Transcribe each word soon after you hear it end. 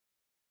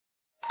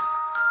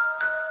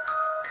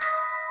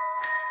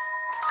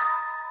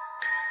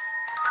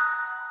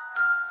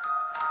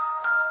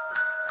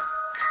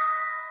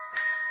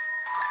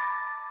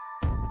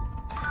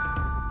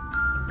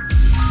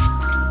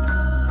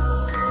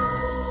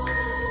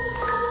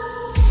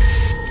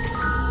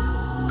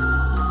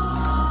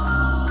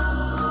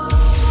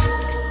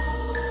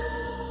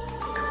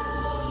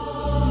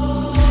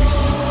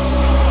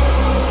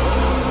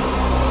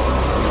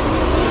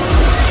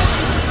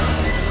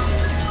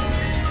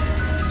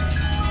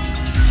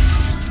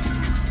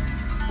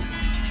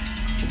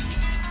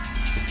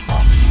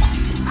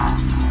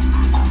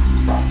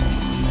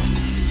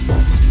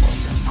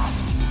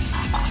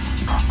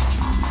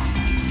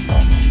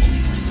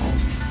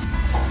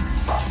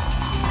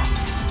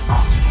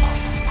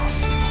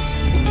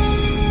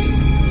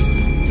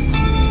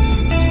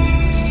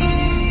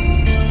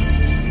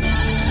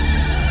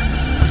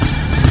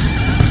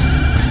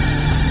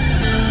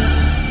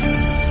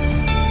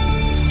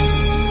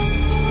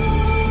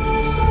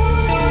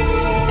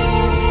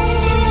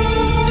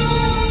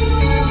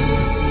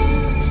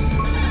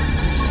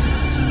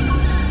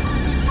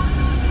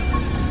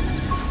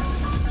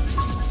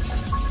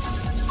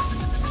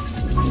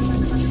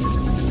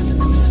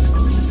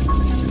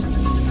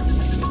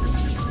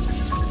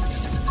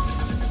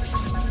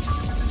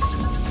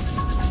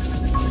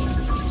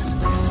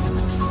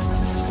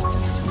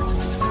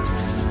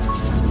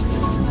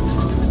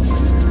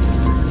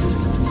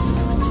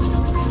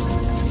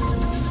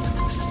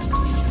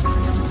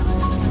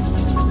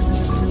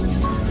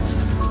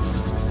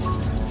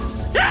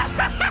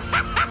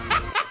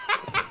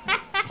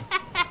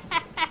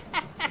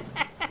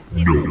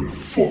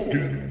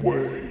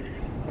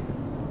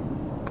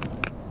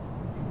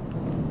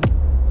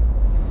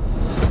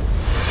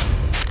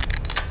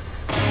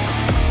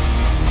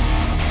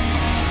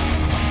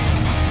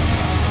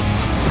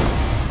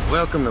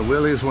Welcome to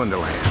Willie's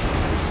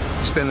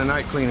Wonderland. Spend the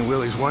night cleaning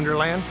Willie's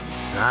Wonderland,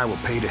 and I will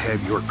pay to have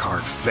your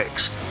car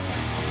fixed.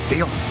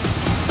 Deal?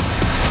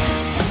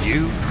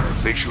 You are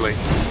officially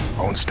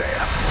on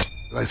staff.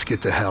 Let's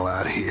get the hell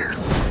out of here.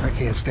 I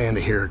can't stand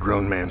to hear a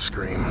grown man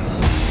scream.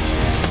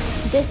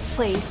 This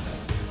place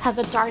has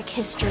a dark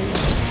history.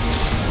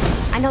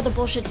 I know the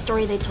bullshit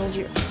story they told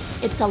you.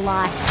 It's a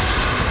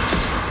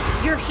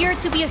lie. You're here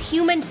to be a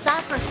human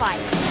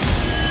sacrifice.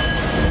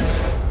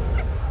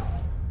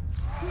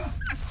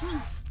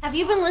 Have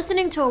you been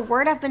listening to a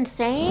word I've been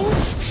saying?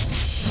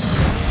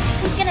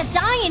 He's gonna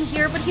die in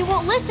here, but he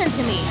won't listen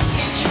to me.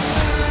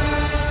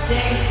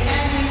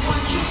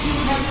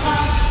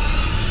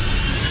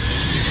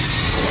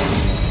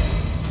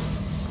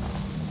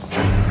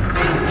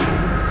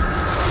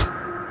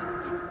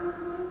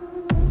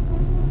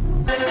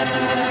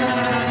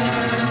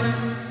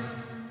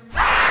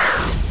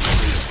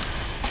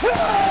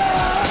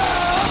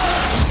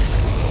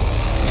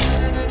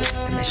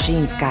 The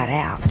machines got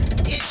out.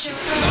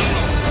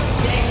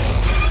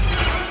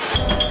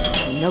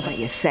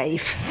 Nobody is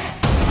safe.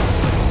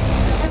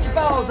 Put your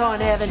balls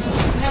on, Evan.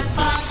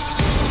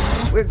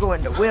 We're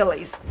going to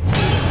Willie's.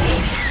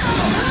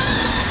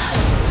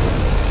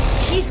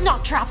 He's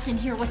not trapped in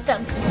here with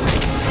them.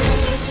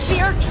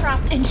 They're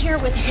trapped in here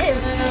with him.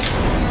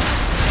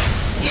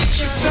 It's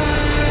your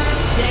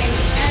birthday,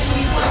 and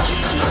we want you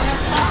to have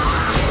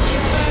fun. It's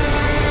your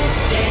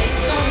birthday,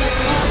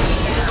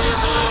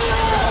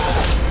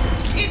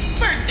 It's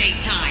birthday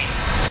time.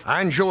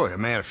 I enjoy a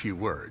man of few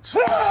words.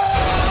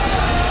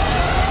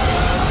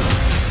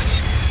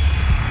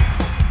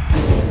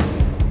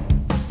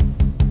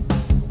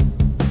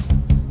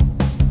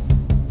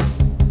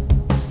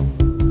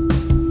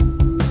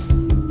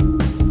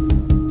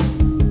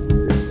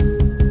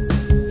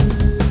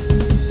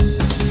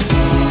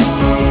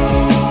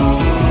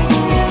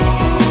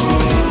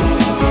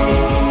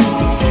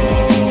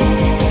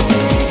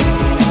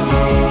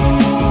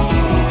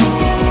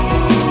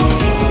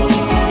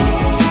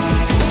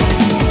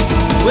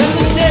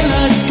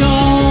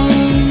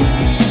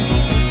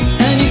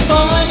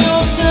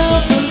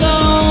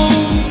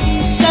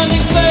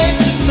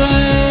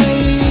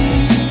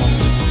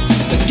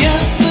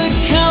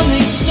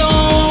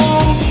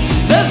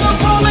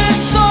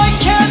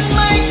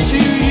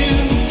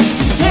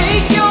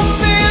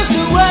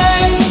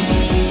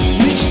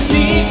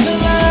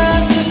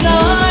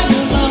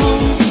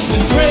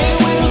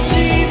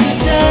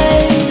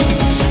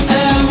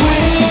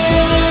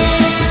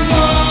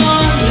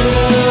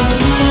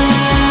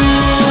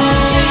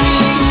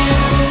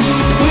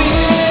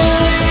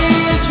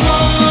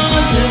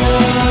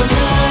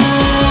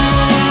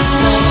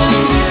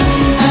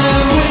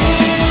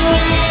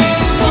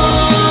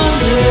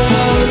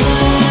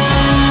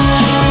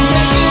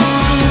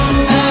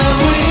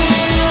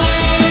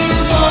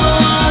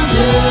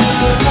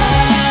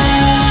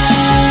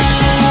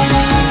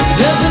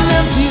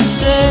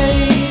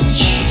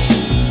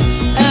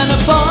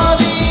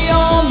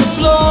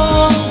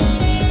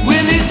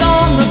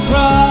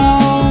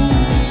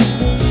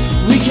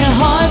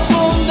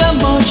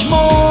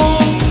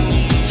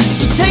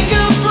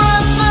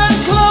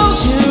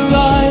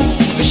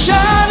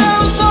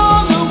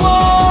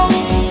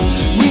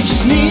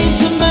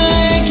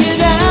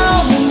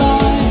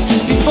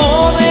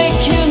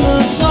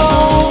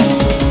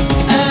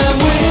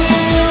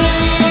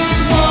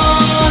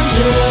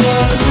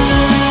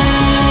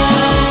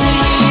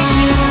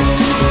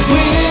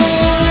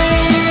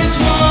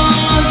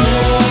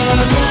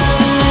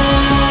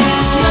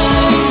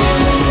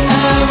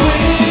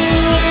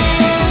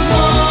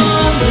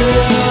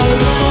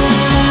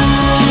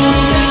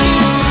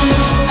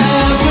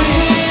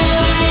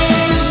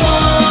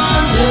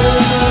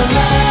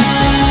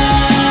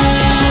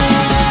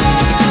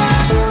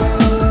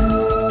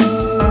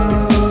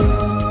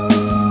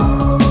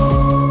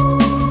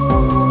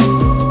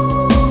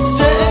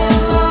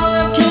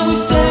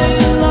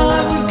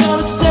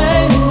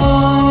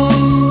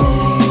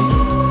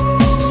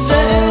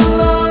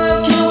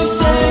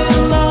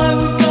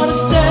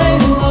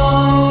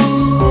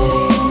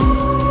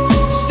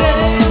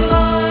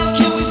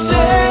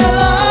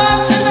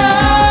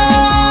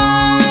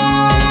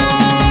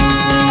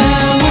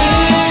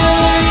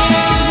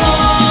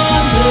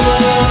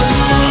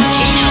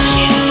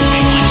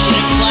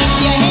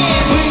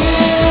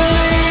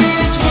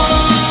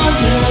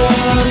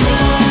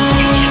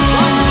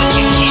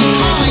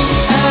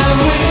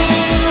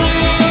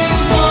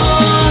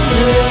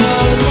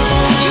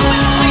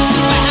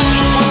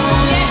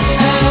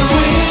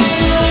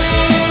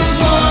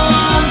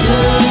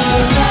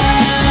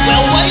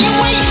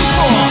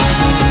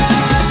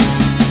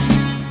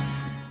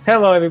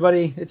 Hello,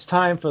 everybody. It's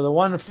time for the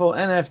wonderful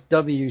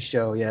NFW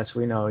show. Yes,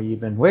 we know you've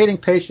been waiting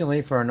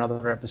patiently for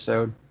another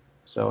episode,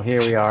 so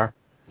here we are.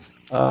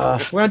 We're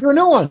going to do a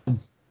new one,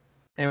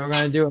 and we're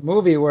going to do a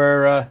movie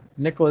where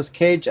Nicolas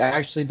Cage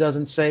actually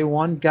doesn't say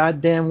one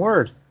goddamn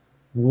word.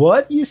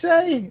 What, you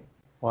say?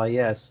 Well,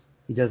 yes,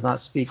 he does not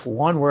speak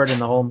one word in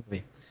the whole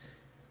movie.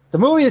 The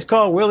movie is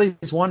called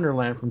Willie's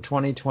Wonderland from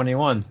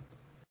 2021.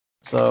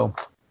 So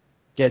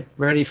get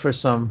ready for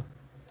some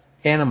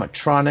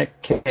animatronic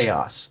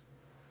chaos.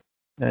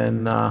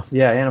 And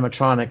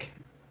animatronic.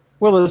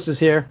 Willis is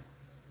here.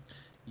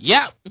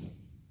 Yep.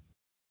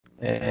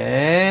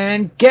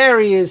 And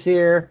Gary is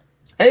here.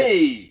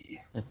 Hey!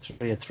 I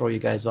try to throw you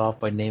guys off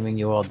by naming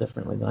you all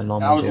differently than I I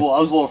normally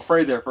was a little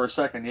afraid there for a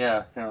second,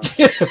 yeah. do.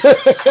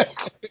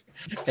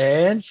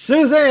 And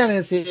Suzanne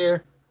is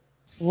here.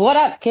 What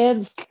up,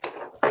 kids?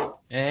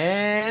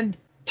 And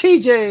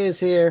TJ is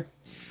here.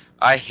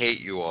 I hate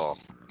you all.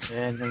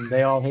 And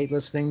they all hate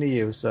listening to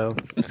you, so.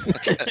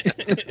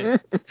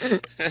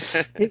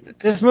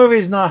 This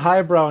movie's not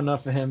highbrow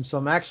enough for him, so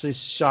I'm actually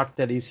shocked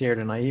that he's here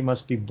tonight. He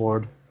must be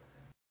bored.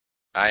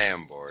 I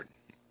am bored.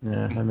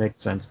 Yeah, that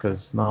makes sense,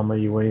 because normally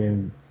you wouldn't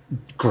even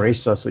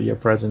grace us with your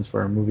presence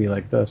for a movie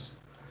like this.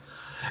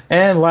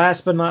 And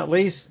last but not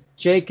least,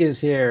 Jake is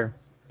here.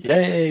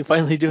 Yay,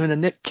 finally doing a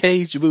Nick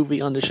Cage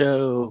movie on the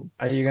show.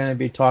 Are you going to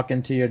be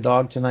talking to your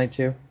dog tonight,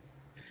 too?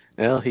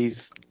 Well,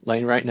 he's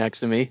laying right next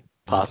to me,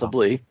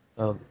 possibly.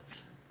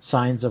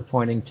 Signs are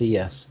pointing to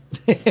yes.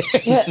 He's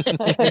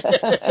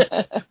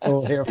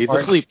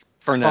asleep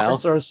for now.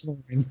 Farts are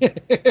snoring.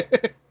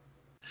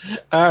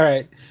 All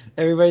right.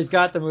 Everybody's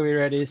got the movie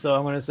ready, so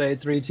I'm going to say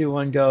 3, 2,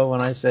 1, go.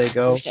 When I say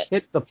go,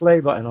 hit the play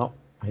button. Oh,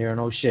 I hear an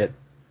oh shit.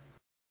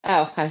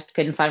 Oh, I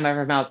couldn't find my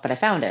remote, but I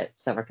found it,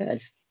 so we're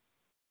good.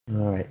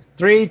 All right.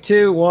 3,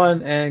 2,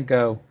 1, and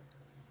go.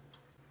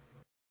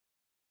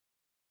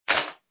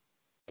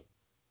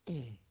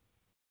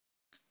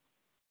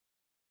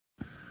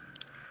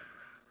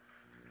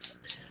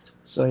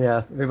 So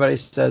yeah, everybody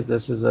says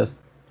this is a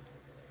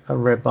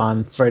rip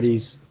on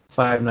Freddy's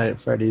Five Nights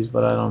at Freddy's,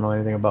 but I don't know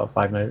anything about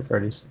Five Nights at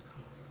Freddy's.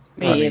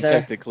 Me either.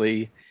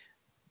 Technically,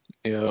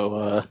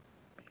 Banana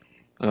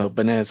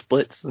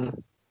Splits.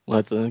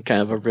 That's a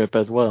kind of a rip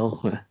as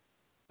well.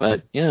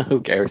 But yeah,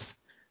 who cares?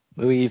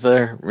 Movies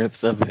are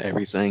rips of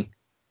everything.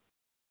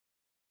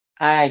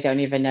 I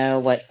don't even know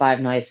what Five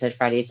Nights at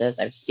Freddy's is.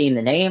 I've seen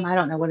the name. I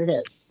don't know what it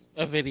is.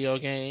 A video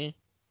game.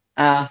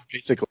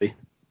 Basically.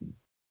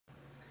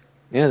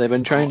 Yeah, they've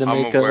been trying to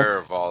make. I'm aware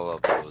of all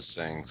of those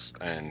things,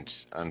 and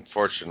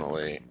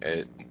unfortunately,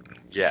 it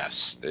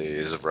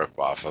is a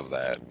rip-off of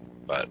that,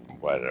 but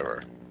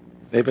whatever.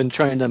 They've been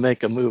trying to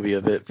make a movie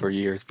of it for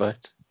years,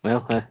 but,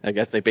 well, I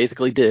guess they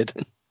basically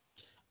did.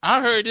 I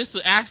heard this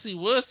actually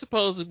was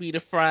supposed to be the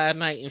Friday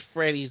Night at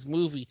Freddy's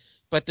movie,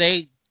 but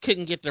they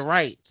couldn't get the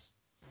rights.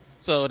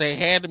 So they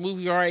had the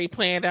movie already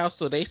planned out,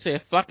 so they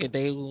said, fuck it,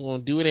 they were going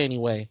to do it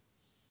anyway.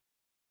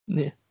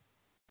 Yeah.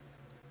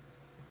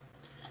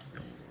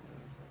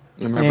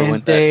 I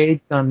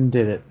did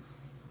it.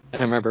 I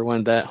remember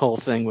when that whole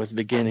thing was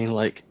beginning,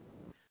 like,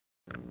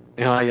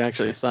 I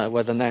actually thought it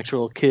was an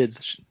actual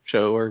kids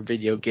show or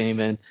video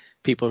game, and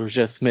people were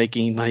just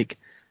making, like,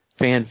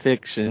 fan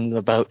fiction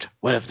about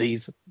what if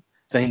these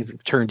things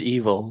turned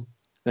evil.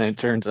 And it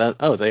turns out,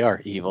 they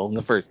are evil in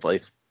the first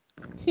place.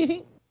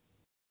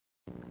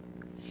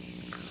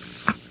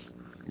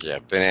 Yeah,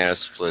 Banana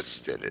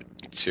Splits did it,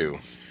 too.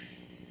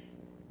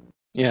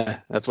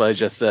 Yeah, that's what I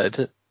just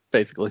said,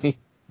 basically.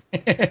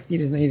 He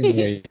didn't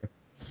hear you.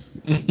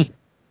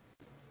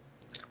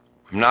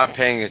 I'm not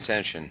paying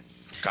attention.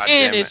 God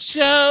and damn it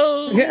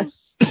shows.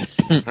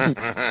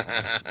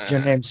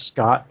 Your name's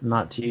Scott,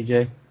 not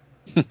TJ.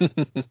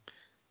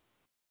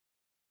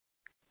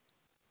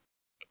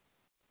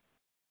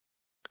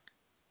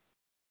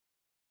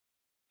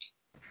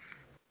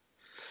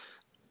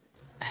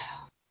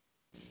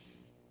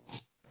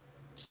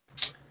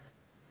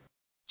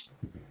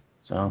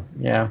 So,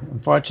 yeah,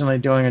 unfortunately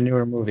doing a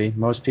newer movie.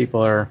 Most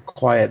people are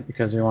quiet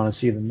because they want to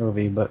see the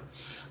movie, but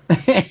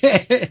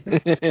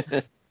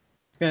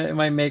it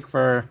might make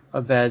for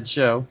a bad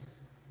show.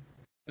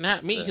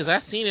 Not me, because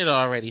I've seen it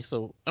already,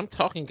 so I'm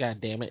talking,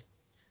 goddammit.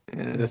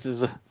 Yeah, this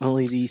is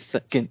only the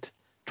second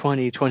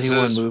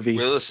 2021 movie.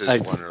 Willis's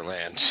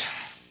Wonderland.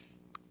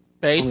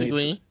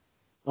 Basically.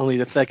 Only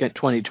the second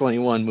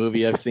 2021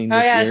 movie I've seen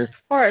this year. Of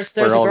course.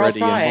 There's We're a girl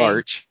already crying. in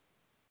March.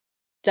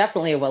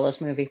 Definitely a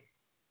Willis movie.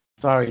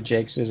 Sorry,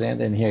 Jake. Suzanne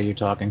didn't hear you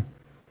talking.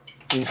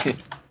 She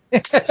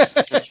just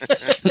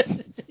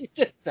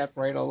stepped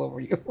right all over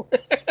you.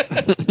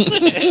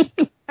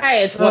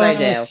 Hey, it's what I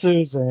do.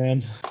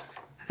 Suzanne.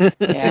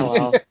 Yeah,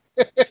 well.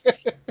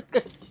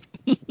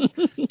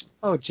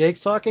 Oh,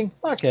 Jake's talking?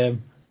 Fuck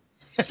him.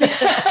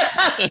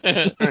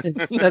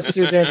 That's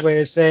Suzanne's way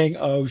of saying,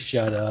 oh,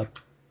 shut up.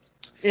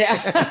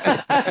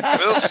 Yeah.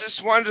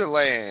 Willis's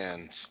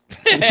Wonderland.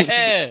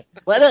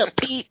 What up,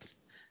 Pete?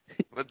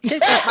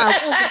 Check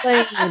out my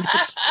Wonderland.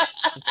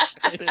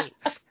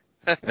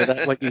 Is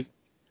that what you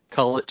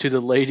call it to the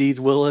ladies,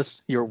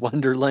 Willis? Your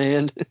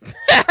Wonderland?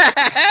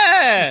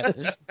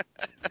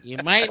 You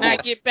might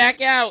not get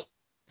back out.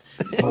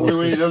 Only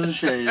when he doesn't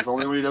shave.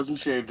 Only when he doesn't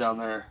shave down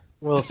there.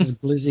 Willis's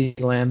Blizzy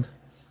Land.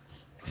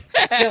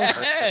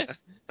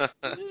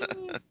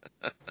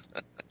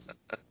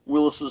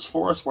 Willis's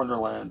Forest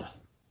Wonderland.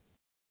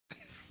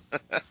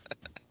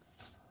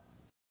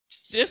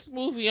 This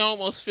movie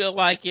almost feel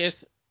like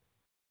it's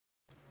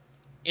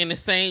in the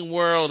same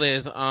world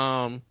as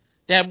that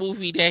that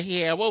movie that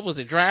he had. What was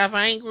it? Drive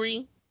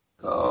Angry.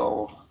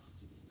 Oh,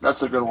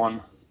 that's a good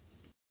one.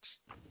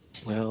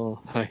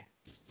 Well,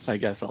 I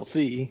guess I'll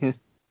see.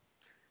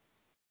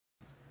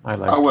 I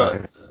like I would.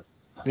 it.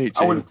 Me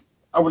too.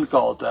 I wouldn't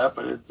call it that,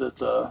 but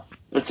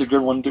it's a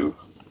good one too.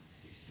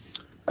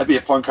 That'd be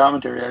a fun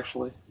commentary,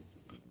 actually.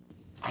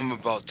 I'm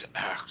about to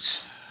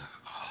act.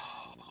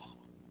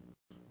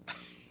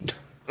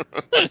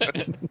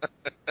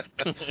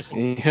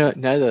 Yeah,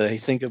 now that I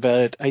think about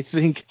it, I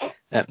think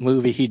that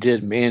movie he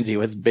did, Mandy,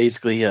 was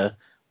basically a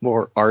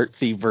more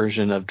artsy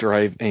version of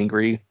Drive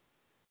Angry.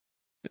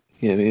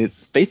 Yeah, I mean, it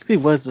basically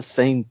was the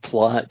same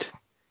plot.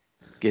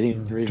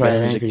 Getting Drive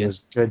revenge Angry was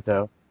against. good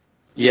though.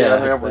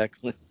 Yeah,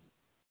 exactly.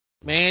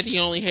 Mandy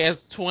only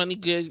has 20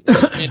 good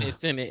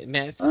minutes in it, and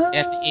that's at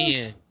the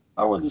end.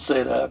 I wouldn't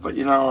say that, but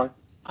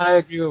I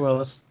agree with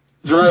Willis.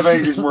 Drive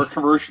Angry is more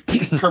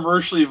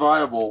commercially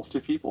viable to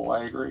people.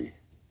 I agree.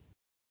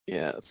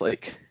 Yeah, it's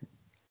like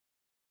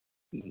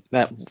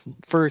that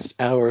first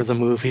hour of the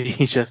movie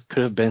just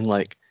could have been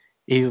like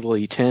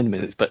easily 10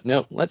 minutes, but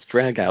no, let's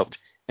drag out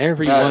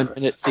every 1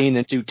 minute scene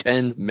into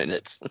 10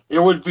 minutes. It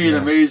would be an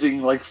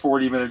amazing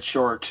 40-minute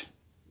short.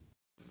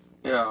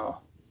 Yeah.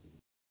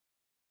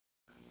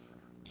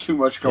 Too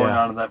much going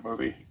on in that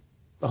movie.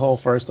 The whole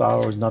first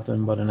hour was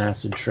nothing but an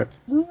acid trip.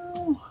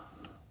 Well,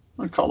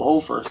 I'd call the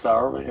whole first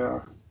hour, but yeah.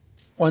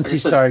 Once he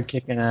started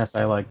kicking ass,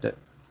 I liked it.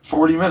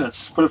 40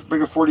 minutes.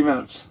 Make it 40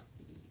 minutes.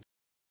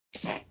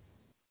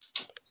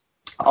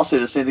 I'll say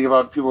the same thing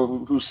about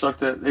people who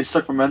sucked it. They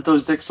sucked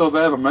Memento's dick so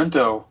bad.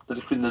 Memento,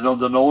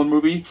 the Nolan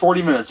movie,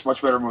 40 minutes,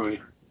 much better movie.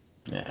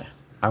 Yeah,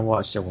 I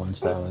watched it once.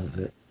 That was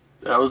it.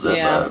 That was it,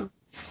 man.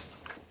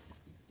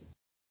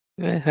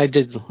 I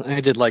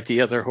did like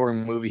the other horror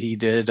movie he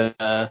did,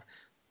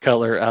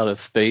 Color Out of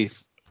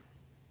Space.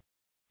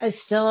 I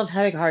still am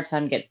having a hard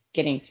time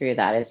getting through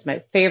that. It's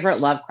my favorite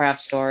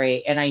Lovecraft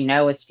story, and I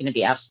know it's going to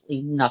be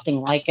absolutely nothing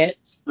like it.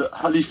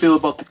 How do you feel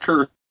about The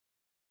Curse?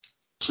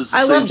 It's the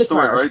I same love The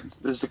story, Curse. right?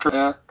 There's The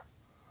Curse.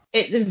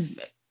 Yeah.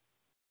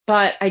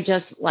 But I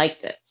just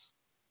liked it.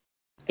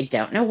 I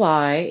don't know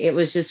why. It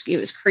was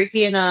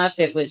creepy enough.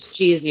 It was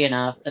cheesy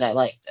enough that I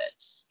liked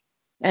it.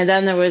 And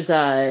then there was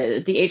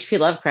the H.P.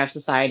 Lovecraft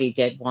Society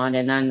did one,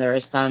 and then there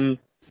was some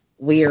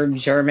weird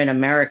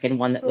German-American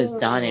one that was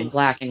done in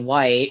black and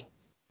white.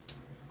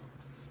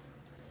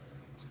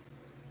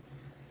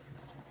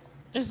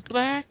 It's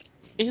black,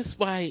 it's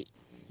white.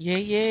 Yay,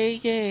 yay,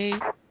 yay.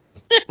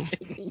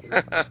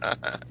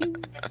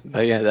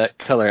 But yeah, that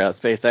Color Out of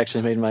Space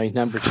actually made my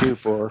number 2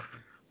 for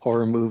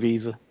horror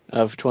movies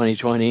of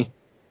 2020.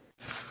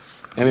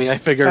 I mean, I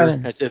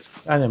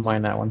didn't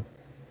mind that one.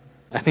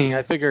 I mean,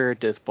 I figure at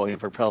this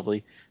point we're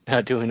probably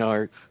not doing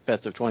our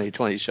Best of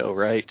 2020 show,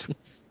 right?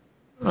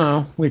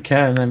 Oh, we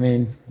can. I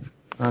mean,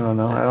 I don't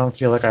know. I don't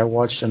feel like I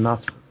watched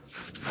enough.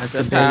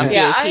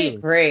 I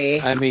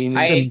agree. I mean,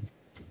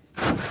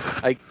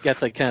 I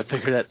guess I can't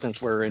figure that since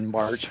we're in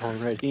March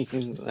already.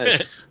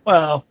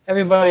 Well,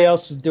 everybody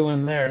else is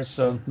doing theirs,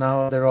 so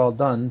now they're all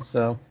done.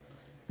 So,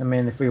 I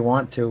mean, if we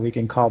want to, we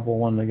can cobble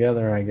one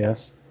together, I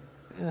guess.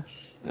 Yeah.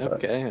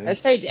 Okay.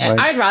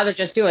 I'd rather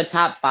just do a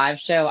top 5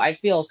 show. I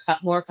feel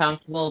more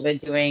comfortable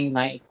with doing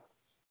like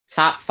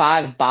top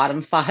 5,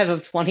 bottom 5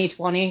 of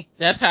 2020.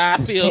 That's how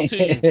I feel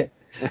too.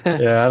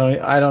 Yeah,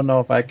 I don't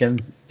know if I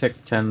can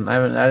pick 10.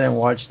 I didn't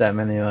watch that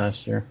many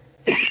last year.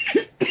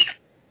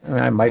 I mean,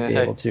 I might be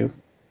able to.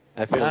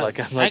 I feel like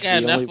I'm like I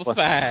got the only enough for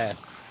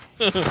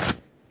one. 5.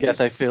 Guess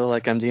I feel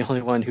like I'm the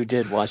only one who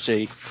did watch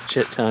a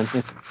shit ton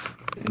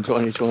in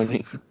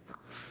 2020.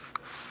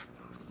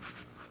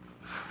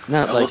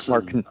 Not like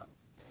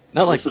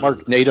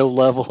Mark NATO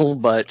level,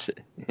 but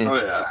oh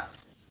yeah.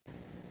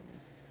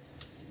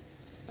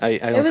 I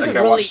don't think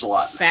it was a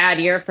really bad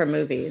year for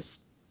movies.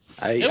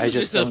 It was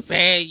just a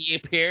bad year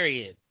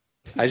period.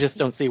 I just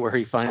don't see where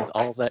he finds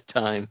all that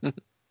time.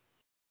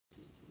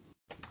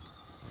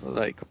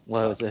 Like,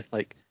 what was it?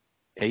 Like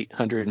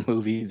 800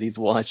 movies he's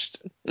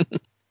watched.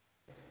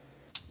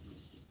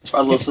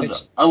 I listen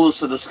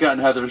to Scott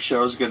and Heather's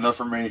show. Is good enough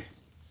for me.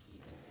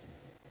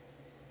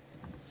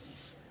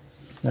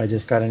 I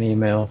just got an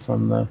email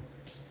from the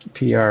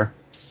PR.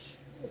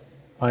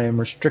 I am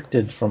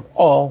restricted from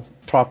all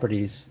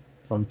properties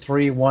from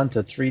 3/1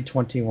 to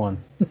 3/21.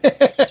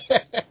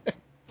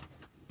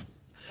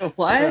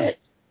 What?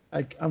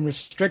 I'm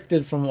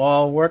restricted from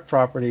all work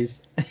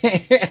properties.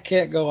 I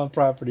can't go on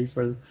property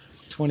for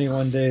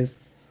 21 days.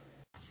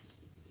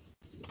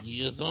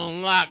 You're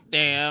on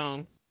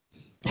lockdown.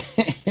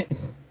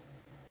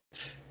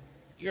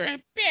 You're a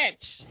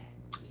bitch.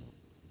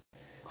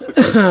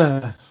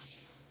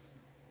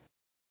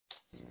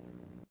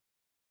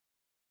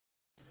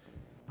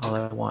 All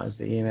I want is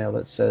the email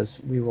that says,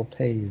 "We will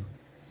pay you."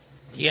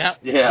 Yep.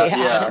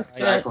 Yeah,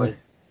 exactly.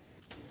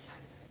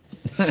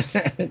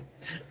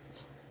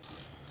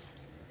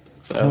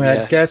 So, I mean,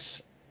 I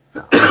guess...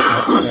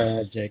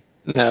 Jake.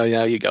 No,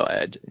 you go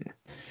ahead.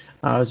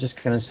 I was just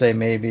going to say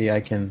maybe I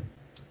can,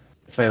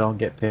 if I don't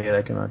get paid,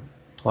 I can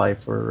apply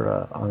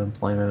for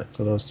unemployment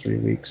for those 3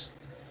 weeks.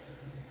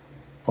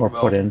 Or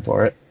put in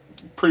for it.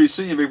 pretty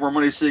soon you make more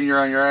money sitting here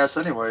on your ass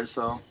anyway.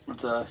 So,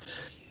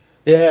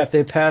 yeah, if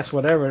they pass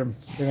whatever,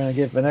 they're gonna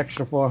give an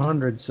extra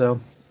 400. So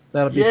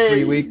that'll be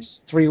 3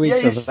 weeks. 3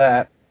 weeks of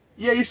that.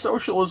 Yay,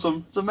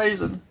 socialism! It's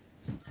amazing.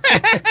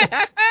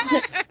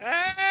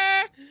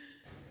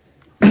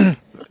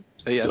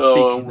 Yeah,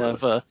 speaking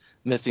of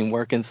missing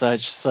work and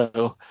such,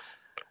 so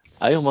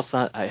I almost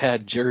thought I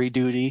had jury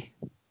duty.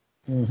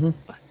 Mm-hmm.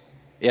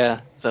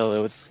 Yeah,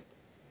 so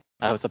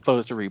I was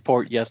supposed to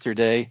report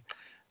yesterday,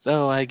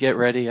 so I get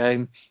ready.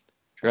 I'm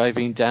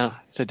driving down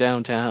to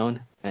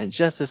downtown, and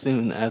just as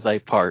soon as I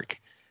park,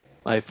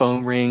 my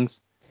phone rings.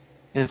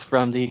 It's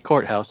from the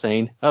courthouse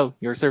saying, "Oh,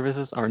 your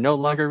services are no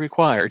longer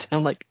required."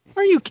 I'm like,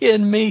 "Are you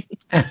kidding me?"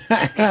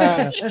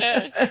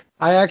 I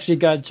actually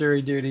got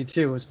jury duty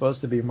too. It was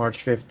supposed to be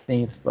March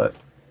 15th, but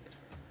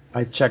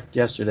I checked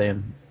yesterday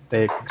and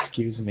they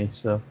excused me,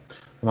 so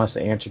I must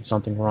have answered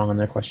something wrong on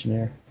their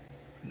questionnaire.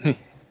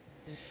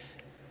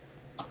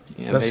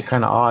 Yeah, that's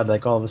kind of odd.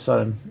 Like all of a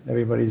sudden,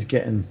 everybody's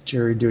getting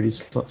jury duty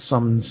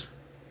summons.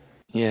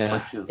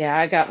 Yeah. Yeah,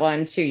 I got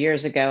one 2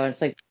 years ago.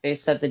 It's like they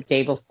said the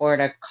day before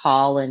to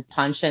call and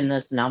punch in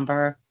this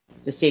number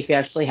to see if you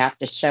actually have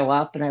to show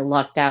up, and I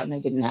lucked out and I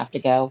didn't have to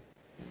go.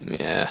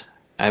 Yeah.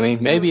 I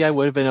mean, maybe I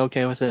would have been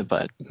okay with it,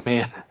 but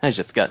man, I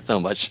just got so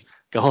much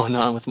going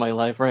on with my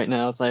life right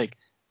now. It's like,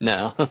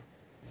 no.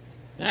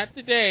 Not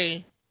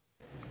today.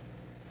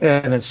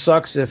 Yeah, and it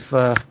sucks if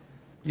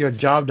your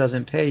job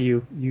doesn't pay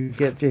you. You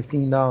get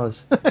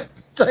 $15.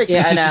 Like,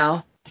 yeah, I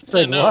know. It's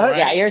like, know, what? right?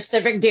 Yeah, you're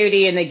civic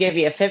duty, and they give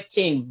you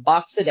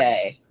 $15 a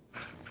day.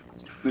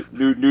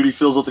 Nudie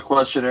fills out the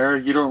questionnaire.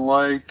 You don't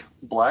like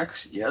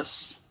blacks?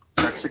 Yes.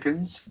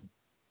 Mexicans?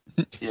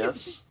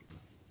 Yes.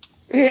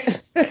 Yeah.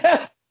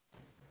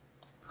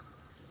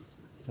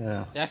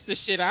 That's the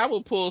shit I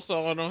would pull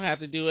so I don't have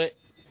to do it.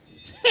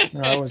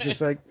 No, I was just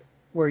like,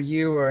 were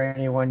you or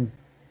anyone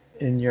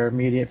in your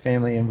immediate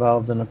family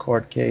involved in a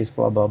court case,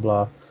 blah, blah,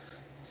 blah.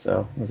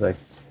 So I was like,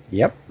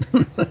 yep.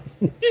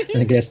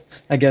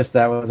 I guess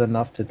that was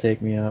enough to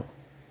take me up.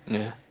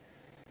 Yeah.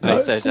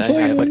 I said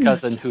I have a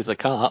cousin who's a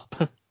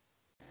cop.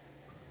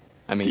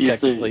 I mean,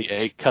 technically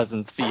a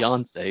cousin's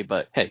fiance,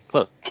 but hey,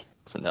 close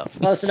enough.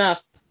 Close enough.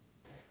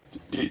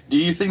 Do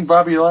you think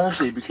Bobby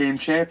Lashley became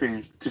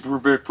champion to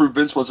prove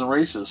Vince wasn't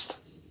racist?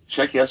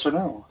 Check yes or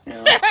no. You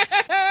know?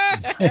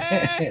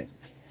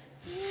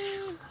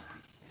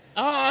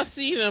 Oh, I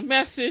see the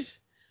message.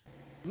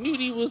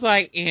 Nudie was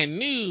like, and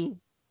new.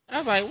 I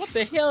was like, what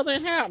the hell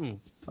did happen?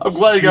 I'm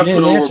glad he got You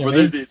put didn't over,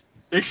 answer but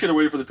they should have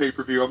waited for the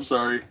pay-per-view. I'm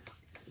sorry.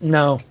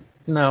 No.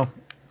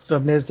 The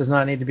Miz does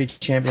not need to be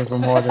champion for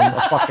more than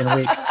a fucking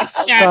week.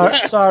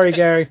 Sorry,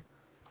 Gary.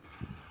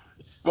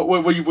 But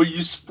when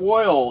you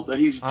spoil that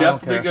he's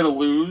definitely going to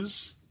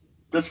lose,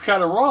 that's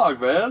kind of wrong,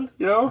 man.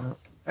 You know?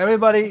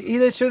 Everybody,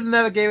 they should have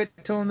never gave it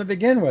to him to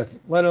begin with,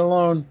 let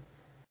alone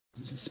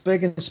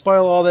speak and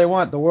spoil all they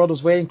want. The world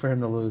was waiting for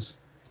him to lose.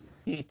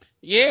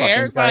 Yeah,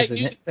 everybody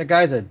knew. That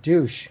guy's a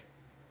douche.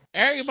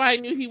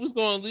 Everybody knew he was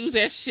going to lose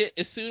that shit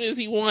as soon as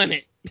he won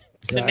it.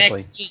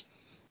 Exactly.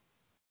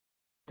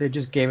 They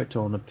just gave it to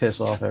him to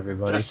piss off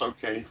everybody. That's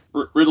okay.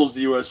 Riddle's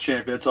the U.S.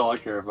 champion. That's all I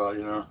care about,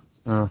 you know?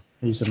 Oh,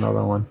 he's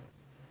another one.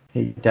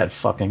 Hate that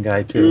fucking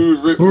guy, too.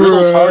 Dude,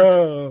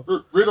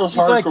 Riddle's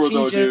hardcore, like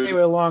though, dude.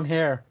 with long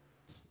hair.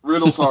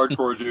 Riddle's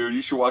hardcore, dude.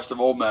 You should watch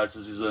them old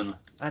matches he's in.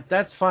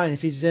 That's fine.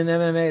 If he's in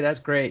MMA, that's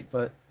great,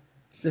 but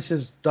this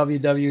is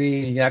WWE,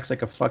 and he acts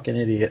like a fucking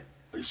idiot.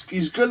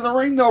 He's good in the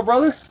ring, though,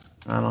 brother.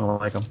 I don't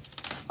like him.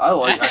 I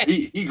like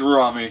him. He grew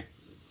on me.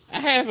 I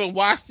haven't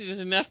watched it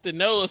enough to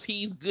know if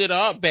he's good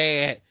or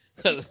bad.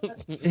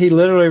 He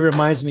literally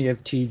reminds me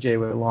of TJ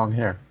with long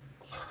hair.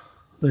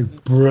 Like,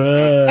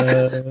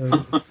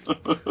 bruh.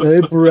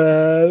 Hey,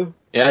 bruh.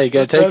 Yeah, you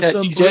gotta take that,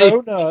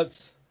 TJ.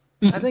 Nuts.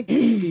 I think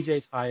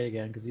TJ's high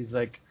again because he's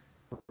like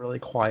really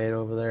quiet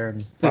over there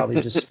and probably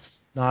just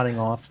nodding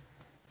off.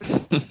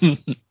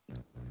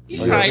 He's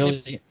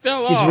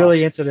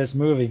really into this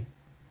movie.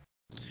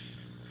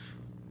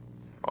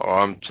 Oh,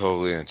 I'm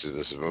totally into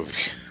this movie.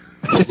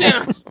 What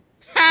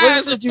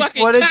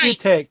did you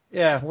take?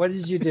 Yeah, what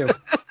did you do?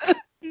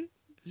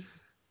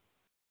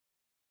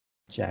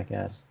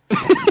 Jackass.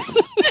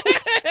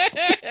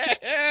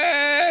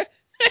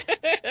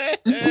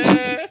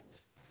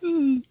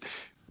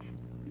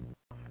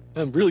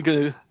 I'm really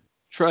gonna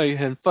try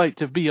and fight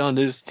to be on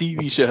this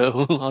TV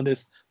show, on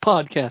this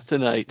podcast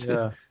tonight.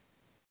 Yeah.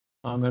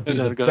 I'm gonna be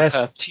the best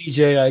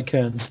TJ I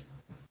can.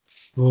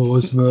 Oh,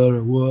 what's the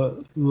matter?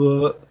 What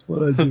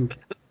I do?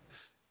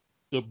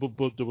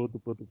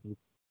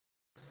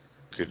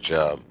 Good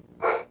job.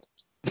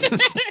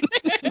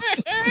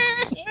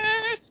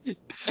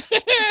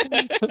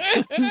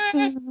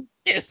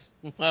 This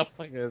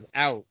motherfucker's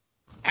out.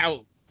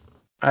 Out.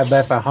 I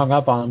bet if I hung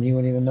up on him, you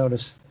wouldn't even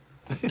notice.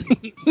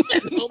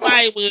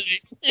 Nobody would.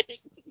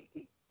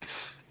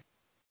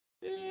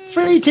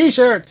 Free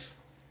t-shirts!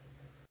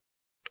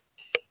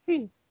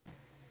 I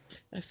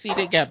see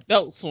they got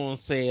belts on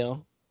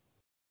sale.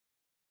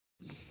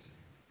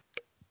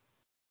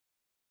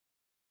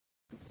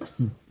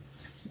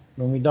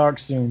 Gonna be dark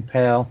soon,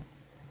 pal.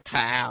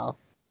 Kyle.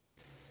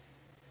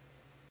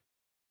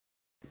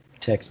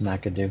 Tex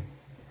McAdoo.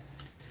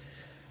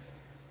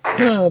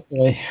 Oh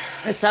boy.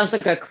 It sounds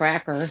like a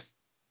cracker.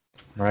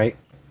 Right.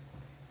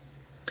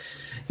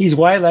 He's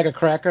white like a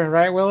cracker,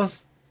 right, Willis?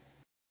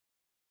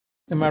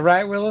 Am I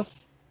right, Willis?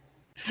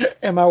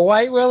 Am I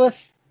white, Willis?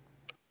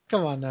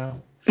 Come on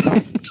now.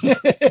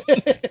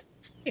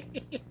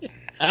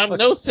 I'm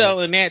no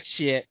selling that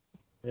shit.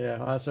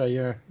 Yeah, that's right.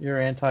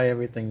 You're anti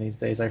everything these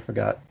days. I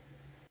forgot.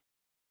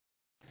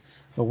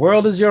 The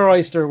world is your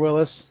oyster,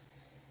 Willis.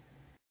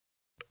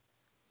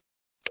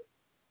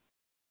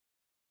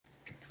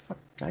 Fuck,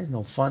 guy's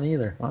no fun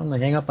either. I'm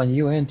gonna hang up on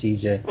you and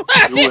TJ. Do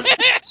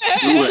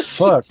it.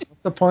 Fuck.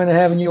 What's the point of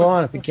having you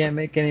on if you can't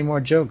make any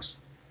more jokes?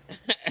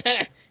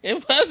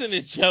 It wasn't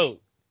a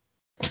joke.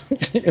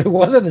 It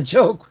wasn't a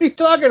joke. What are you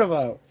talking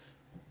about?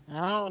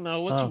 I don't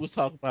know what you was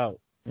talking about.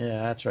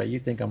 Yeah, that's right. You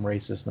think I'm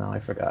racist now. I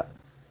forgot.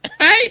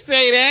 I ain't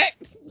say that.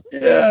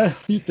 Yeah,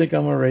 you think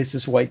I'm a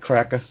racist white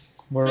cracker.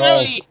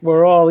 No,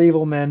 We're all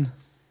evil men.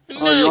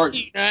 No, you're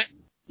not.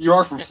 You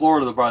are from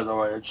Florida, by the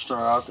way. I just throw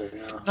it out there.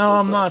 Yeah. No,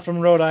 I'm not from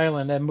Rhode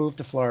Island. I moved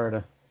to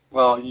Florida.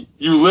 Well,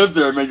 you live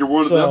there, man. You're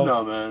one of them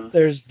now, man.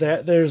 There's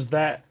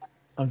that.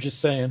 I'm just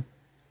saying.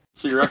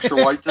 So you're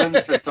extra white then?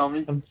 You tell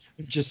me? I'm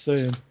just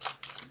saying.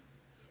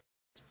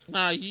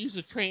 No, use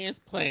a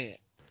transplant,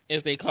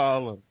 as they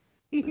call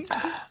them.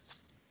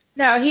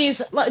 No,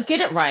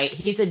 get it right.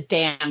 He's a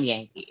damn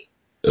Yankee.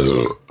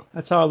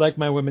 That's how I like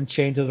my women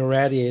chained to the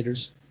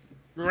radiators.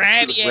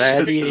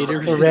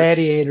 Radiators. The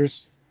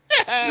radiators.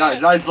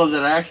 Nice let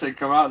that accent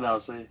come out now,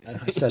 see?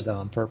 I said that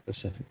on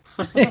purpose.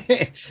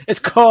 It's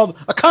called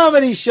a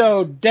comedy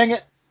show, dang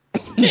it.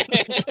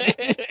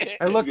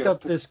 I looked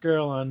up this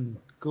girl on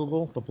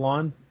Google, the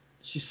blonde.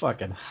 She's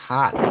fucking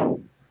hot.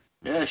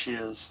 Yeah, she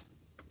is.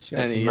 She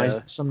got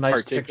Any some nice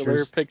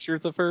particular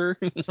pictures of her?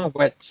 some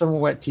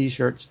wet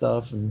t-shirt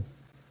stuff, and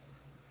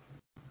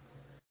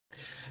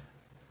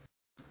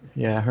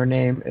yeah, her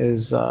name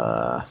is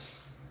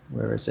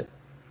where is it?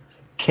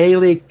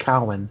 Kaylee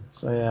Cowan.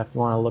 So yeah, if you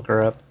want to look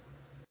her up.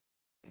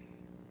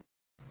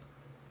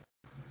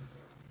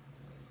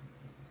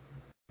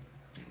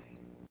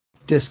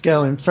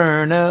 Disco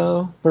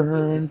Inferno,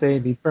 burn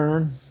baby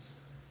burn.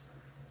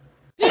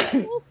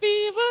 Disco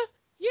fever,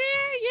 yeah.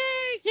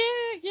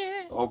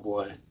 Oh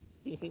boy.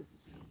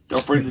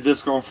 Don't bring the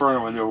Disco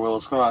Inferno in there,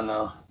 Willis. Come on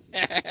now.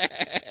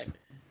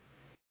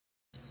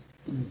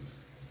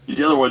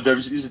 The other one, he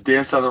used to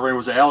dance on the ring.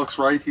 Was it Alex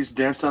Wright? He used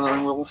to dance on the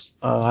ring, Willis?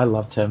 Oh, I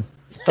loved him.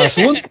 Das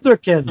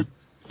Wunderkind.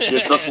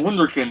 Yeah, Das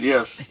Wunderkind,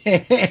 yes.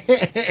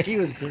 He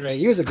was great.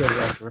 He was a good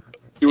wrestler.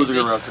 He was a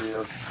good wrestler,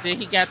 yes. Then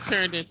he got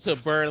turned into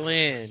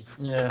Berlin.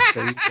 Yeah,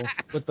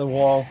 with the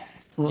wall.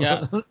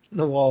 Yeah.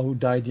 The wall who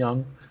died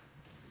young.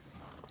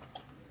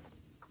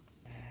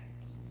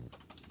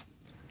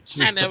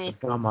 She I took never- the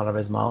gum out of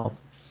his mouth.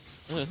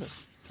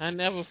 I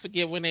never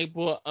forget when they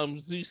brought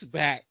Zeus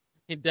back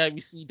in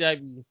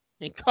WCW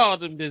and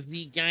called him the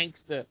Z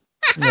Gangster.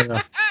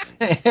 Yeah.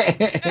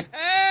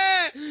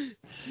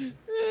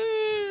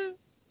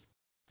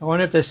 I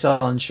wonder if they're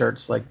selling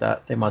shirts like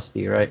that. They must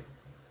be, right?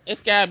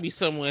 It's gotta be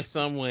somewhere.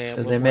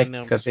 'Cause they make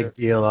a big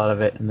deal out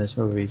of it in this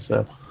movie,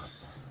 so.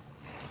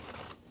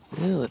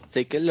 Well, let's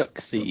take a look,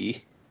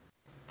 see.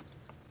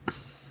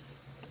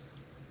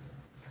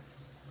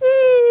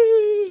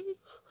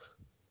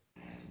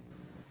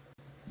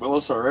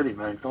 Willis already,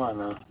 man. Come on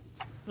now.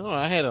 Oh,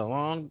 I had a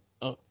long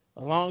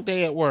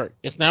day at work.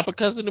 It's not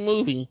because of the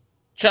movie.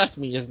 Trust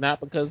me, it's not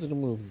because of the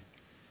movie.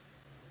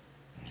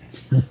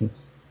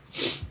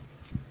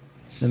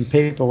 And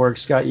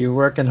paperwork's got you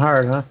working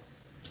hard, huh?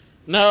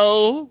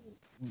 No,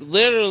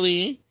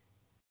 literally,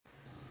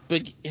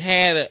 but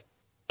had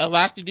a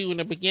lot to do in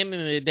the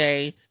beginning of the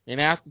day, and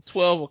after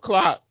 12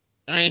 o'clock,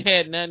 I ain't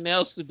had nothing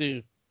else to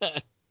do.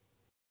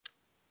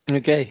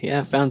 Okay,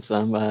 yeah, I found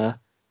some on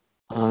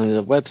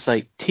the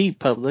website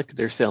TeePublic.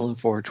 They're selling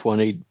for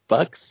 $20.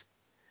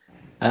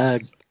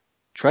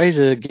 Try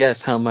to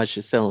guess how much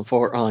it's selling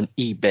for on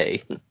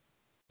eBay.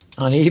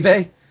 On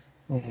eBay?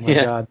 Oh my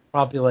Yeah. God,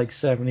 probably like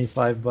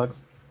 $75.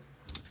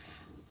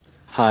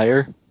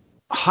 Higher.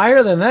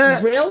 Higher than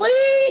that?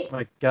 Really?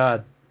 My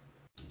God,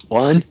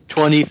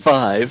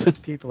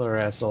 $125. people are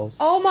assholes.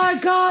 Oh my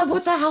God!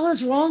 What the hell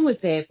is wrong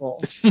with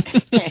people?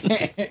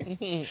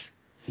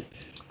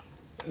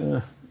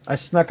 I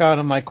snuck out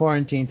on my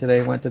quarantine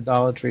today, went to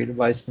Dollar Tree to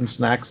buy some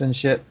snacks and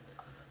shit,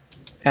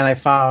 and I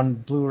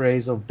found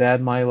Blu-rays of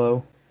Bad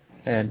Milo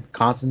and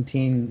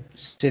Constantine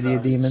City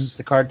of Demons,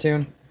 the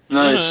cartoon.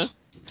 Nice.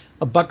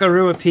 A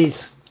buckaroo a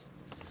piece.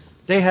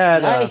 They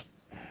had Nice.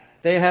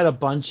 a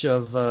bunch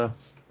of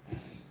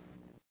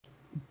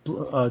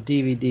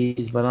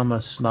DVDs, but I'm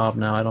a snob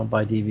now. I don't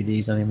buy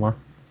DVDs anymore.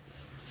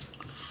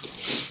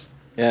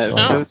 Yeah,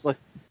 So-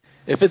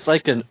 if it's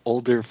like an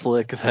older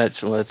flick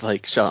that's what's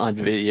like shot on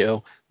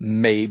video,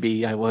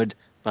 maybe I would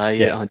buy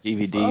it on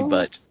DVD, Oh.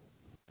 but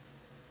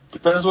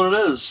Depends what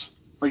it is.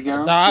 Like, you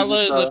know,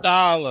 $1 is it's, a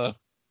dollar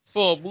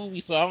for a movie,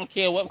 so I don't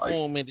care what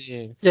form it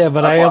is. Yeah,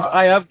 but I I bought-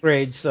 I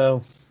upgrade,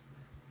 so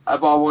I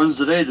bought ones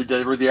today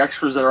that were the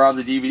extras that are on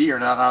the DVD are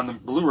not on the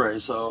Blu-ray,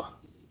 so.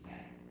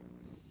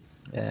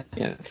 Yeah.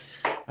 Yeah.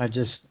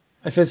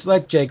 If it's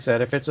like Jake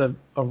said, if it's a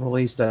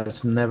release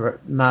that's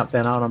not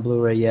been out on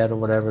Blu-ray yet or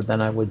whatever,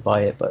 then I would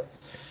buy it. But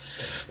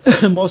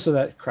most of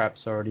that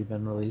crap's already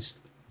been released.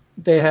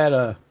 They had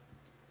a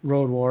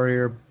Road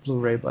Warrior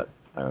Blu-ray, but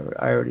I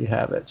already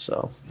have it,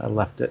 so I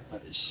left it.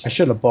 I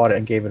should have bought it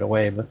and gave it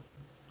away, but.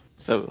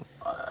 So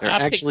there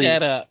I'll pick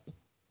that up.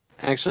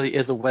 Actually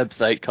is a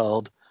website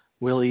called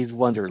Willy's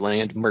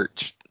Wonderland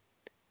Merch.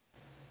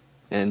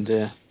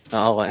 And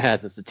all it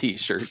has is a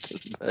t-shirt.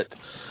 But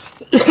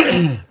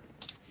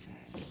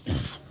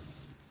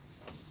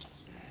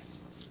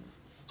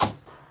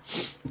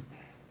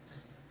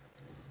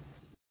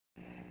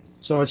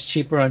So it's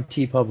cheaper on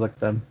TeePublic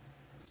then.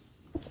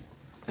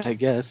 I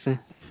guess.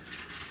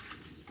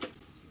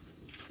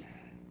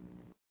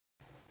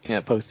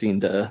 Yeah, posting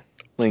the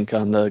link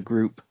on the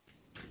group.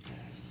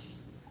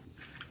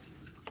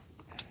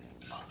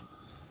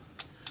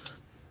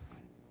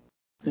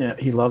 Yeah,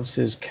 he loves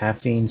his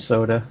caffeine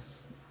soda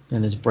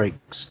and his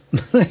breaks.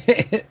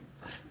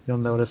 You'll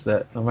notice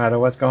that no matter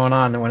what's going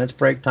on, when it's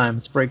break time,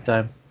 it's break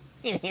time.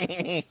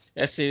 That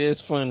shit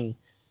is funny.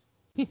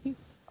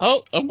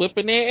 Oh, I'm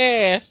whipping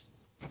their ass.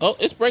 Oh,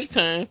 it's break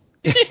time.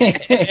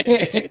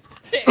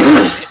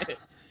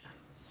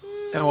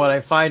 And what I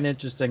find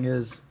interesting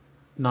is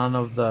none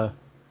of the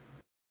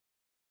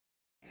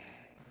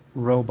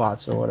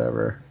robots or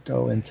whatever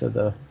go into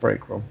the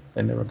break room.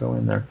 They never go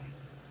in there.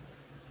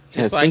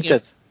 I think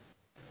that's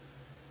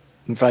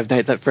in Five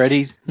Nights at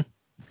Freddy's.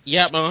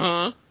 Yep,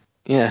 uh-huh.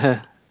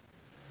 Yeah.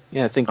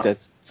 Yeah, I think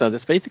that's... So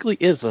this basically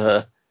is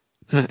a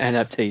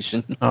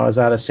adaptation. Oh, is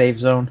that a safe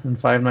zone in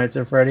Five Nights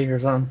at Freddy or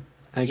something?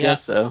 I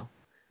guess so.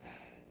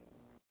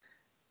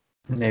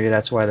 Maybe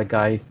that's why the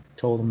guy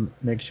told him,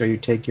 make sure you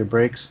take your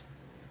breaks.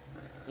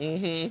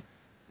 Mm-hmm.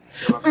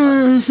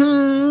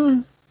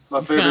 My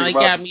favorite Finally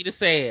thing got me to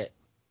say it.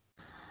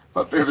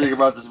 My favorite thing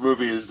about this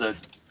movie is that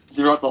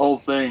throughout the whole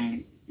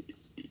thing,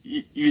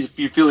 you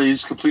feel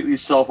he's completely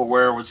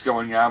self-aware of what's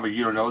going on, but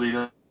you don't know that he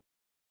knows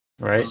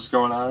what's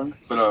going on.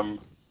 But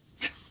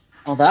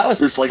well, that was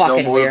there's like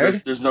fucking no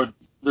weird. There's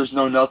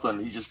no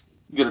nothing. You just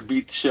gotta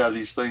beat the shit out of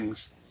these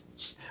things.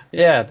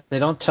 Yeah, they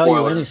don't tell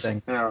Spoilers. you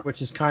anything,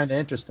 which is kind of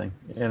interesting.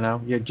 You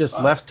know, you're just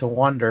Wow. left to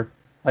wonder,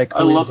 like,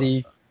 who is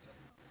he?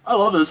 I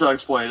love this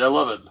unexplained. I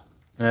love it.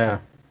 Yeah.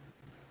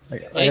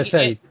 Like I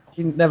said,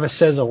 he never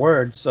says a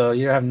word, so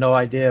you have no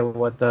idea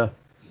what the...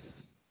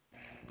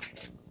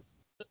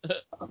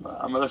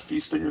 I'm gonna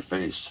feast on your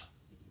face.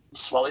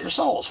 Swallow your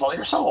soul. Swallow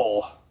your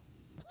soul.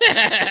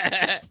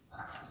 That's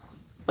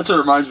what it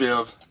reminds me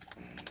of.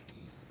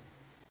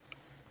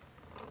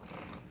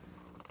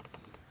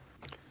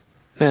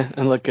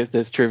 And look at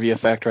this trivia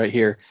fact right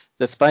here.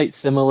 Despite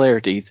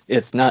similarities,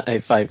 it's not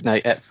a Five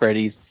Nights at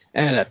Freddy's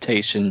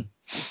adaptation.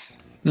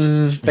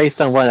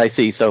 Based on what I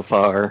see so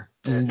far,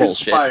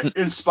 bullshit.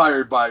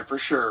 Inspired by, for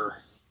sure.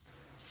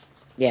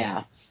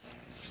 Yeah.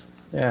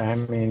 Yeah, I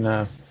mean,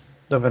 the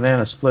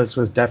Banana Splits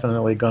was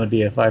definitely going to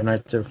be a Five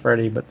Nights at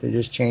Freddy, but they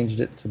just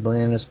changed it to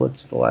Banana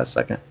Splits at the last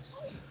second.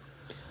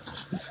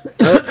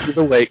 Keep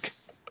awake.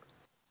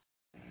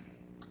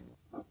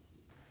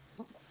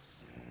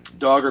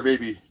 Dog or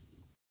baby?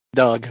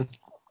 Dog.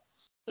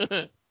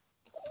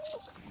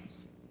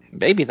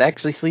 Baby's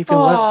actually sleeping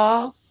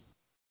well.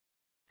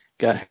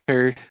 Got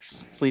her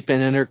sleeping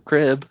in her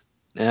crib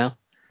now.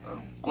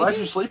 Glad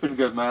you're sleeping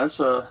good, man.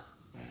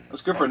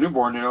 That's good for a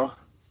newborn, you know.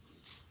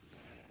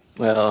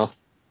 Well,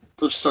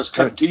 So she starts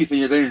cutting teeth and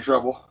you're in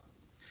trouble.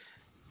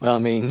 Well, I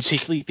mean,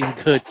 she's sleeping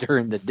good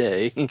during the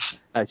day,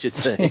 I should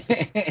say.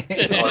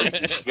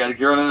 You gotta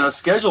get on a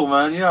schedule,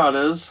 man. You know how it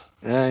is.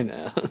 I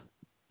know.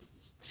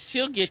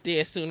 She'll get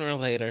there sooner or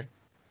later.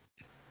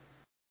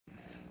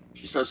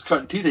 She starts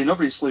cutting teeth, ain't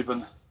nobody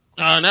sleeping.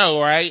 I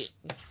know, right?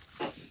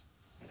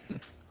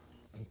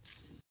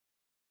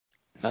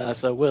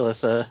 So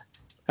Willis, I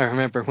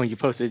remember when you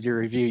posted your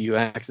review, you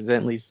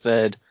accidentally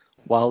said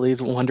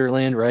Wally's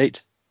Wonderland,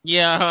 right?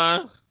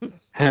 Yeah,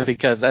 huh?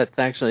 Because that's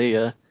actually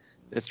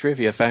this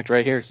trivia fact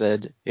right here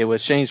said it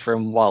was changed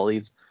from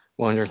Wally's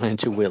Wonderland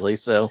to Willy.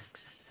 So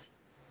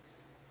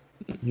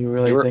you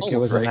really think it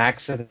was an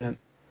accident?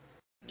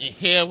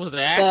 Yeah, it was an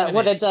accident.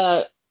 What did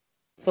the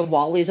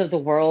Wallies of the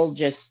world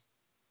just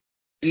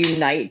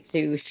unite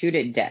to shoot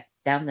it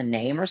down the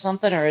name or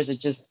something, or is it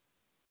just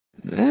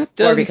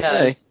doesn't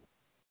say.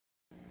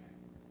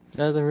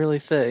 Doesn't really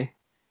say.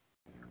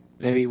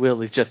 Maybe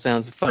Willy just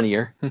sounds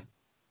funnier.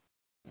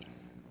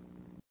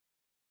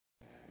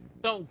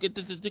 Don't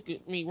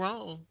get me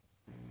wrong.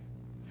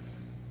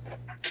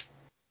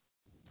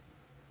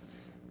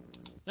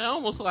 That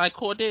almost like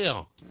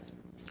Cordell.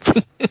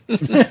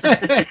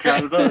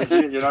 Kind of does.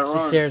 You're not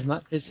wrong.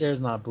 His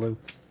hair's not blue.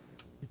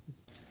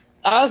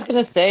 I was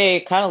gonna say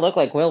it kind of looked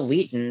like Will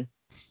Wheaton.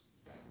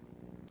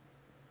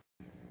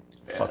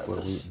 Yeah, Fuck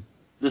Will Wheaton.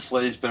 This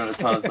lady's been in a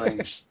ton of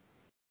things.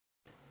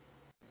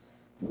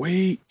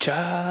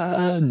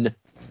 Wheaton.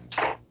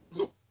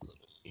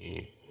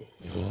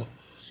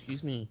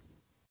 Excuse me.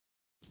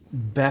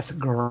 Beth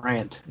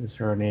Grant is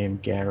her name,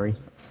 Gary.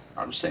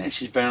 I'm saying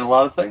she's been in a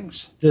lot of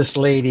things. This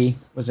lady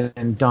was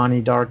in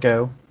Donnie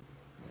Darko,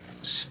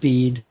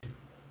 Speed,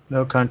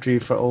 No Country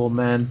for Old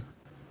Men.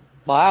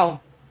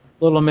 Wow.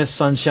 Little Miss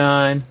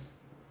Sunshine.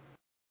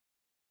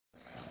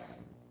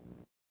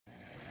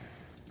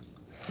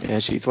 Yeah,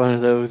 she's one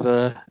of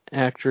those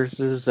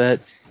actresses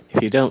that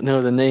if you don't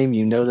know the name,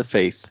 you know the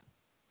face.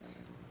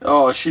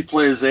 Oh, she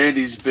plays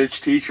Andy's bitch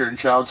teacher in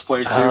Child's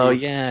Play 2. Oh,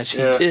 yeah, she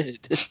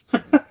did.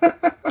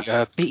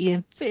 You're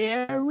being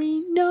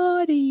very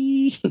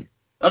naughty.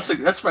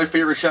 That's my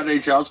favorite shot in a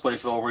Child's Play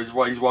film, where he's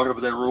walking up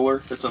with that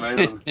ruler. It's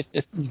amazing.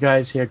 You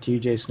guys hear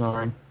TJ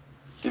snoring?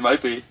 He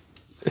might be.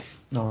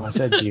 No, I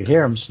said, do you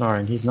hear him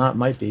snoring? He's not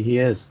might be, he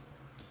is.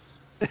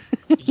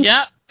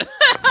 Yep.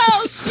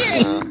 Oh,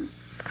 shit.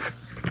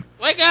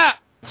 Wake up!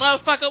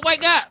 Motherfucker,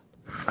 wake up!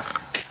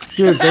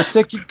 Dude,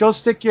 go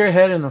stick your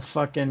head in a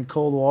fucking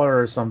cold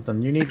water or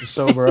something. You need to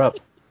sober up.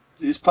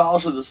 He's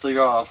polishing this thing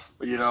off,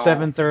 but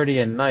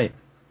 7:30 at night.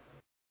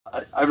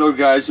 I've known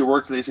guys who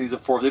worked in these things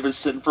before. They've been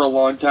sitting for a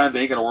long time.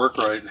 They ain't gonna work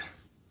right.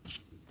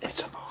 It's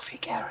a movie,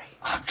 Gary.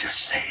 I'm just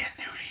saying,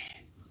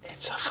 Nudie.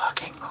 It's a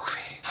fucking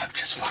movie. I'm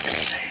just fucking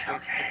saying,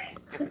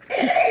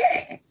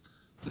 okay?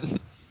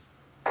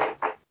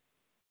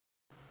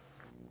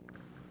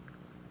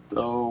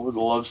 Oh, the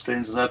love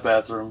stains in that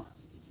bathroom.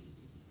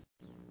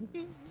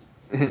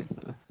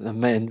 The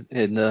man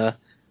in the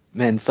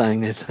man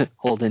sign is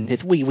holding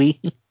his wee-wee.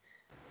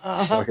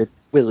 Or his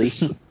willy.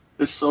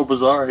 It's so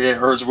bizarre.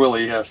 Yeah, or his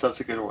willy. Yes, that's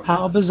a good one.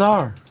 How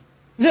bizarre.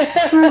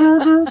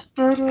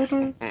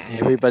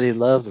 Everybody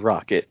loves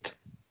Rocket.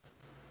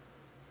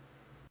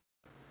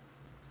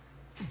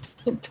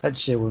 That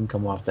shit wouldn't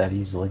come off that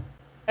easily.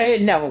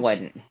 No, it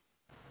wouldn't.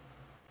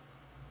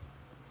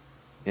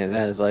 Yeah,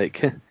 that is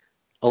like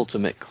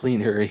ultimate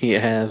cleaner he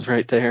has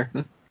right there.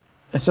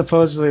 And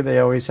supposedly they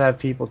always have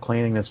people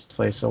cleaning this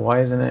place, so why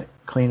isn't it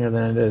cleaner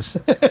than it is?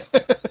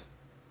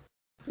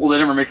 Well, they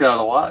never make it out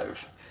alive.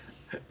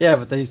 Yeah,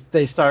 but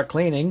they start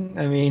cleaning.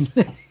 I mean,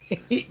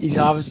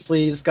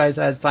 obviously this guy's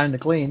had time to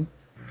clean.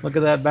 Look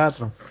at that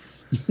bathroom.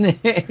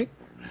 That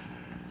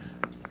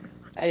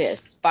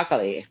is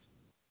sparkly.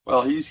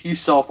 Well,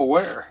 he's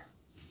self-aware.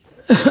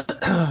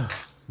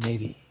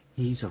 Maybe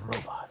he's a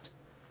robot.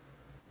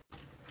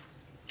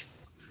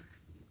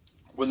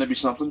 Wouldn't that be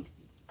something?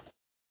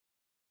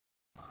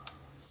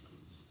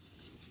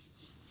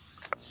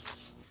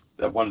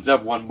 That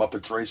one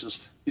Muppet's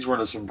racist. He's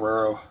wearing a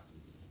sombrero.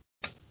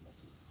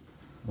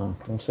 Well,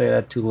 don't say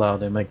that too loud.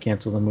 They might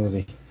cancel the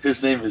movie.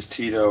 His name is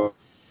Tito.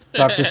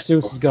 Dr.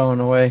 Seuss is going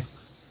away.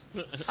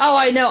 Oh,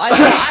 I know.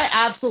 I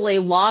absolutely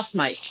lost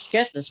my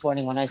shit this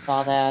morning when I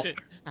saw that.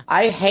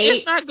 I hate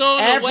it's not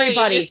going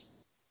everybody. Away.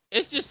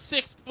 It's just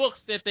 6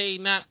 books that they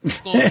not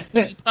going to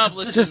be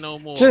publishing no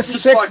more. Just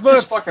 6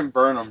 books. Just fucking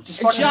burn them.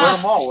 Just fucking burn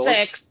them all,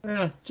 Willis. 6.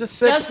 Yeah, just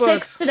 6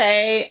 books. 6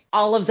 today,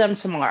 all of them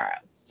tomorrow.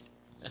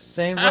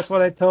 Same. That's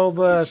what I told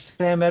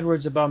Sam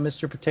Edwards about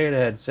Mr. Potato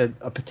Head. Said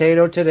a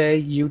potato today,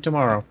 you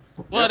tomorrow.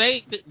 Well,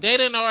 they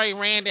done already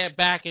ran that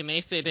back, and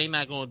they said they're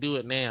not going to do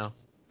it now.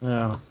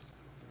 No.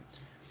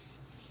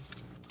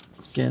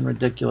 It's getting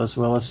ridiculous,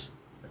 Willis.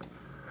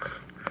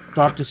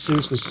 Dr.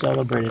 Seuss was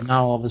celebrated.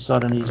 Now all of a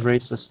sudden he's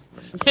racist.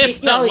 There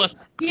was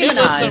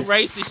some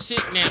racist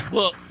shit in that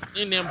book.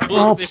 In them books.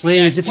 Oh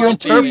please! If you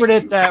interpret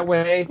it that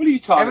way, what are you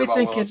talking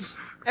about?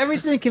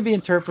 Everything can be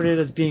interpreted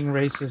as being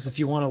racist if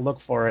you want to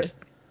look for it.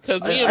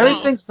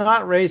 Everything's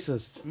not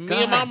racist.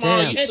 Me and my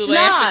mom used to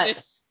laugh at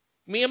this.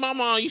 Me and my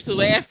mom used to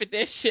laugh at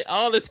that shit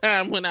all the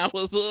time when I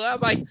was little. I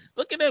was like,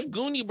 look at them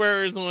Goonie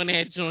birds on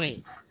that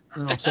joint.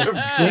 Oh, so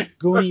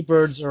Goonie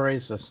birds are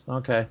racist.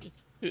 Okay.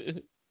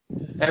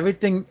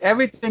 Everything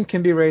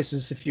can be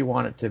racist if you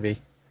want it to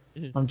be.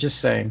 I'm just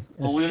saying.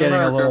 It's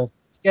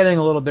getting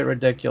a little bit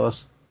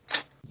ridiculous.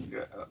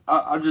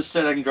 I'm just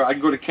saying I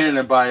can go to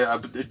Canada and buy a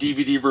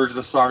DVD version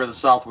of Song of the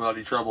South without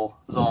any trouble.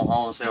 That's all I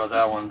want to say about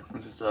that one.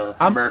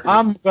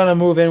 I'm gonna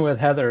move in with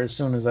Heather as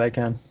soon as I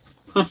can.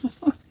 And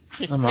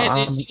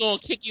then she's gonna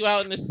kick you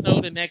out in the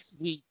snow the next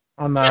week.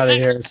 I'm out of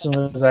here as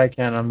soon as I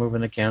can. I'm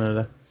moving to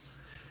Canada.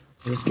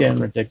 It's getting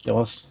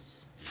ridiculous.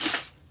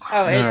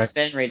 Oh, it's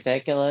been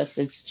ridiculous.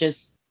 It's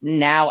just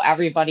now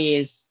everybody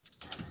is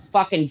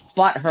fucking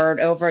butthurt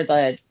over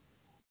the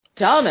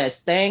dumbest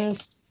things.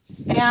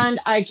 And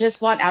I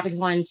just want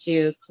everyone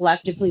to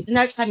collectively, the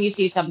next time you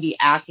see somebody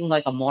acting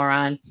like a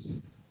moron,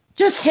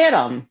 just hit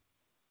them.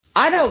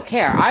 I don't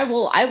care. I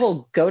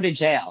will go to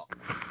jail.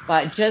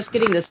 But just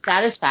getting the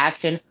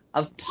satisfaction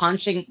of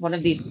punching one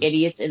of these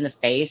idiots in the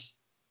face,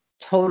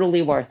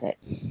 totally worth it.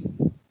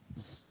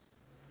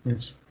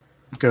 It's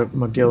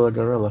Magilla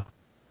Gorilla.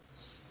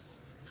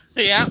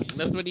 Yeah,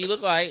 that's what he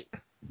look like.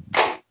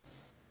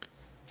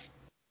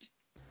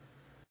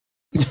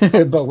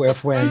 But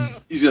with wings.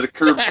 He's got a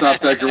curb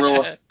stop, that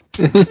gorilla.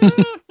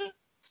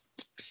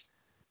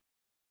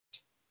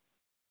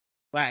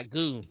 Black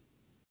goo.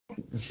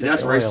 See,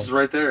 that's racist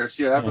right there.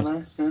 See what happened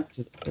there? Yeah.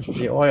 It's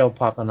the oil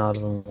popping out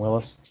of him,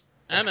 Willis.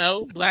 I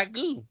know, black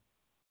goo.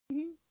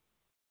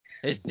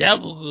 It's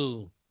devil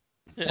goo.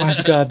 Why's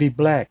it gotta be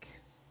black?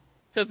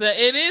 Because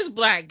it is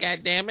black,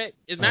 goddammit.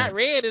 It's not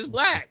red, it's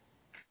black.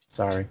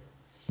 Sorry.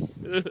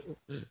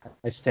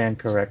 I stand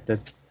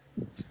corrected.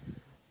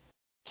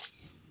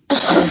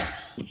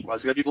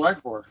 Why's it gotta be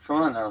black for? Come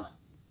on now.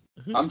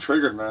 I'm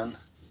triggered, man.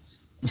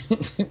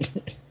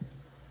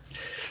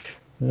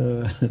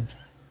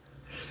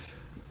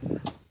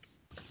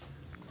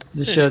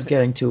 This show's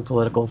getting too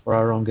political for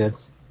our own good.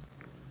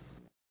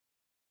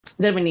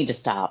 Then we need to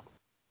stop.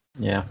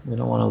 Yeah, we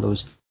don't want to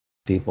lose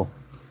people,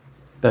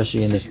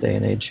 especially in this day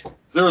and age.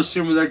 They're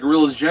assuming that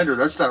gorilla's gender.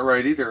 That's not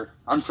right either.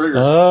 I'm triggered.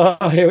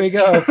 Oh, here we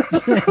go.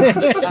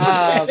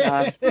 Oh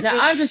God! No,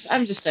 I'm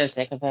just so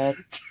sick of it.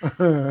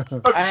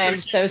 I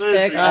am so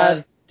sick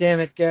of. Damn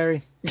it,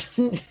 Gary.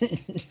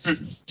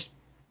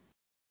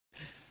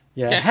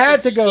 Yeah,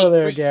 had to go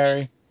there,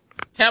 Gary.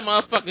 That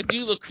motherfucker do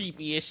look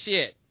creepy as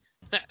shit.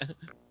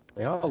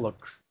 They all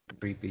look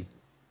creepy.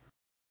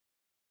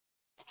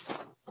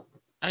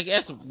 I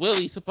guess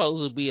Willie's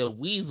supposed to be a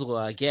weasel,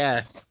 I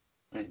guess.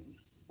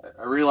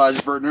 I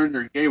realize Bert and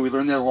Ernie are gay. We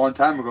learned that a long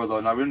time ago,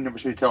 though. Now, we didn't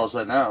ever tell us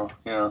that now.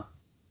 Yeah.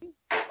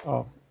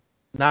 Oh.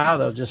 Now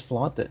they'll just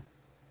flaunt it.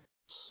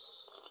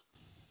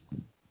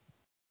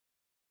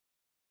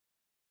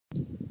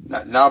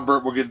 Now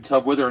Bert will get in the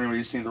tub with Ernie when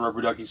he's singing the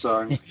Rubber Ducky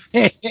song.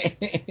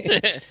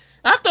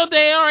 I thought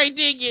they already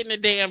did get in the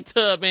damn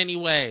tub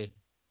anyway.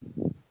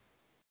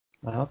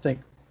 I don't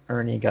think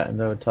Ernie got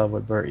into a tub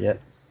with Bert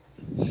yet.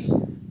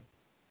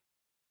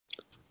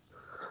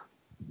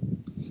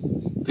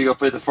 They go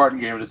play the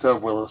farting game in the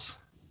tub, Willis.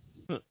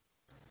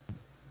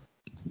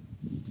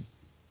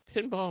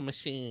 Pinball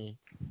machine.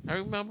 I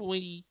remember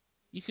when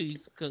you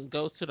could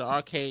go to the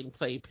arcade and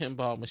play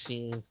pinball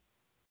machines.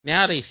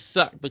 Now they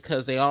suck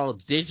because they all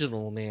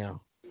digital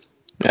now.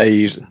 I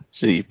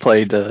usually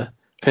played the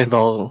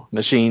pinball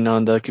machine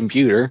on the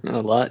computer a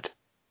lot.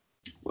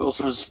 Willis,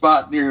 there's a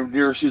spot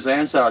near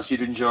Suzanne's house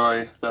you'd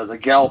enjoy, the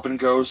Galloping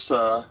Ghost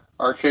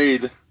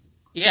arcade.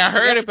 Yeah, I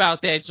heard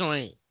about that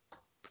joint.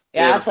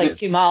 Yeah, it's like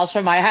 2 miles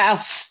from my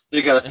house.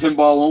 They got a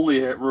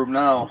pinball-only room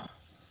now.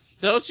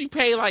 Don't you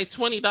pay like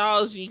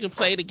 $20 and you can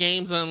play the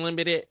games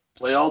unlimited?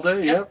 Play all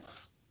day, yep.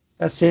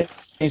 That's it.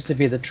 Seems to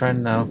be the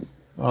trend now.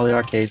 All the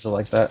arcades are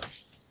like that.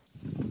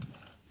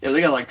 Yeah,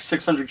 they got like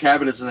 600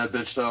 cabinets in that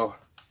bitch, though.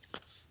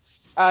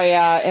 Oh,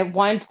 yeah. At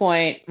one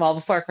point, well,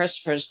 before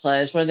Christopher's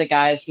closed, one of the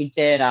guys who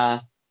did,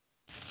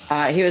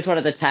 he was one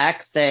of the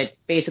techs that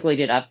basically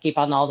did upkeep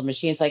on all the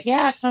machines. Like,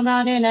 yeah, come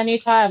on in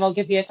anytime. I'll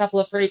give you a couple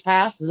of free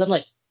passes. I'm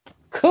like,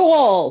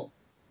 cool.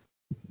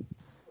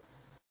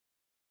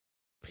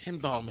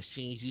 Pinball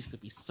machines used to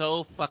be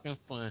so fucking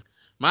fun.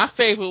 My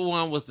favorite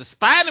one was the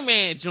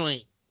Spider-Man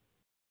joint.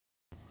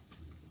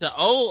 The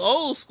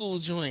old school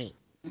joint.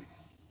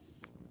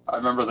 I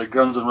remember the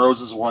Guns N'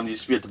 Roses one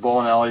used to be at the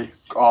bowling alley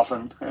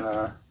often,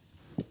 and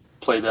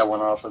played that one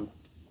often.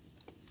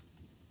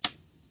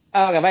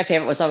 Oh, God, my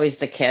favorite was always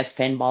the Kiss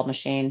pinball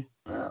machine.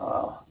 Yeah,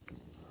 wow.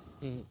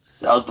 That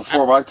was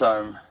before my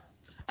time.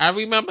 I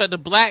remember the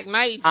Black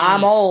Knight joint.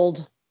 I'm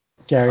old.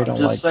 Gary don't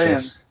like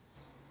Kiss.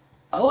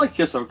 I like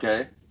Kiss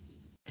okay.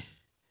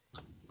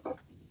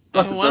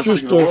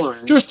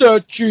 Just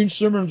that Gene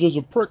Simmons is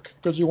a prick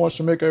because he wants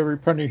to make every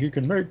penny he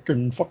can make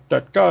and fuck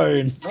that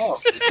guy. No,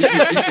 he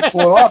can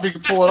pull it off. He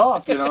can pull it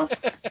off, you know.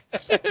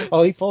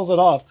 Oh, he pulls it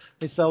off.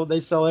 They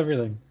sell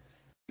everything.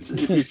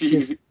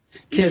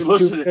 Kiss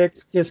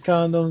toothpicks, Kiss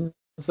condoms.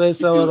 They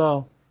sell it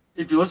all.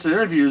 If you listen to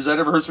interviews, I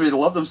never heard somebody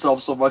love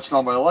themselves so much in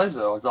all my life,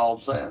 though. That's all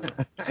I'm saying.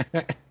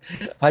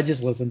 I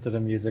just listen to the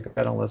music.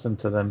 I don't listen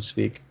to them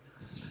speak.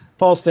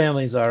 Paul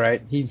Stanley's all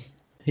right.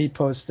 He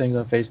posts things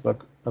on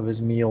Facebook of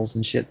his meals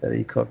and shit that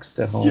he cooks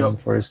at home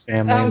for his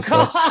family and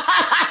stuff.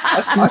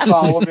 I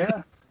follow him,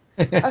 yeah.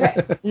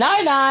 Okay.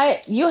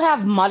 Night, you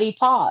have muddy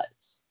paws.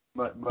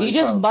 You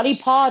just muddy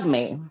pawed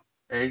me.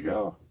 There you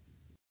go.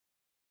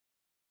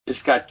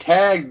 Just got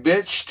tagged,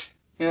 bitched,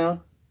 you know.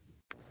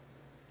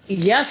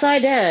 Yes, I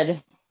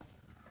did.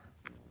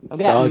 I've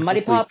got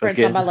muddy paw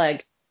prints on my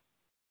leg.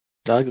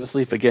 Dog's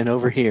asleep again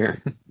over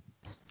here.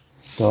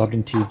 Dog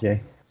and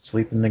TJ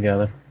sleeping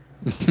together.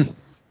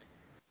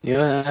 You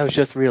know, I was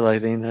just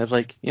realizing that,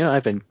 like, you know,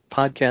 I've been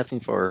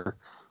podcasting for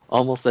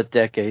almost a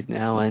decade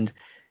now, and,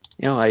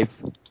 you know,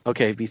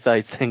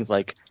 besides things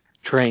like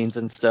trains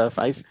and stuff,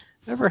 I've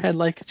never had,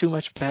 like, too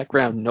much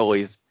background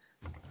noise.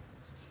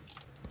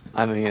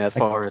 I mean, as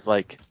far as,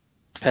 like,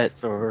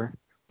 pets or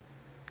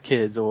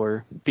kids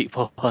or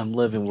people I'm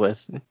living with.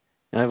 And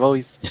I've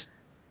always,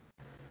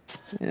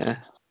 yeah.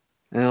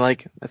 And,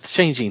 like, it's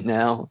changing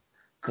now.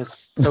 It's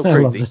so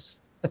crazy.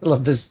 I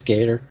love this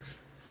gator.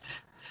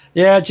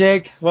 Yeah,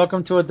 Jake,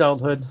 welcome to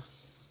adulthood.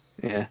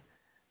 Yeah.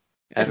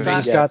 You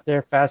got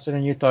there faster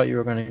than you thought you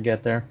were going to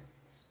get there.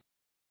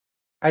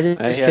 I just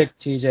kicked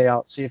TJ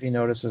out, see if he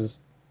notices.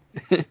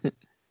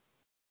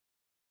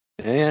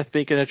 Yeah,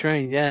 speaking of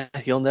trains, yeah,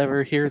 you'll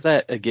never hear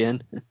that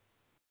again.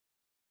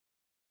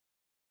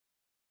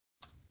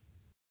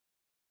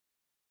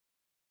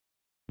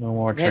 No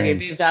more trains.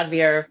 Have you moved out of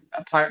your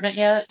apartment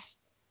yet?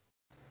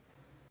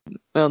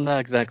 Well, not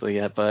exactly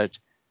yet, but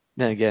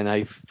then again,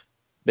 I've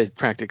been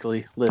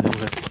practically living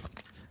with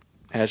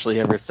Ashley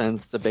ever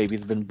since the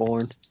baby's been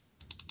born.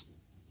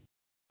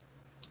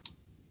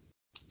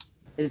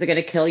 Is it going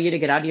to kill you to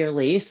get out of your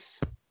lease?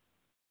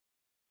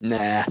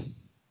 Nah.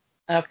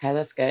 Okay,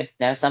 that's good.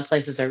 No, some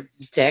places are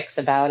dicks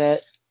about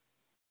it.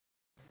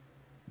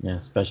 Yeah,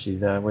 especially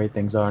the way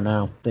things are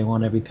now. They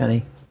want every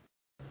penny.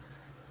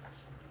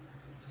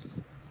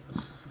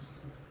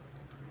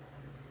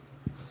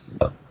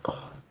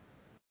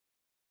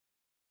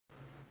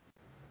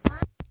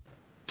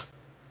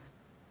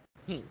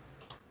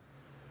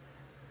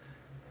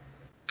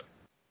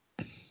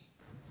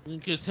 You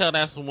can tell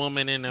that's a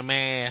woman in a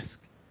mask.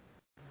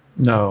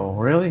 No,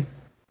 really?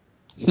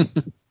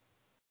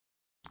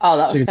 Oh,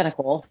 that was kind of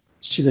cool.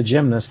 She's a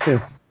gymnast, too.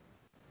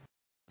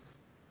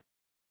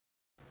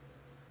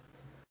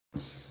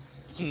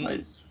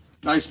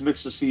 Nice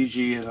mix of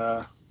CG and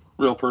a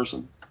real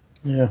person.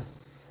 Yeah.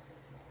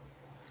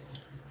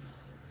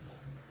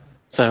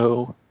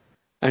 So,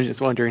 I'm just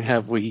wondering,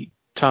 have we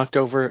talked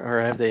over,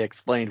 or have they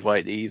explained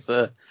why these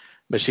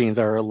machines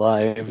are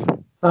alive?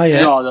 Oh,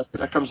 yeah. No,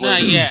 that comes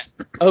later. Not yet.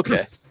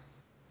 Okay.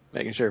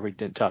 Making sure we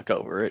didn't talk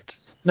over it.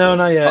 No,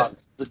 not yet.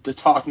 The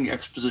talking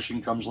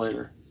exposition comes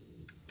later.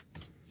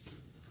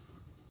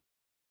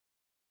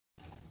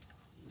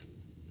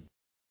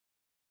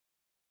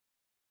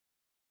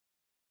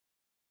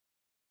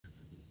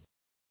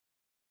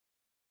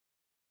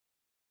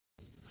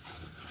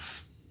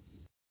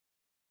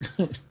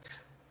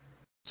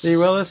 See,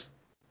 Willis?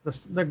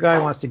 The guy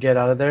wants to get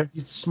out of there.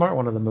 He's the smart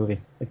one of the movie.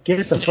 Like,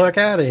 get the fuck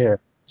out of here.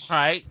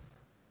 Right.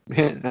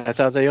 That's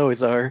how they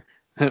always are.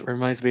 It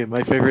reminds me of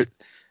my favorite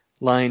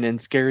line in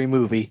Scary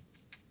Movie.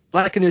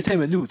 Black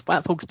Entertainment News.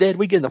 White folks dead.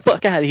 We getting the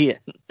fuck out of here.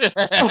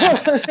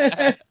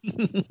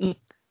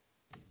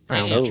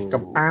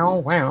 Wow,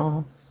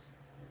 wow.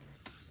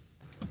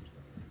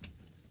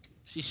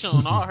 She's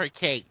showing all her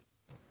cake.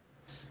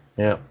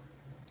 Yeah.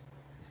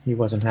 He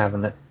wasn't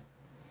having it.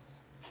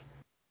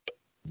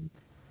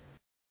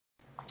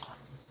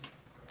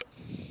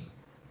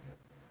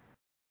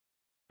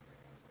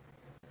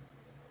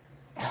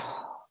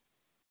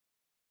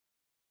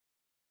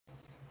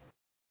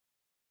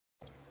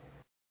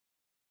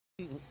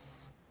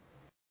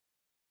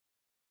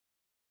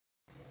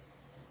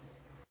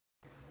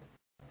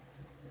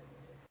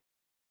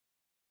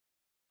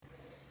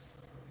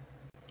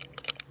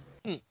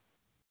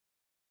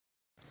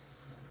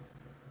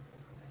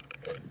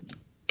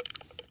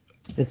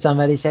 Did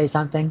somebody say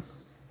something?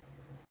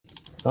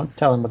 Don't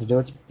tell him what to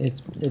do.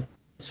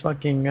 It's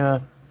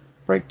fucking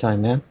break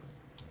time, man.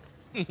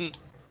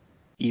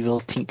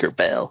 Evil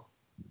Tinkerbell.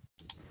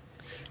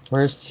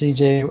 Where's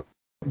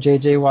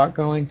JJ Watt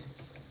going?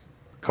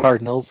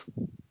 Cardinals.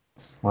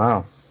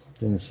 Wow,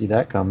 didn't see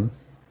that coming.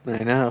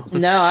 I know.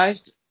 No,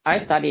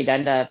 I thought he'd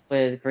end up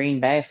with Green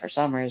Bay for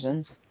some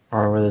reason.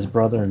 Or with his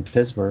brother in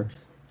Pittsburgh.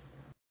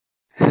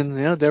 And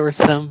there were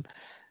some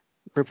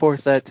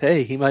reports that,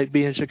 hey, he might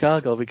be in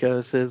Chicago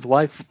because his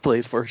wife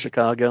plays for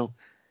Chicago.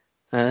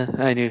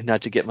 I knew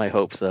not to get my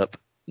hopes up.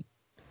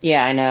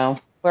 Yeah, I know.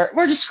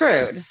 We're just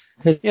screwed.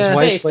 His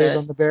wife plays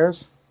on the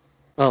Bears?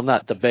 Well,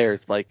 not the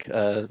Bears, like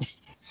the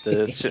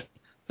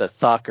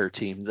soccer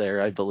team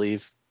there, I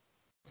believe.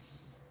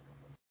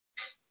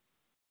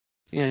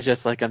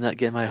 Just like I'm not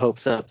getting my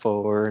hopes up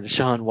for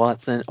Deshaun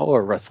Watson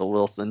or Russell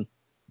Wilson.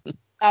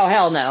 Oh,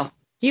 hell no.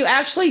 Do you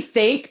actually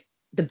think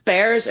the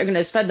Bears are going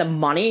to spend the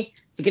money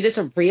to get us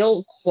a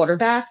real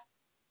quarterback?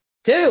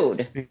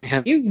 Dude,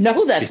 you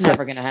know that's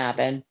never going to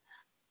happen.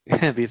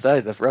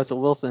 Besides, if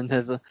Russell Wilson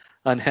is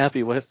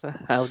unhappy with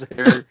how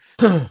they're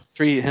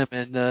treating him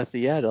in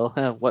Seattle,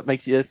 what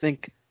makes you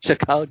think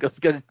Chicago's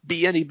going to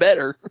be any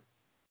better?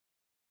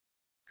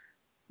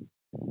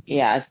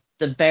 Yeah,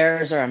 the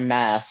Bears are a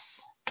mess.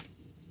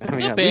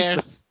 I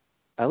mean,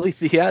 at least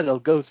Seattle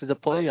goes to the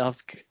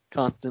playoffs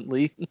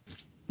constantly.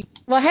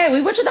 Well, hey,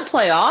 we went to the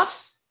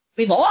playoffs.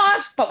 We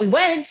lost, but we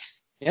went.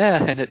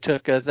 Yeah, and it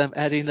took them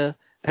adding an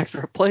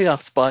extra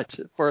playoff spot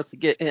for us to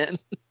get in.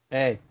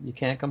 Hey, you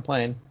can't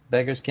complain.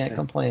 Beggars can't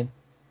complain.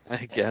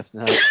 I guess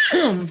not.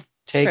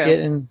 Take it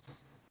and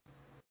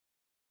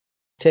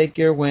take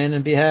your win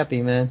and be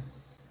happy, man.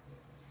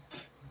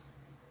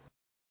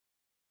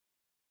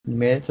 You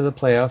made it to the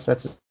playoffs.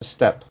 That's a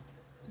step.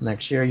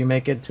 Next year you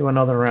make it to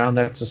another round.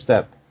 That's a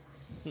step.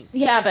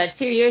 Yeah, but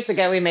 2 years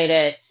ago we made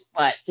it,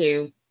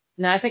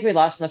 No, I think we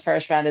lost in the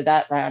first round of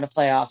that round of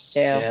playoffs, too.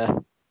 Yeah.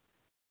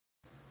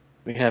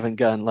 We haven't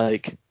gone,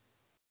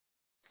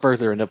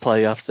 further in the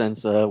playoffs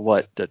since, the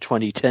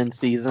 2010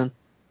 season?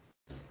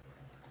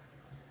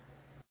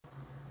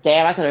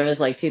 Damn, I thought it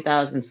was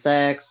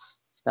 2006,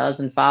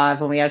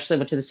 2005 when we actually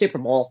went to the Super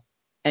Bowl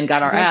and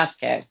got our ass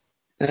kicked.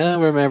 I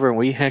remember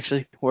we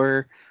actually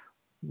were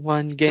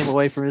one game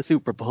away from the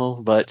Super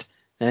Bowl, but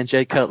then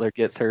Jay Cutler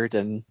gets hurt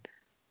and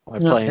we're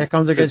playing. Here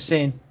comes a good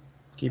scene.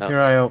 Keep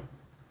your eye out.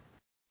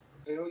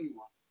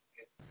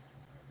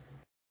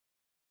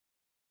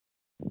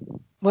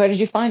 Where did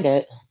you find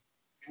it?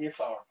 In your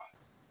flower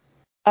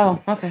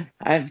pot. Oh, okay.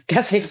 I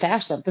guess they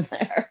stashed something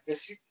there.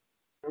 Yes,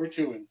 there were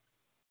two in.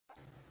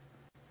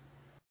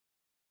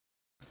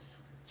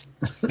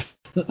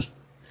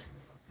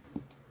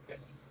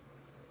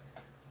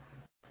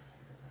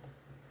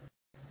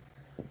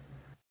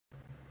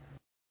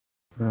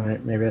 All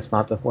right, maybe that's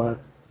not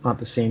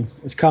the scene.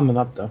 It's coming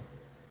up though.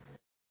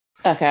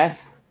 Okay.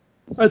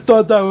 I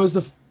thought that was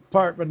the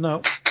part, but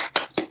no.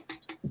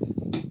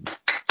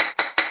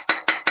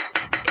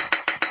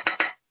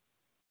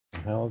 The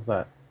hell is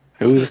that?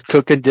 Who's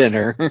cooking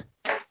dinner?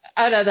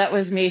 Oh no, that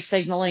was me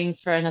signaling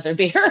for another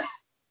beer.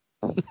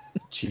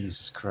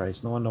 Jesus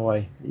Christ! No wonder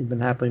why you've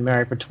been happily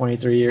married for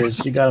 23 years.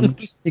 You got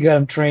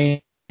him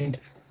trained.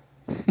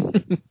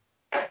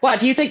 What?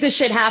 Do you think this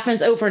shit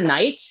happens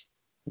overnight?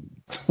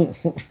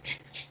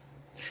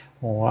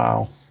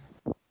 Wow.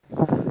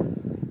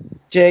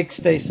 Jake,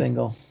 stay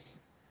single.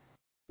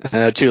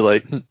 Too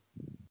late.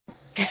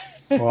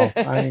 Well,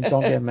 I mean,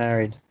 don't get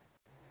married.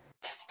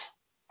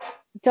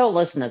 Don't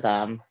listen to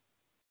them.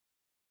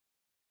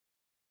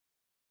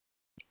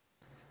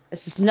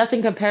 This is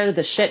nothing compared to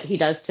the shit he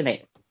does to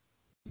me.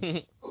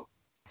 This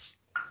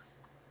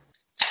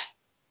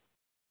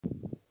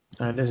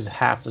is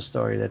half the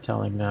story they're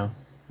telling now.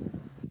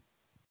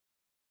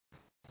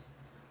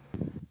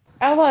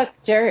 Oh look,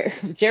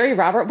 Jerry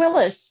Robert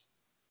Willis.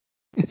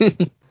 Yeah,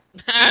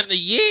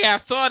 I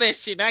saw that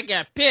shit. I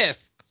got pissed.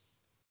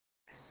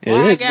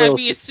 Why I gotta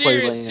be a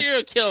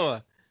serial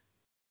killer?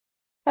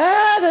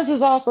 Ah, this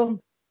is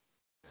awesome.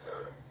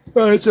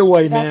 Oh, it's a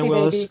white Happy man,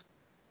 Willis. baby.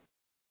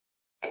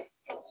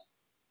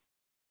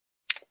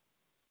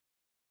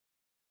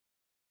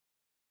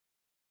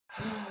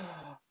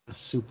 A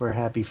super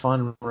happy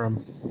fun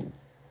room.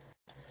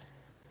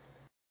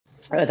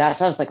 Oh, that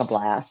sounds like a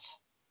blast.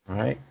 All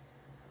right.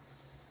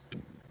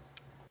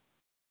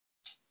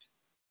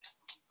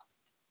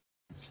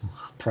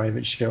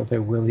 Private show by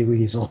Willie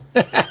Weasel.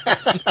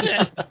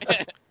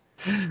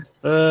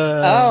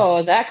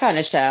 Oh, that kind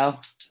of show.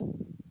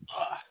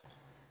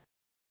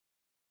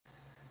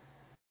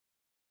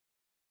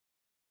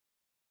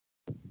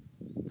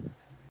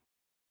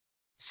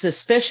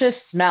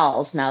 Suspicious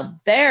smells. Now,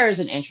 there's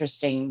an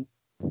interesting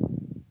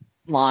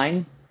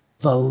line.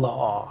 The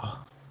law.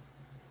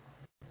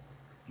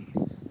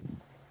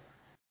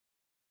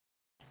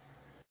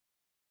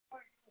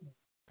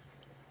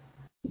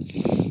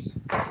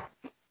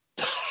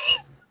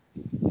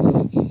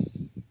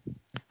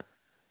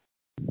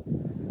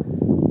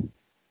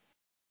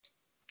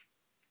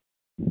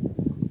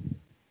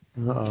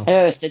 Uh-oh.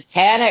 Oh,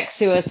 satanic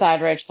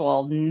suicide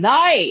ritual.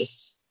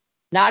 Nice!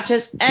 Not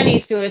just any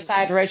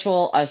suicide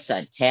ritual, a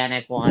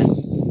satanic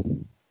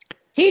one.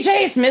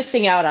 TJ is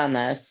missing out on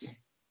this.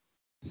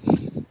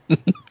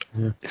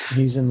 Yeah,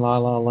 he's in La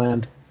La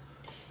Land.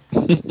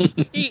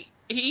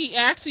 He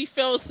actually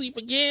fell asleep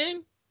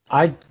again?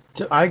 I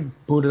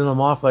booted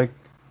him off like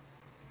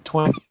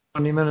 20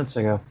 minutes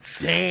ago.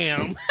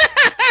 Damn.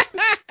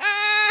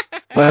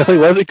 Well, he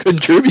wasn't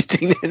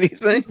contributing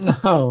anything.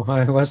 No,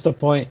 what's the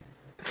point?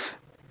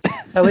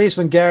 At least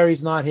when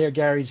Gary's not here,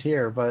 Gary's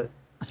here, but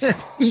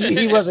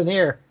he wasn't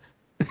here.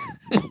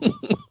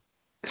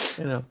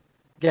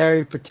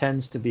 Gary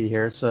pretends to be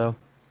here, so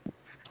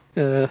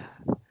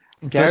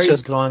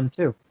Gary's gone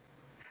too.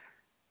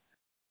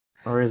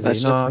 Or is he?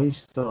 No, he's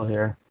still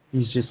here.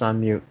 He's just on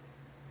mute.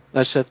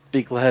 Let's just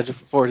be glad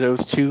for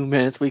those 2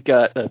 minutes we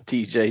got of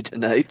TJ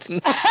tonight.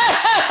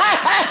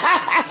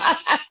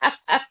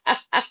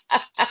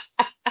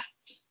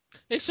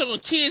 They showing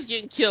kids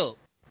getting killed.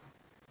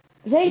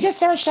 They just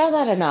don't show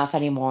that enough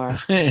anymore.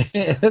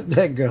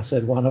 That girl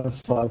said, "Wanna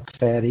fuck,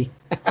 fatty?"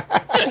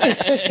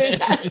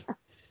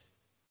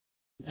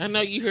 I know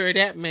you heard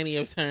that many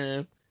of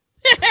times.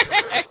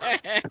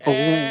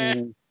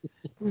 Hey,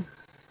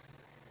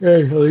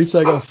 at least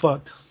I got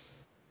fucked.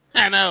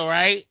 I know,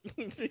 right?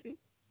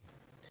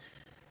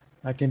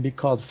 I can be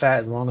called fat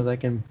as long as I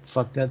can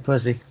fuck that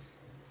pussy.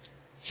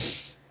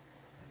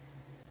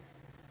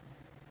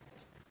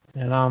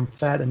 And I'm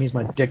fat, that means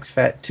my dick's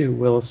fat too,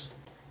 Willis.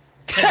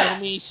 That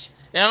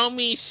don't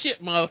mean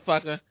shit,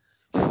 motherfucker.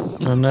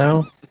 I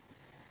know.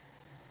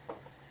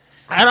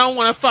 I don't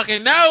want to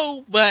fucking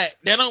know, but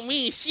that don't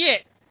mean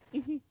shit.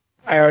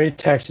 I already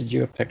texted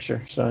you a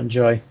picture, so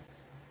enjoy.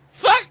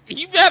 Fuck,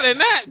 you better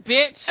not,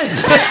 bitch.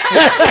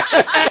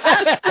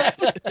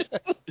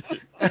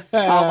 Oh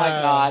my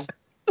god.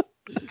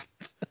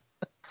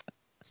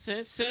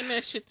 Send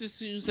that shit to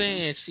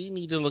Suzanne. She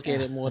need to look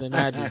at it more than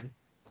I do.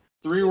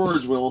 3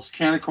 words, Willis.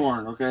 Can of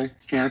corn, okay?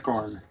 Can of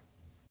corn.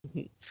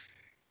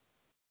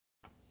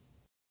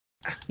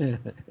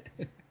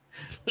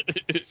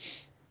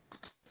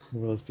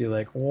 Willis be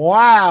like,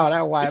 "Wow,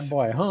 that white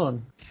boy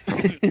hung."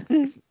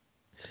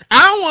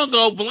 I don't want to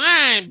go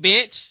blind,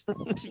 bitch.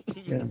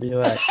 Gonna be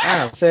like,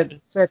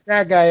 set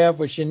that guy up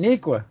with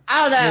Shaniqua.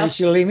 I don't know. Maybe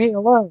she'll leave me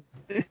alone.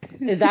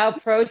 Thou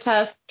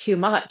protest too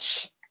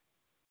much.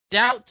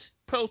 Doubt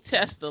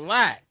protest a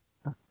lot.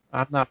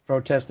 I'm not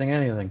protesting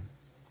anything.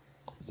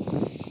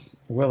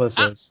 Willis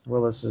is.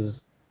 Willis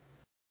is.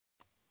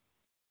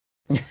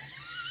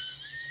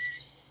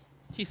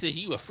 He said,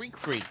 "You a freak."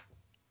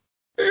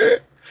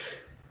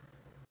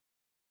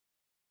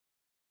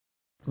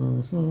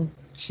 Mm-hmm.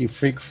 She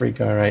freak,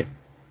 all right.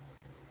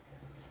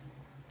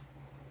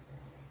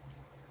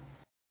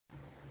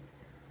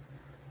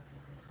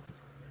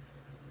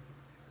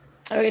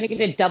 Are we gonna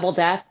get a double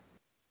death?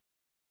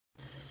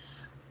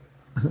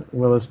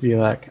 Willis be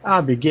like,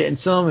 I'll be getting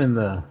some in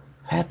the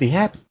happy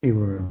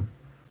room.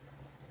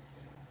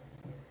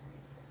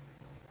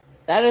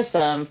 That is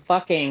some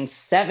fucking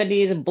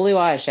 70s blue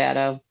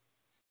eyeshadow.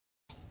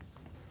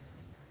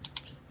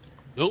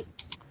 Nope.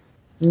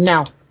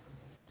 No.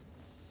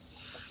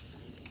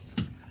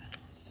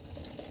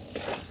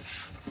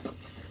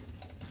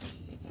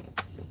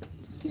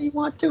 You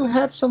want to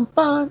have some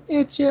fun?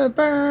 It's your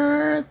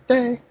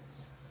birthday.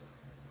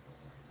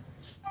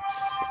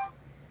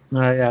 All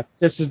right, yeah.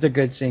 This is the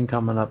good scene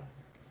coming up.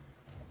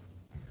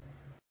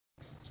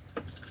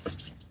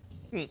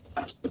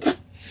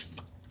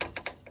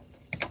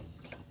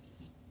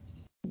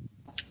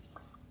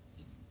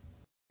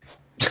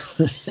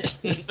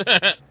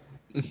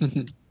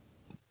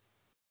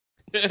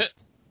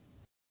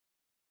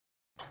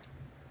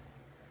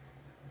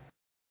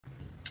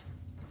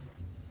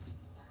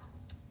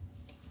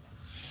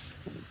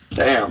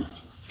 Damn.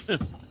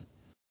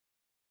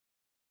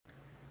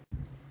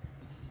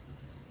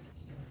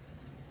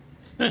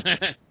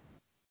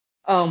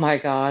 Oh my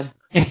god.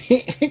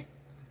 Here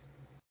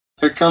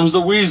comes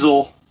the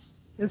weasel.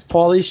 It's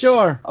Pauly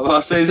Shore. I was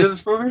about to say, is it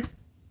this movie?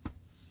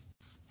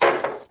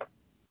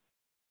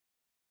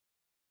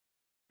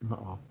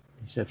 Uh-oh.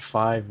 He said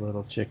 5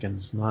 little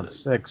chickens, not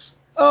 6.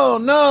 Oh,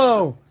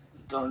 no!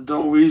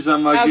 Don't wheeze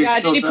on my Oh geek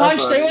god, so did he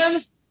punch through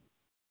him?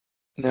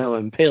 No,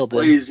 impaled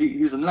Well, him.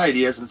 he's a knight.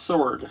 He has a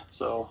sword,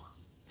 so.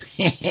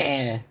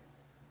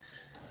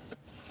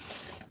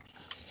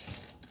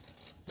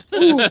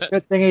 Ooh,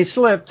 good thing he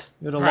slipped.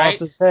 He would have Right? lost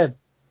his head.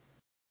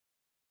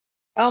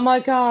 Oh my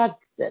god,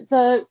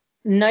 the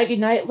Nighty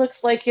Night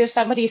looks like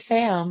Yosemite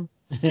Sam.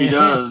 He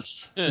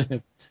does.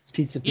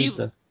 Pizza.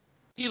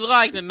 He looked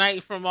like the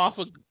knight from off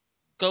of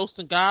Ghosts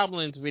and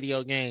Goblins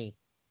video game.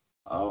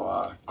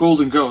 Oh, Ghouls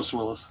and Ghosts,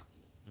 Willis.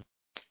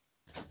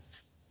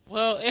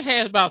 Well, it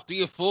has about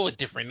 3 or 4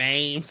 different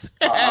names.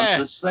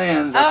 I'm just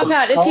saying. Oh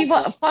god, is he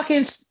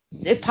fucking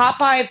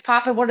Popeye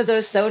popping one of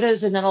those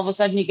sodas and then all of a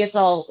sudden he gets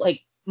all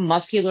like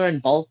muscular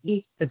and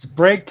bulky? It's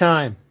break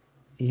time.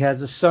 He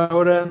has a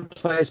soda and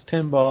plays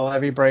pinball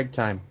every break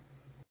time.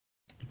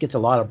 He gets a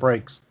lot of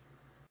breaks.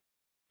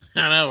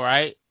 I know,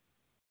 right?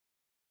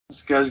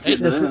 This guy's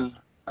getting it in,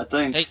 I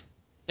think.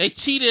 They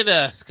cheated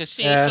us because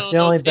she ain't That's showing the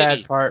no only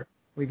titty. bad part.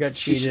 We got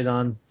cheated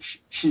on.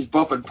 She's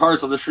bumping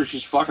parts. I'm not sure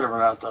she's fucking him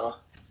out, though.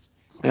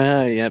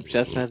 Yep,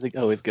 just as it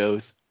always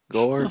goes.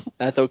 Gore,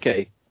 that's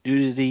okay.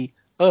 Nudity,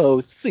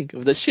 think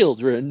of the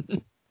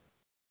children.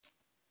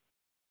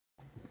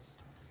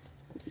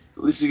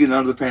 At least he's getting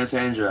under the pants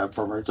hand job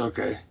from her. It's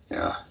okay.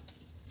 Yeah.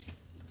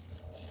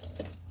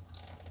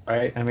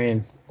 Right? I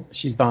mean,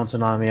 she's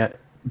bouncing on me.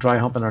 Dry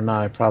humping or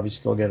not, I'd probably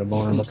still get a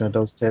boner looking at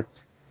those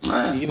tits.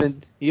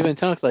 Even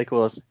talks like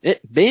Willis.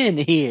 It been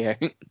here.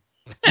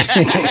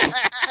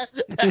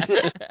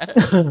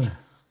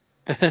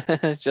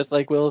 Just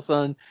like Willis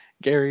on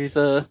Gary's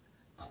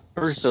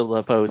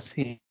Ursula post.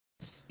 He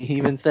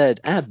even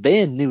said, I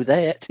Ben knew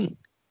that.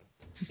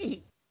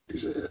 He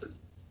said,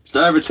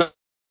 "Stab it, touch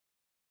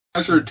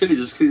her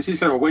titties. He's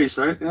kind of a waste,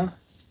 right? Yeah.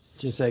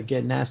 Just that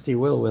get nasty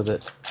Will with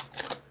it.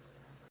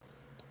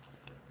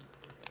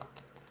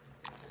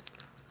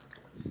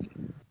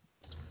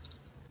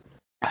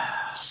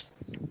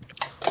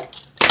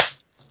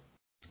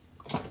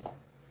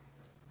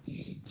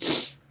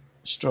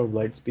 Strobe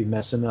lights be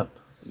messing up.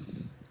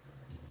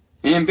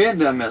 And Ben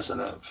done messing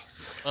up.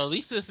 Well, at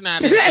least it's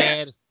not as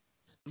bad. At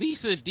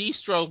least the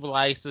D-strobe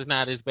lights is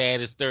not as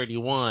bad as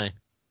 31.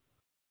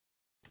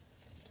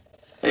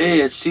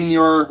 Hey, it's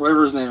Senior,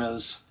 whatever his name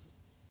is.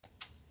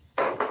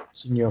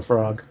 Senor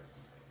Frog.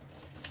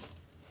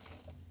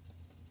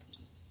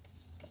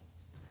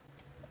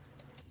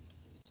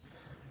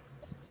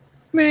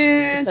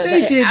 Man, So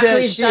they did after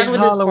that he's shit done in with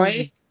his Halloween.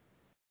 break.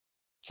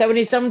 So when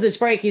he's done with his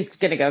break, he's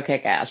gonna go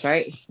kick ass,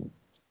 right?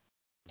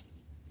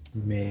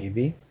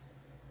 Maybe.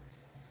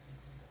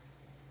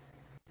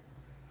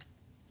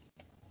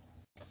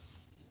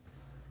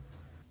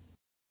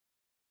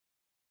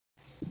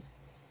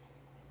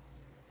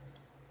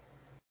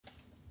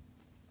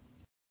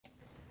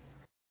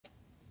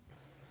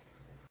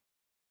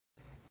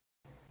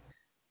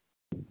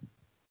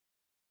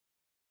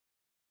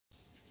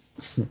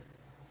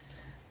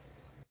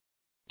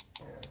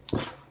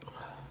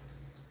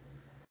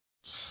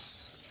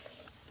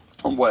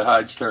 Homeboy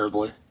hides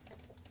terribly.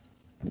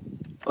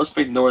 Let's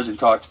make noise and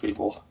talk to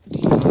people.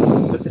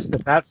 It's the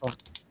bat phone.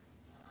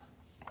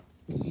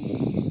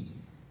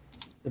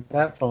 The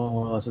bat phone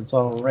was. It's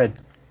all red.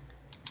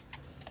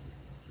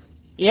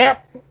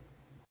 Yep.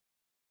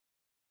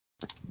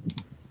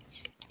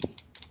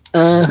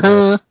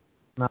 Uh-huh.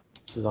 No,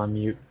 this is on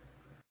mute.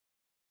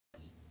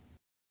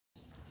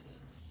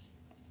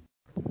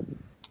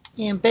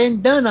 Yeah,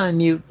 Ben done on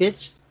mute,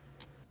 bitch.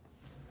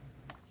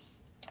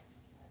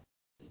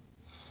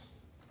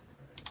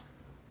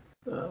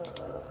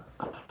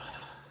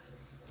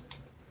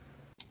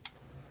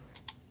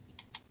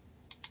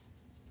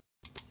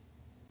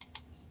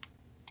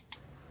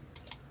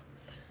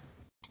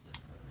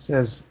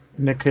 Says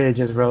Nick Cage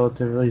has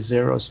relatively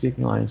zero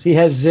speaking lines. He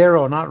has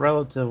zero, not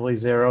relatively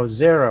zero,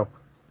 zero.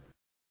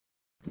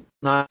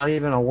 Not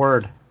even a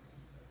word.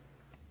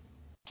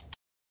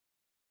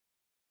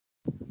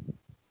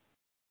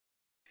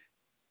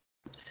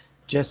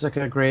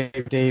 Jessica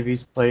Grave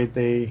Davies played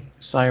the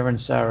Siren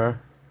Sarah.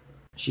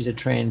 She's a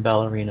trained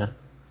ballerina.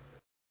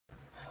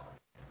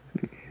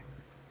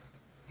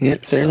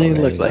 Yep, certainly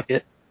looks like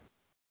it.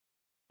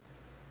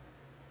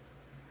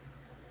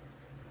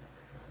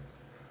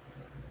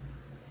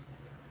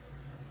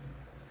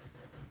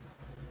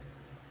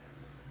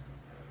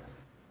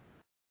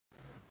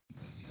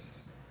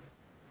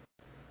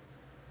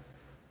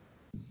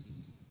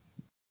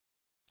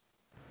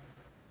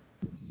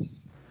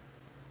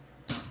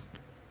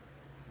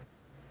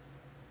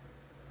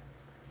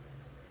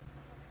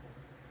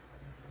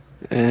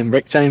 And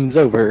break time's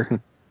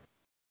over.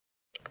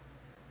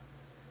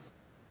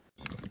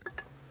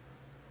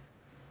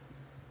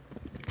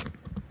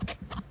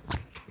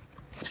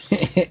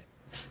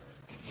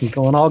 He's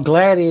going all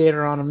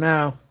gladiator on him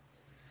now.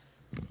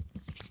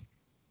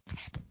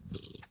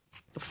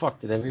 The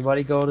fuck, did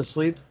everybody go to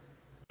sleep?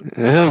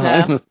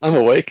 Yeah, No. I'm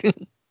awake.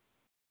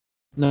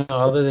 No,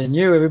 other than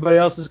you, everybody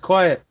else is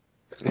quiet.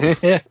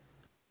 Yeah.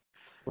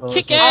 Willis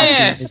Kick is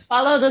ass! beating-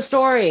 Follow the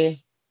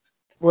story.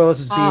 Willis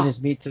is beating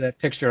his meat to that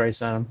picture I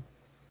sent him.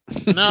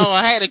 No,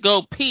 I had to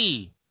go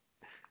pee.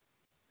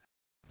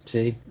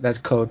 See, that's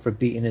code for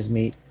beating his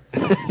meat.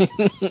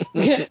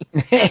 It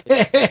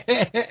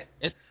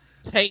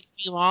take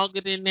me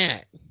longer than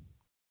that.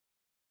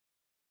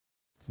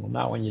 Well,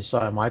 not when you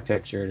saw my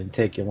picture. It didn't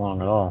take you long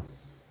at all.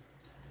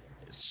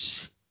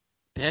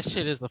 That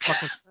shit is a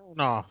fucking turn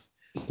off.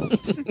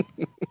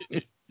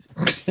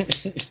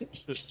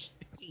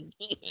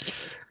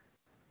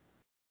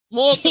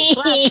 More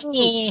black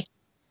goo.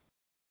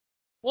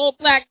 More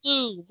black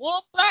goo. More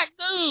black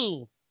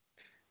goo.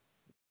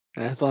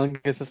 As long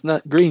as it's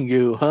not green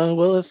goo, huh,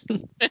 Willis?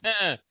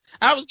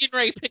 I was getting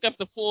ready to pick up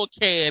the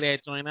 4K of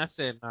that joint. I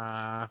said,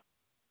 nah.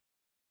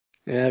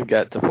 Yeah, I've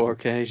got the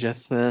 4K,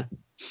 just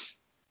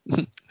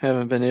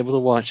haven't been able to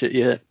watch it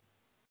yet.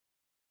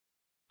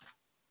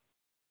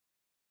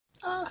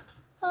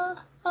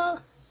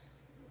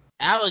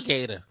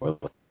 Alligator.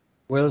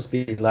 Willis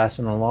be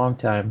lasting a long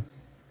time.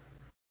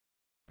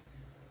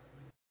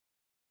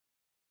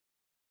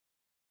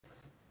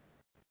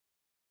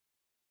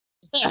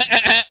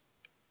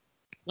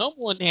 No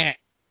more than that.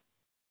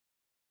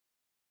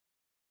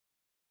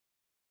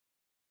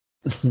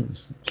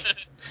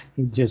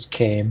 He just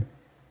came.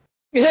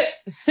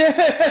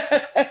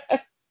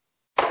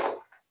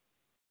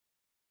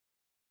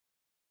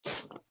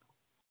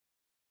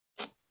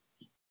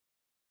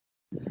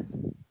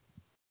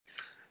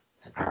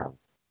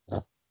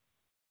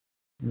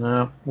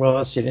 No,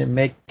 Willis, you didn't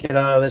make it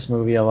out of this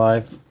movie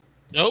alive.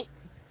 Nope.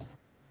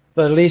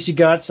 But at least you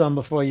got some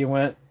before you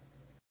went.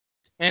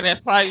 And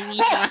that's probably the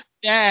reason I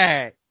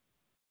died.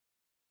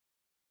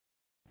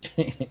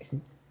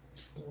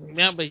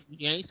 Remember,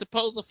 you ain't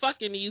supposed to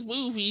fuck in these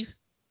movies,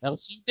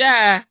 else you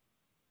die.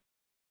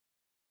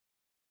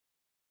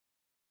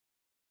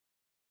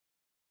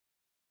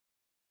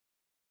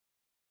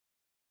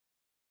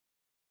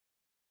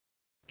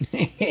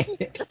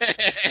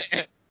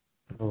 I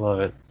love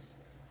it.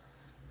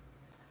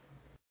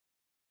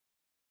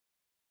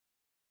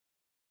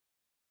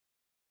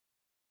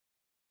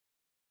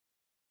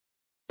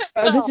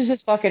 Oh, this is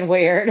just fucking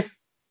weird.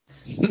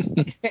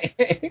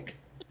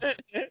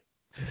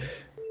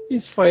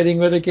 He's fighting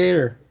with a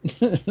gator.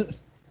 For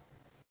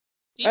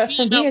me,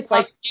 it's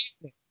like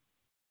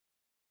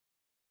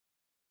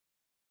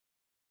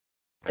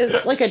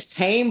a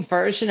tame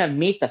version of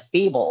Meet the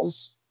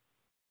Feebles.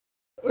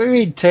 What do you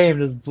mean tame?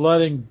 There's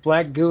blood and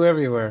black goo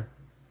everywhere.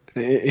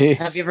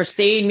 Have you ever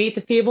seen Meet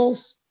the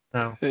Feebles?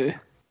 No. Yeah,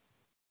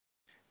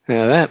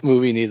 that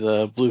movie needs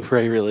a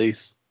Blu-ray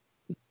release.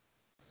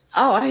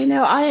 Oh, I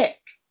know. I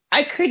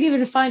couldn't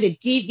even find a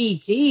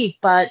DVD,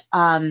 but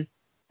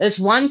this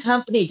one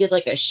company did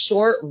like a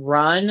short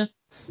run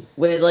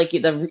with like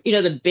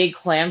the big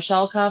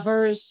clamshell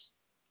covers.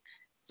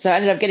 So I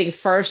ended up getting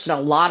first in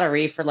a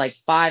lottery for like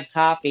 5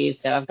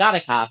 copies. So I've got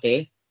a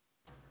copy.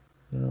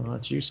 Oh,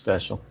 that's you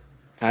special.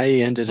 I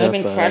ended I'm up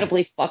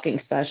incredibly fucking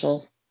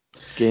special.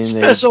 getting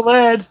Special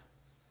ed.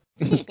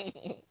 I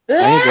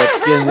ended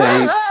up getting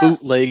a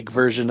bootleg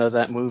version of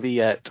that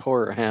movie at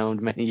Horror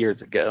Hound many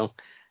years ago.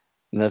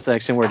 In the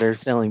section where they're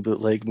selling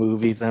bootleg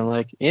movies, I'm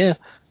like, yeah,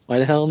 why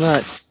the hell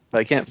not? If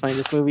I can't find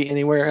this movie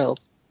anywhere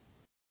else.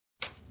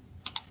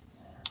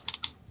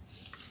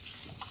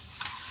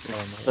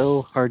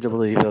 So hard to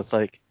believe. It's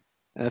like,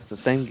 that's the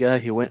same guy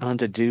who went on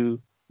to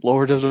do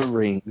Lord of the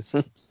Rings.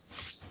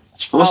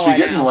 Supposed to I be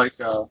getting know. like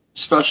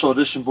special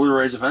edition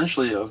Blu-rays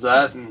eventually of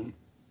that and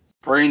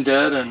Brain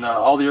Dead and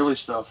all the early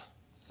stuff.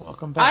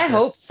 Welcome back. I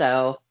hope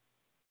so.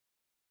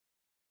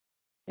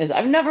 Because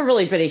I've never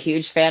really been a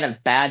huge fan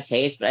of Bad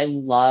Taste, but I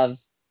love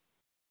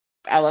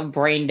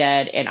Brain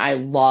Dead and I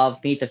love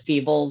Meet the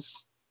Feebles.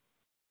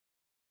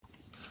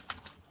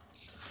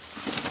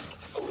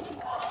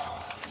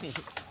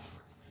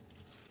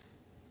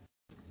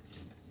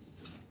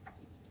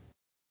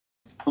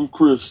 I'm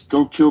Chris.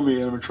 Don't kill me,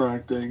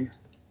 animatronic thing.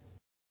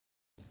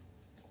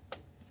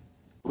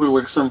 Look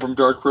like some from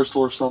Dark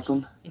Crystal or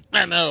something.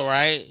 I know,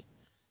 right?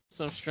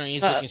 Some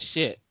strange looking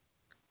shit.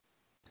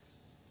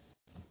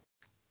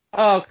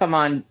 Oh, come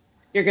on.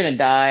 You're gonna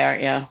die,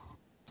 aren't you?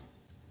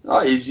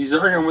 Oh, he's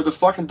arguing with the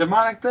fucking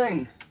demonic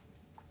thing.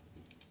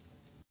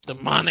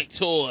 Demonic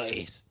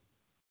toys.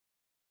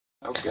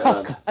 Oh, God.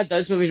 Oh, God.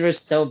 Those movies were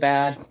so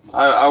bad.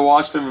 I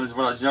watched them when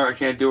I was younger. I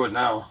can't do it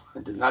now.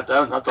 Not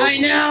those I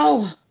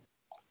know!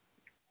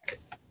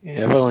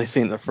 Yeah, I've only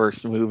seen the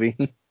first movie.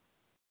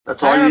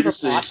 That's all you need to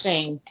see. I remember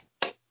watching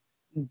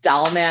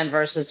Dollman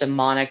versus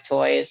Demonic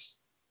Toys,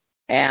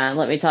 and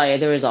let me tell you,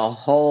 there was a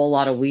whole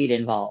lot of weed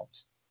involved.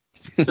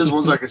 There's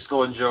ones I can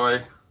still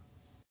enjoy.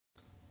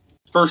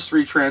 First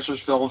 3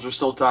 Transformers films are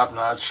still top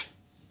notch.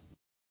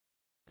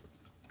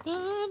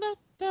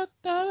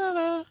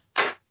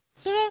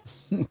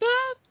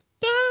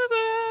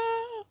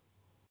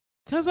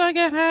 Cause I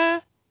got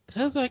high.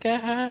 Cause I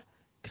got high.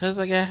 Cause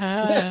I got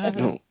high.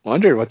 I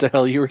wondered what the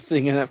hell you were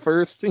singing at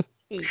first.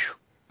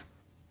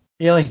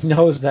 He only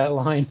knows that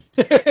line.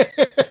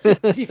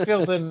 he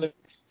filled in the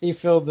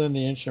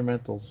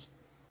instrumentals.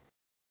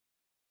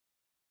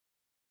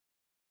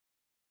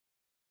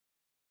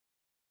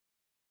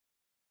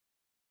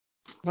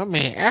 My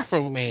man,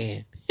 Afro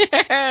Man.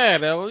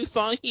 The only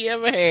song he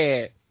ever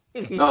had.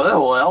 No, that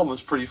whole album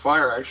was pretty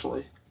fire,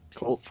 actually.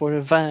 Colt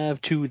 45,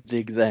 2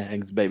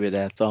 zigzags, baby,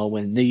 that's all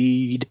we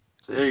need.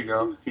 So there you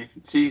go.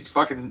 He's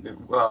fucking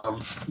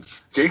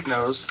Jake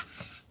knows.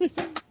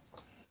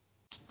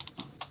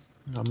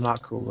 I'm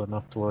not cool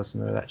enough to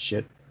listen to that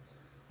shit.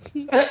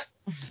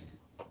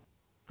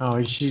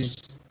 Oh, she's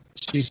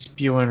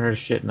spewing her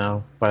shit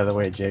now, by the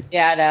way, Jake.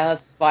 Yeah, I know.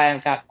 That's why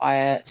I've got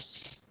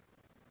quiet.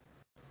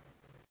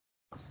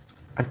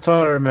 I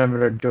thought I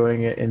remembered her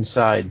doing it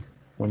inside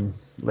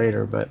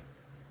later, but...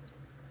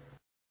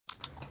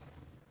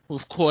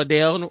 With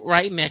Cordell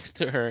right next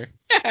to her.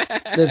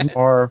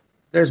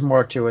 There's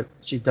more to it.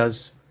 She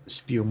does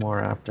spew more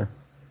after.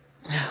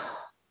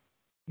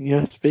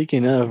 Yeah,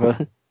 speaking of,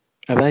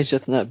 have I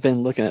just not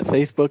been looking at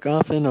Facebook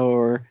often,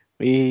 or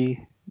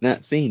we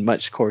not seen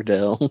much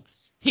Cordell?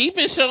 He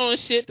been showing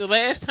shit. The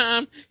last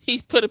time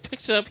he put a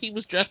picture up, he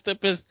was dressed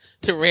up as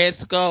the Red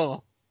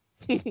Skull.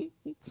 And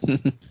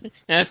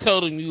I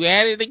told him, you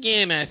at it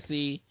again, I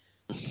see.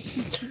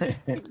 He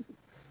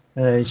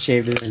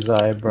shaved his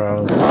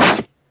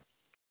eyebrows.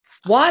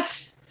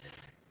 What?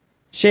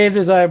 Shaved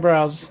his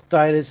eyebrows,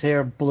 dyed his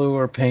hair blue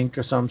or pink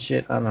or some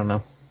shit. I don't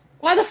know.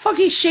 Why the fuck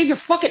you shave your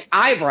fucking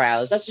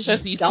eyebrows? That's just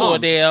Because he's dumb.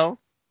 Cordell.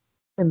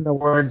 In the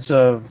words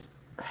of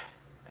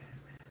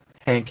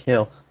Hank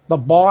Hill, the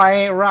boy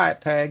ain't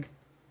right, Peg.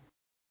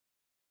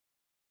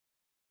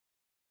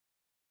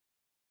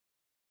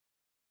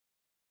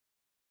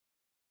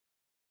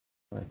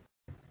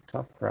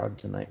 Tough crowd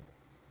tonight.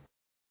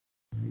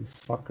 You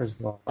fuckers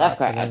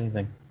laugh at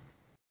anything.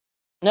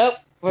 Nope,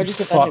 we're just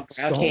a bunch of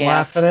grouchy don't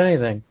laugh at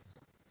anything.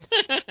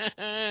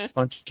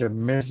 Bunch of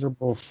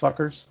miserable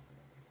fuckers.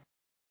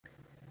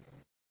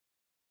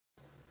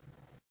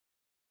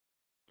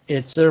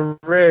 It's a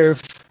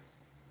roof.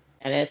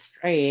 And it's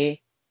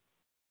free.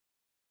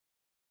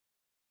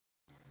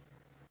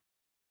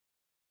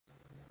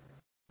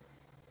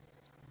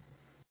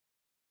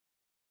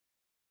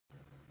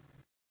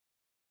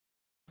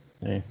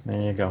 Hey, there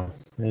you go.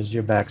 There's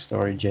your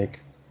backstory, Jake.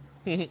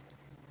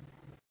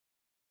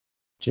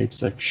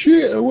 Jake's like,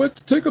 shit, I went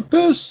to take a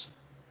piss.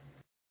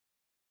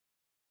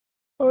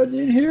 I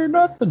didn't hear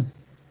nothing.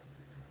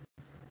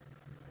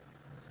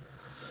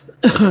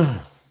 And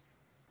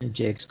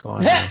Jake's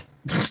gone now.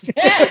 I'm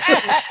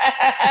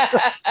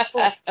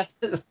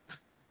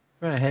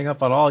gonna hang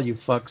up on all you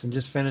fucks and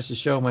just finish the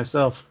show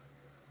myself.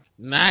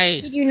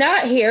 Nice. Did you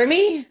not hear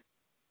me?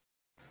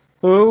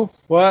 Who?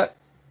 What?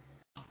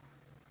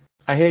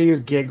 I hear you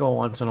giggle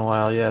once in a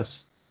while,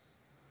 yes.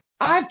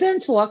 I've been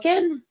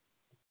talking.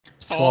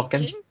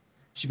 Talking?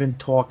 She's been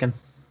talking.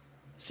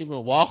 She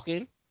been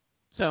walking.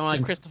 Sound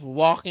like Christopher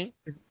Walken.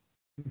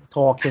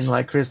 Talking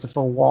like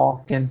Christopher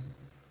Walken.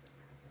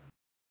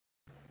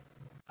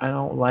 I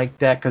don't like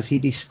that because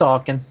he'd be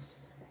stalking.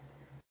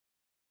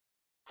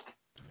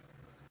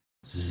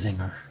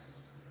 Zinger.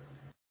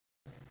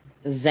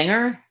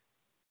 Zinger?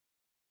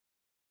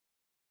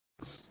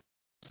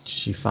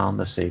 She found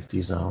the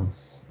safety zone.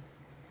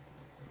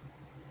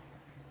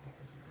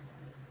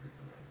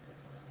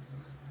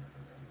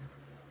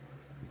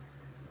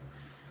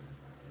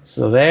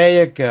 So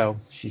there you go.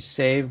 She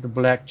saved the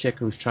black chick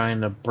who's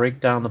trying to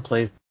break down the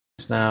place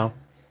now.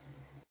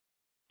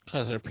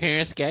 Because her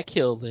parents got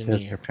killed in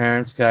there. Her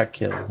parents got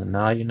killed, and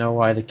now you know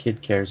why the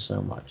kid cares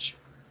so much.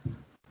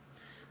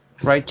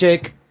 Right,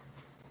 Jake?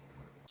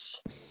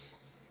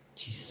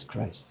 Jesus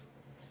Christ.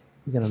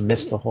 You're going to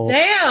miss the whole...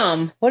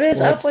 Damn! What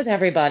is up with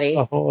everybody?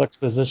 The whole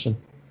exposition.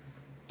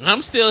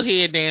 I'm still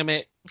here, damn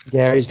it.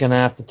 Gary's going to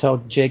have to tell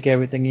Jake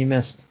everything he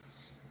missed.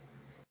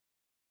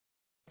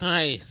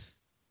 Nice.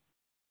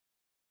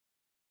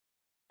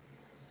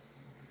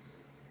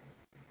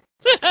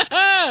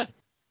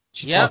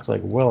 She talks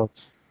like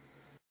Willis.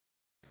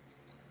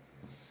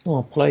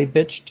 Well, play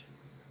bitched.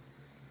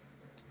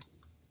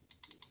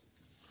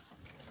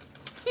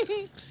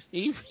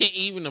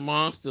 Even the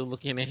mom's still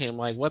looking at him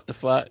like, what the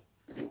fuck?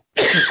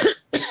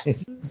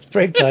 It's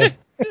break time.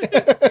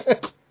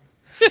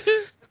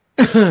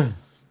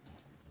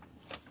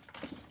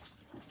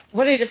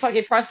 What did you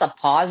fucking press the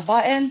pause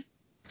button?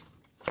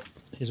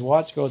 His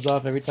watch goes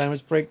off every time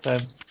it's break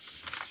time.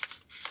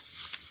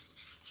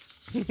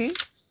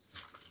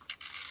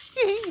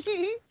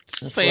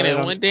 Playing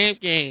that one damn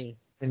game.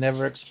 They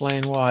never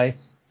explain why.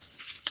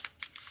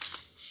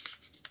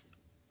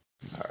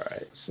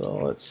 Alright, so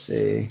let's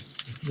see.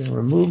 I'm going to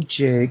remove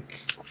Jake.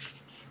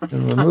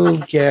 And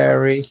remove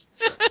Gary.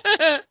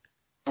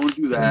 Don't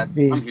do that.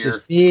 I'm here.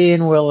 Just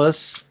Ian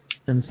Willis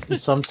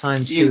and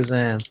sometimes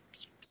Suzanne.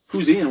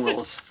 Who's Ian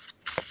Willis?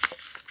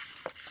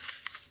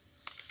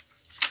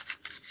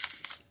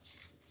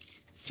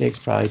 Jake's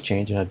probably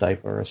changing a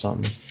diaper or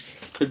something.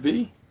 Could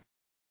be.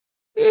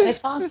 It's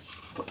fun.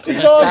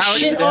 It's all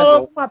shit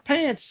all over my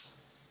pants.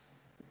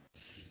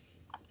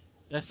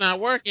 That's not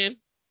working.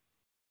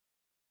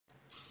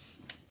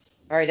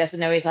 Or he doesn't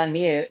know he's on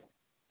mute.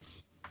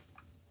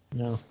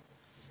 No.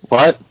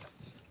 What?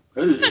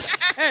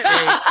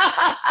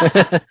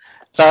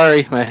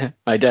 Sorry,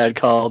 my dad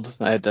called.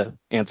 I had to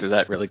answer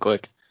that really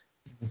quick.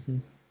 Mm-hmm.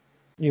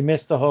 You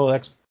missed the whole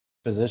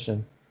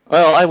exposition.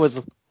 Well, I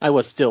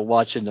was still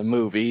watching the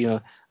movie,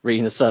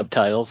 reading the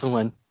subtitles, and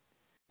when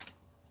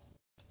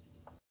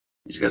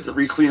he's got to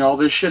re-clean all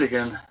this shit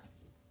again.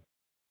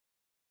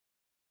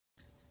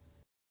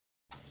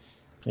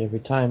 Every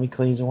time he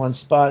cleans one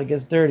spot, it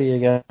gets dirty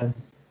again.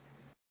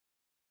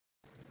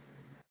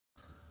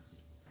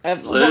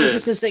 What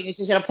was this thing? He's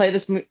just going to play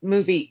this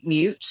movie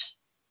mute?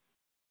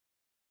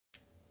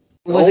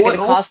 Was it going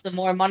to cost them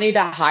more money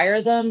to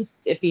hire them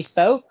if he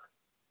spoke?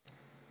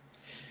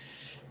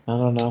 I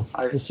don't know.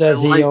 It says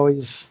he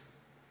always...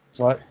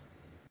 What?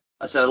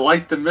 I said, I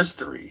like the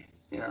mystery,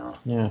 you know.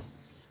 Yeah.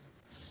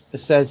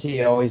 It says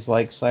he always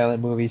liked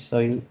silent movies,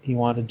 so he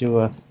wanted to do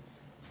a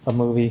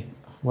movie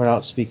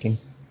without speaking.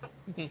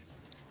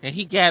 And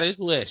he got his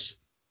wish.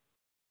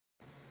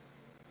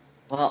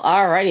 Well,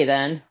 alrighty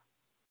then.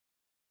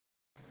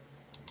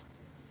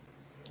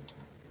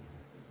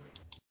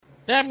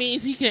 That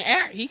means he can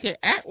act. He can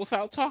act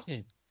without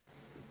talking.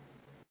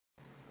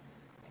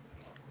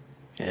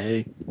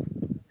 Okay.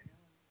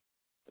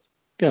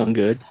 Going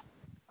good.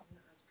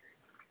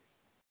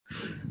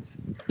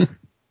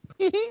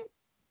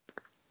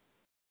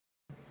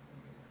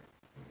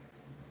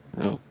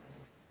 Oh.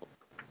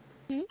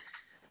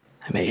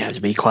 I may have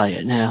to be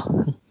quiet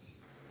now.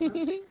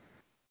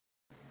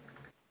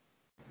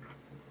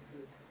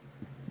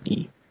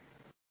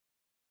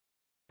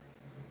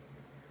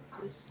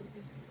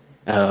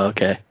 Oh,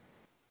 okay.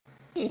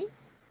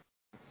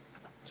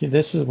 See,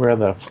 this is where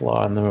the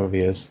flaw in the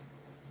movie is.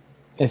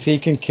 If he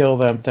can kill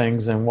them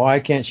things, then why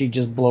can't she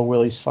just blow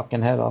Willie's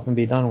fucking head off and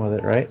be done with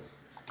it, right?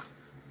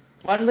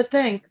 One would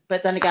think,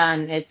 but then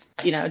again, it's,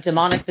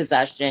 demonic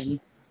possession.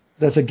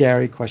 That's a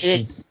Gary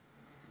question.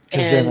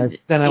 Because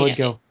then I would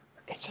go,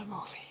 it's a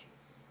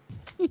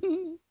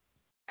movie.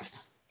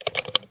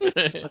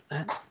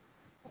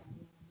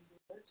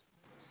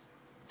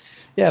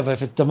 Yeah, but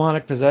if it's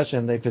demonic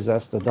possession, they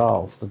possess the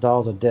dolls. The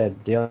dolls are dead.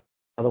 The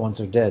other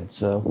ones are dead,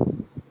 so...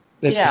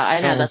 Yeah, I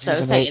know, that's what I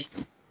was saying.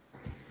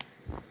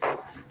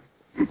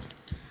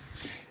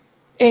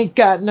 Ain't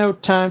got no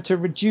time to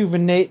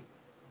rejuvenate.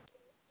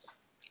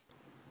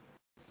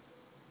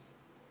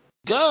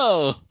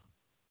 Go!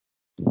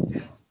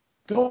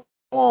 Go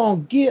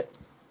on, get.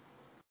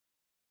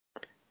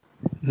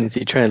 Is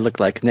he trying to look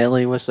like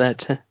Nelly with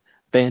that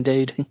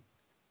Band-Aid?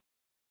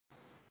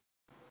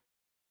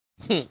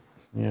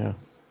 Yeah.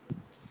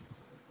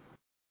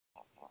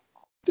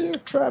 They're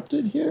trapped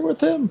in here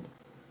with him.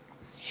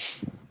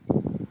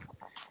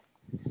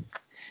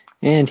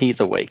 And he's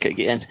awake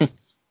again.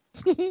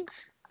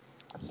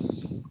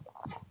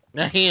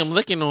 Now him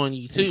looking on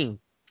you, too.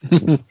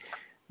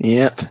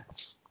 Yep.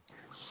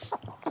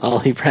 All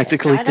he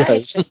practically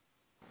does.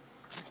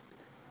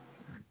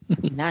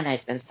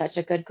 Nana's been such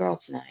a good girl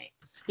tonight.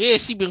 Yeah,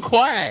 she been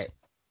quiet.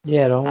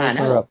 Yeah, don't wake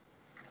her up.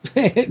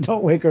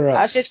 Don't wake her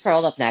up. Oh, she's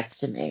curled up next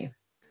to me.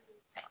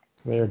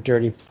 With her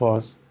dirty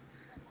paws.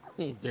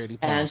 Dirty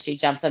paws. And she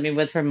jumped on me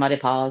with her muddy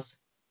paws.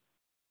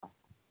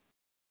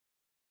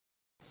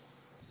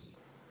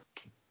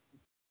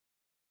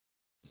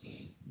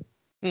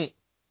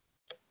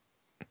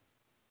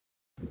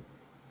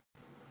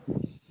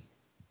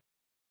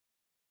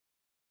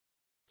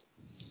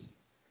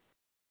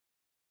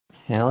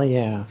 Hell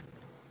yeah.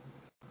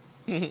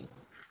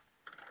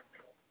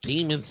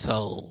 Demon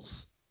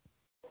souls.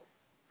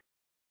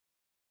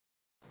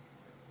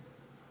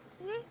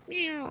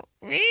 Oh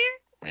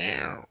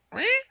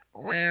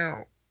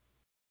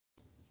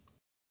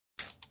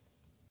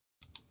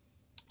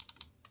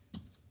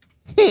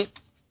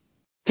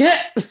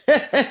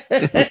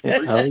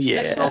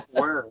yeah.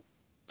 Self-aware.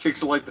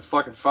 Kicks it like the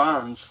fucking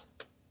Fonz.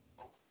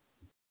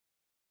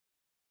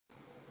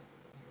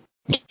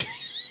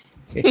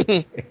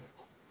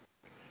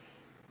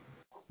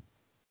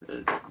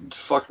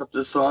 Fuck up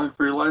this song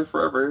for your life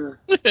forever.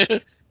 Yeah.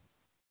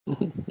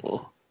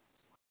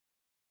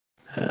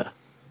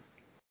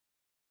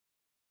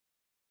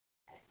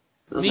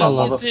 This is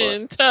Knees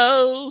and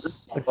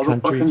toes.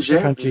 The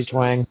country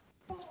twang.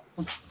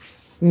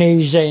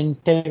 Knees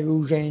and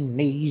toes and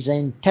knees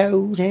and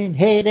toes and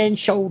head and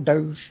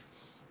shoulders.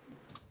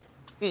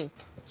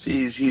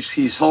 See,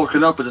 he's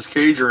hulking up at his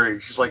cage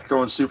rig. He's like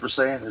going Super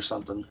Saiyan or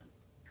something.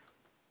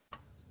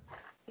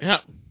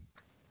 Yep.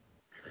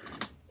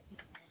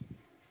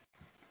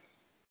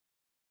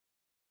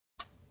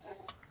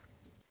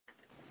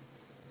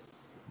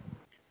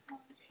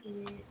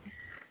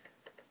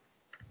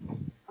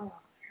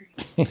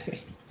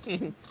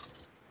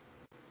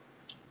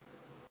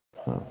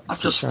 I'm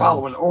just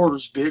following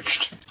orders,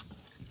 bitch.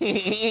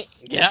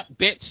 Yep,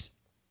 bitch.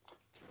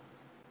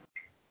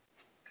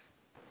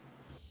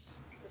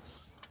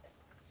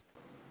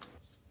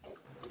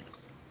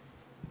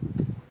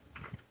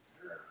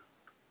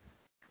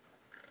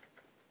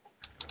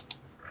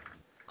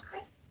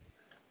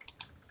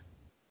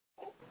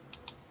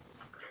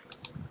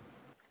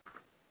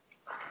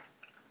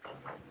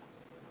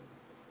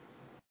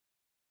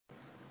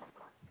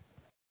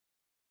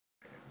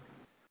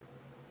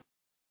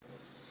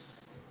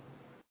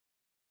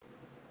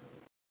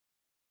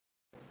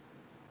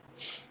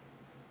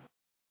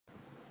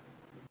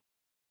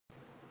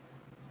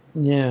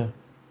 Yeah.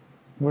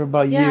 What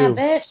about Yeah, you?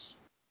 bitch.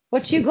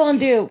 What you gonna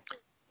do?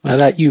 How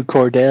about you,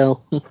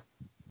 Cordell?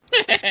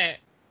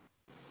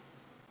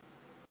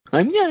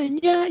 I'm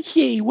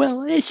she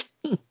well it's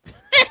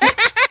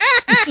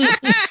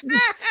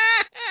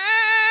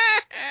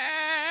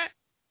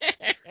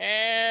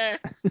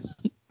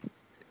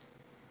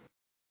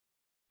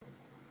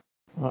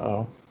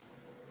Uh-oh.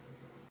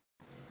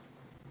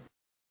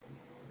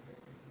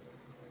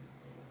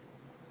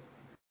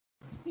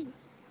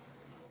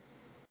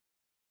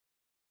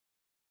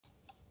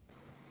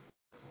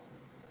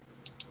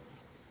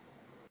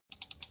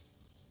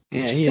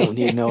 Yeah, he don't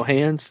need no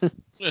hands.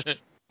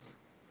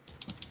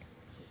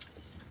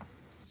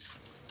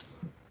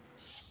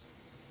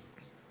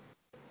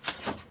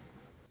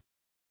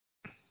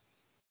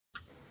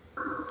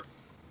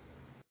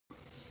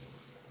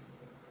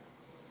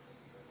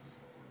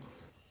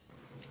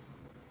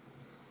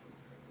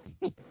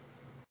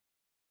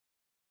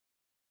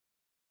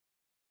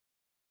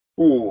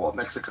 Ooh,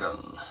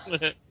 Mexican.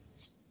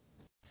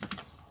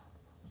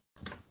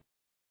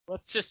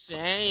 What's a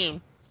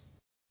shame?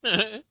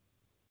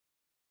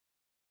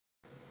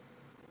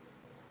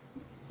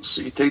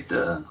 So you take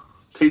the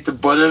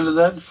butt end of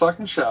that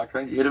fucking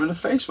shotgun, you hit him in the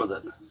face with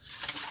it.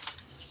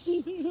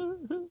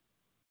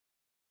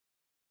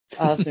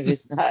 Oh, so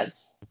he's nuts.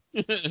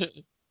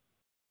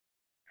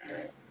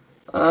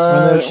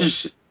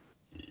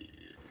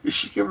 Is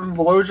she giving him a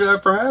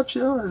blowjob, perhaps?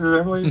 Yeah, is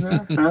Emily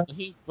there? Huh?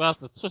 He's about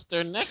to twist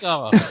her neck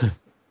off.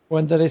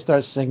 When did they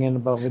start singing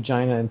about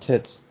vagina and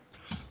tits?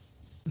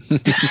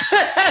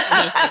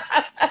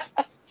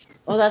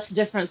 Well, that's a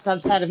different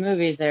subset of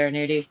movies there,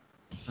 Nudie.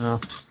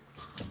 Oh.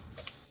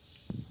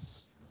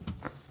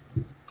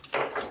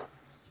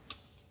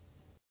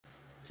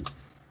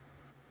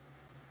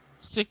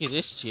 Sick of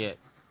this shit.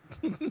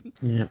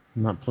 Yeah, I'm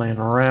not playing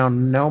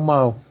around no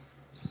mo.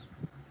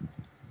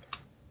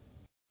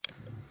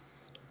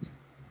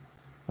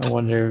 I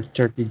wonder if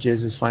Turkey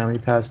Jizz is finally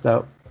passed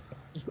out.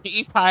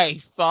 He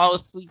probably fall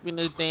asleep in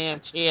his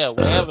damn chair,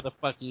 wherever the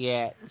fuck he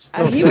at.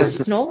 He was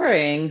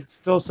snoring.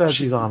 Still says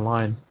he's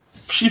online.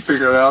 She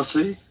figured it out,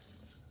 see?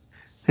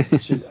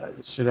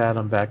 Should add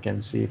him back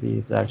in, see if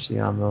he's actually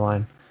on the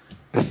line.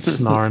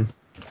 Snoring.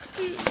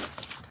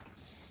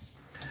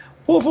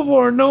 Por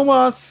favor, no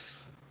mas.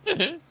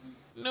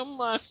 No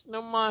mas,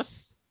 no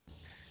mas.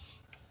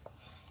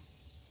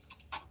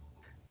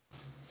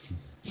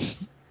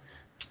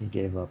 He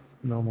gave up.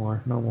 No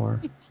more, no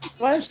more.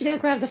 Why don't you go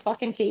grab the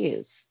fucking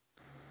keys?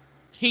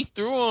 He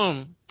threw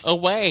them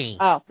away.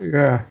 Oh.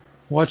 Yeah.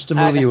 Watch the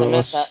movie,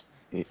 Willis.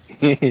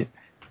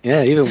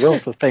 Yeah, even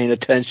Willis was paying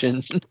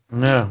attention.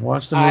 Yeah,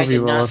 watch the movie,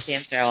 Willis. I did not see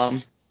him throw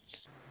them.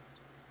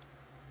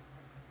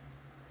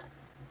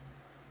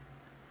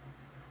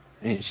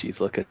 And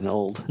she's looking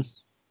old.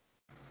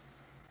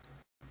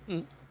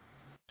 I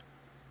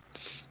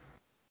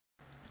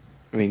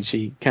mean,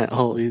 she can't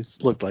always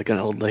look like an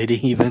old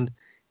lady, even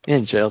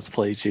in Child's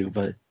Play too,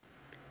 but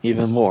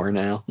even more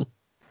now.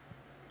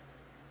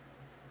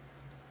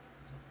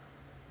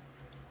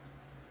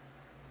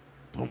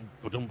 I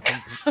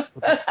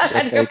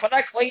put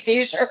a clean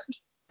t-shirt.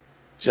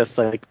 Just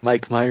like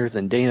Mike Myers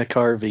and Dana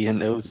Carvey in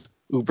those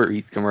Uber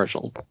Eats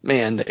commercials.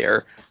 Man,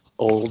 they're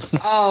old.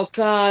 Oh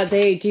God,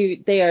 they do.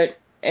 They are.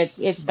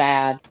 It's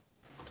bad.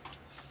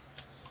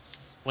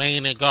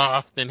 Wayne and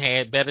Garth then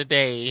had better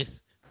days.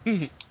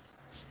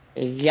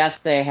 Yes,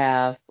 they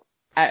have.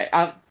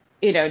 Dana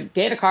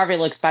Carvey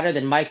looks better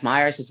than Mike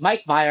Myers. Because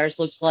Mike Myers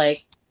looks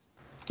like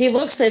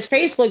his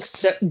face looks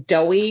so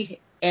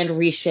doughy and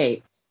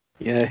reshaped.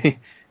 Yeah,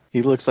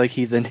 he looks like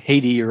he's an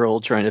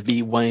 80-year-old trying to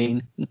be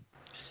Wayne.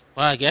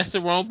 Well, I guess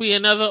there won't be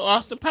another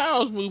Austin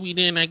Powers movie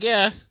then, I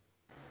guess.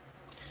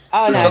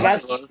 Oh no,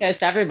 that's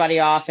pissed everybody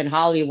off in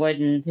Hollywood,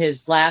 and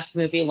his last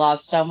movie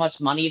lost so much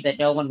money that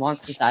no one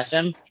wants to touch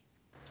him.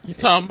 You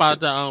talking about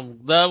the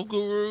Love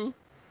Guru?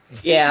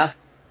 Yeah.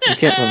 I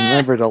can't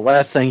remember the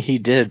last thing he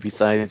did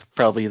besides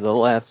probably the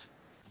last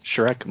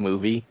Shrek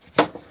movie.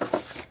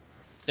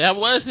 That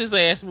was his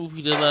last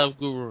movie, The Love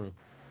Guru.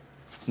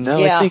 No,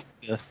 Yeah.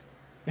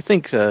 I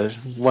think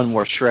one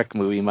more Shrek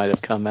movie might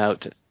have come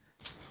out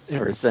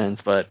ever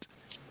since, but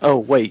oh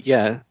wait,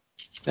 yeah,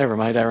 never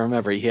mind. I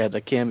remember he had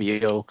a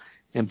cameo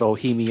in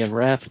Bohemian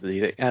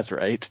Rhapsody. That's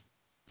right.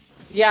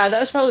 Yeah, that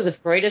was probably the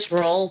greatest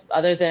role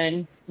other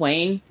than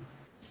Wayne.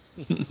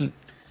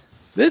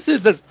 This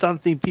isn't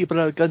something people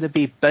are going to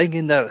be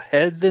banging their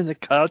heads in the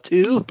car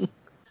to.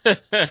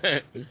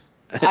 I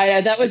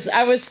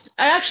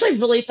actually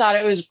really thought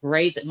it was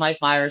great that Mike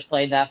Myers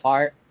played that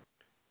part.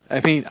 I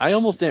mean, I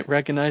almost didn't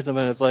recognize him,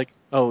 and it's like,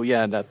 oh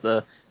yeah, that's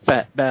the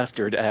fat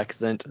bastard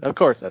accent. Of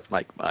course, that's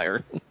Mike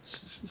Myers.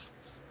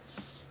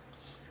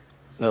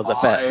 No, the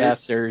fat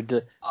bastard,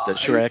 the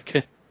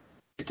Shrek,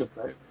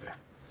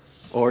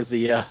 or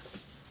the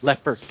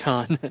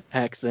leprechaun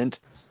accent.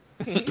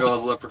 No, the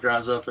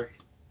leprechaun's up there.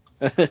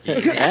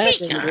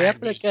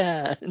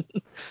 Leprechaun.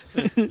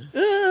 Damn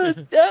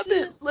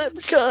it,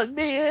 leprechaun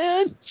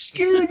man!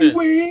 Scary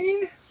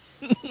Wayne.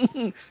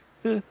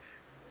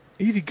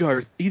 Easy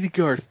Garth,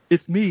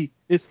 it's me,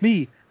 the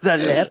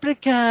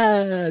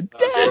leprechaun.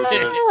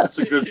 That's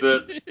a good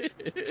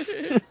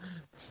bit.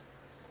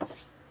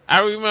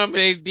 I remember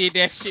they did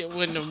that shit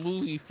when the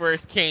movie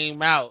first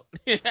came out.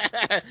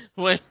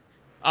 When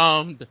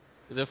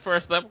the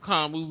first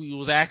Leprechaun movie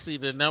was actually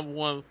the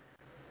 #1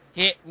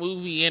 hit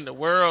movie in the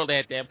world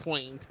at that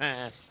point in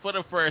time for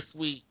the first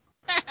week.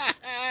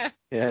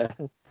 Yeah,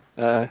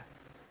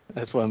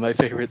 that's one of my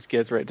favorite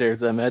skits right there.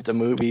 Is I'm at the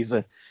movies.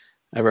 I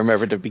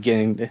remember the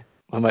beginning.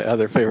 One of my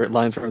other favorite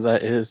lines from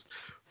that is,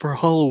 "For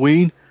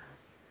Halloween,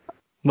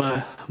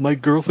 my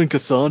girlfriend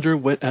Cassandra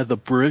went as a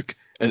brick,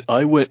 and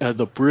I went as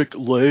a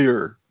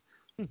bricklayer."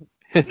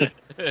 And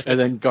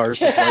then Garth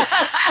was like,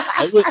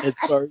 "I went as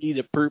Barney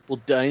the purple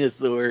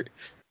dinosaur.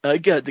 I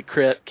got the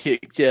crap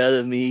kicked out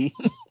of me."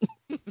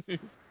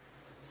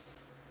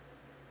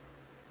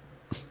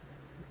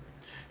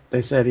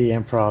 They said he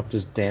improv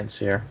his dance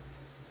here.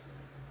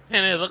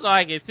 And it looked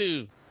like it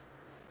too.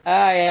 Oh,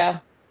 yeah.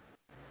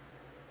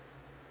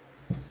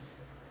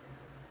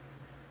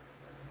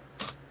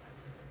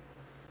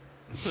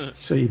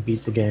 So you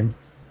beat the game.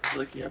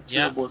 Like, yeah,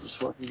 terrible at this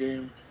fucking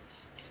game.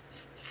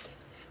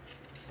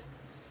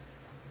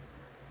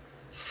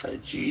 A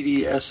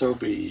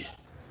GDSOB.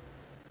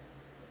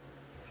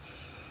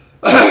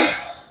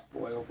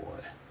 Boy, oh boy.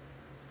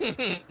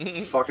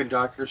 Fucking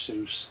Dr.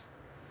 Seuss.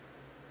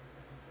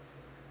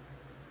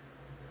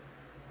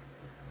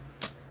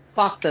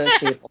 Fuck those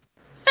people.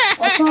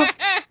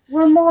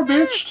 We're more,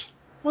 bitch.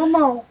 We're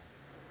more.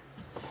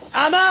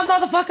 I'm out,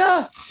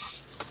 motherfucker!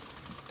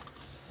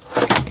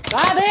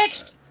 Bye,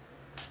 bitch!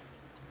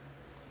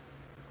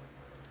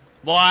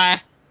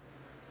 Boy.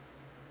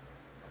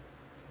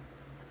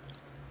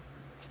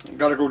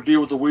 Gotta go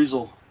deal with the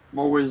weasel.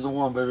 More ways than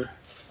one, baby.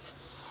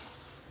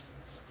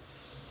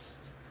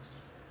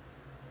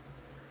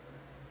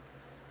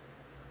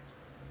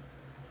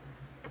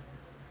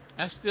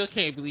 I still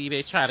can't believe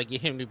they try to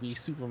get him to be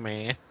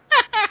Superman.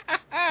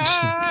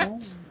 Yeah,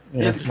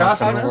 Did you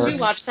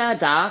watch that,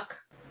 Doc?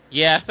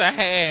 Yes, I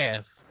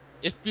have.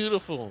 It's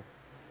beautiful.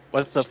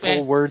 What's the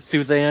full word,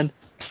 Suzanne?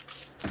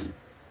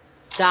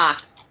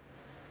 Doc.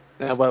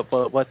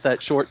 What's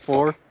that short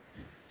for?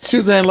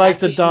 Suzanne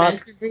liked the doc.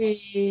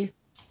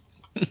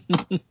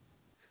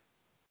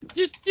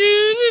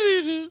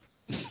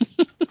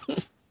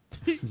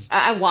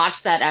 I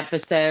watched that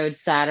episode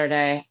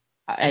Saturday.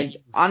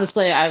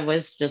 Honestly, I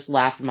was just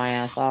laughing my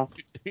ass off.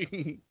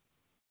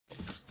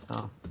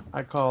 Oh,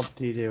 I called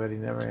TJ, but he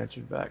never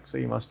answered back, so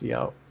he must be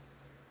out.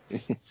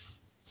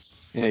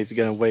 Yeah, he's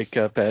gonna wake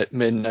up at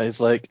midnight.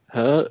 He's like,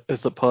 "Huh? Is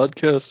the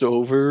podcast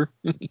over?"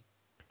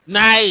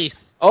 Nice.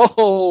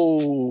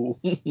 Oh.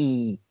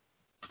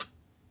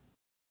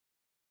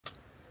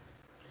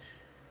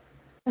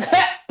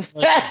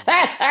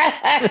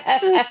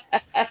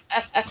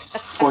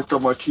 Fucked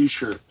up my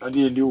t-shirt. I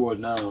need a new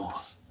one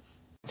now.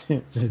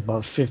 There's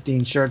about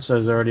 15 shirts I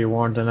was already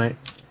worn tonight.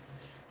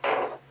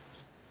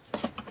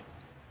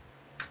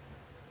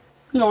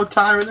 You know what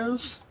time it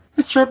is?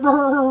 It's your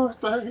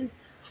birthday.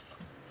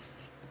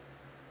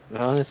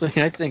 Honestly,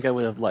 I think I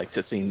would have liked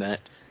to seen that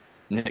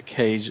Nick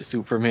Cage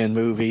Superman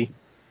movie.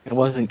 And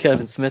wasn't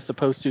Kevin Smith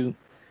supposed to?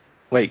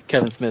 Wait,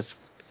 Kevin Smith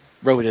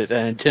wrote it,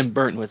 and Tim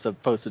Burton was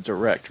supposed to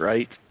direct,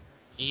 right?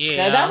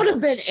 Yeah. Now, that would have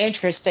been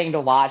interesting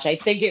to watch. I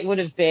think it would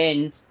have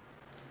been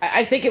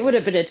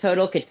a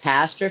total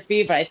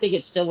catastrophe, but I think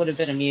it still would have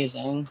been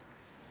amusing.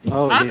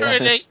 Oh, I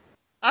yeah.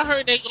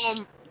 heard they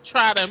gonna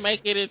try to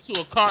make it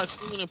into a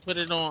cartoon and put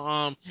it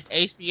on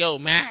HBO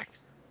Max.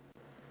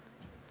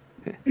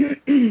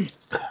 You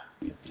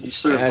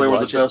started playing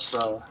one of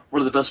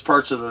the best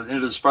parts of the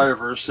Into the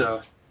Spider-Verse,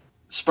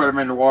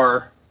 Spider-Man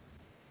Noir.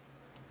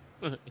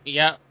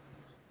 Yep.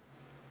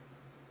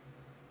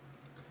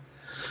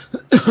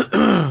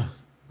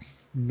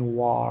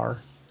 Noir.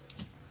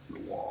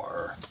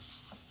 War.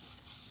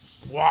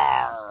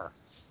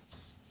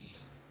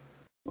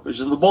 He's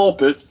in the ball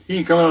pit. He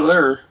ain't coming out of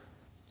there.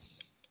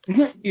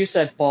 You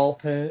said ball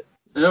pit.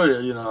 Oh yeah,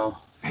 you know.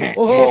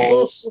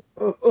 Balls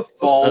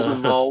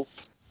involved.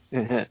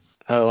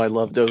 Oh, I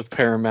love those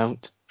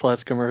Paramount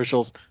Plus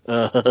commercials.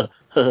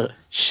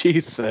 She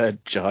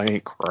said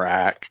giant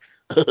crack.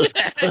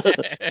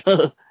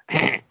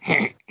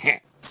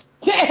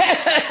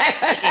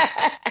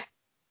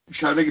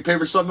 Trying to make you pay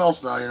for something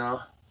else now, you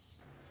know.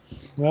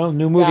 Well,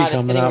 new movie God, it's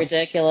coming getting up.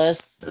 ridiculous.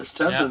 It's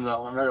tempting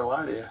though. I'm not gonna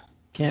lie to you.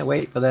 Can't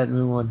wait for that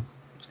new one.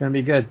 It's gonna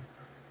be good.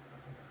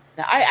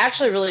 Now, I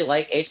actually really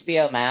like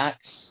HBO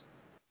Max.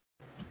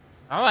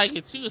 I like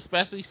it too,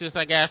 especially since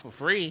I got it for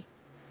free.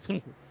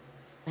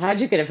 How'd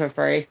you get it for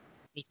free?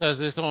 Because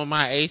it's on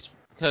my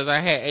because I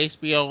had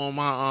HBO on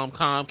my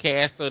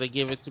Comcast, so they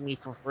give it to me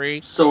for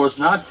free. So it's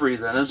not free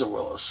then, is it,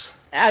 Willis?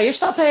 Oh, you're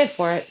still paying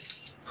for it.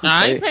 No,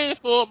 I ain't paying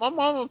for it. My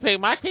mama pay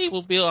my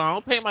cable bill. I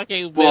don't pay my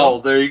cable bill.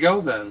 Well, there you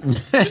go then.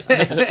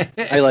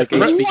 I like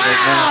HBO Max.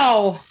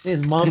 Wow!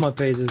 His mama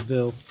pays his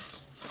bill.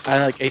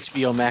 I like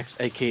HBO Max,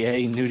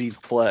 aka Nudie's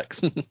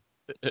Plex.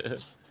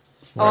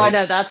 Oh, I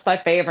know. That's my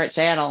favorite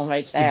channel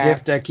right It's there. the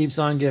gift that keeps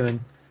on giving.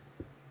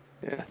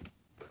 Yeah.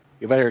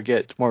 You better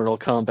get Mortal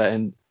Kombat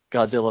and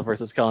Godzilla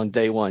vs. Kong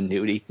Day 1,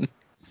 Nudie.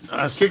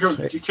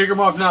 Kick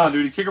him off now,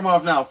 dude. Kick him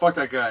off now. Fuck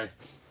that guy.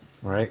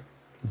 Right.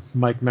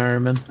 Mike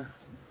Merriman.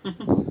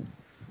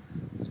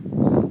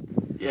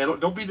 Yeah,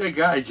 don't be that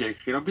guy, Jake.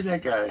 Don't be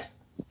that guy.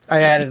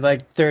 I added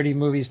like 30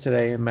 movies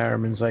today, and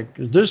Merriman's like,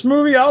 is this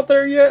movie out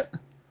there yet?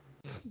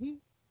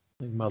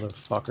 Like,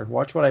 motherfucker.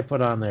 Watch what I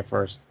put on there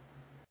first.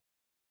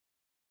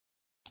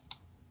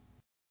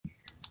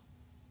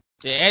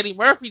 The Eddie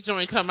Murphy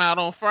joint come out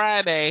on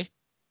Friday.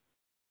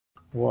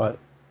 What?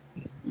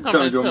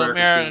 Coming to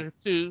America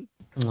too.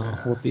 Oh,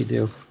 whoopie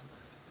do.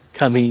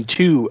 Coming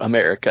to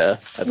America.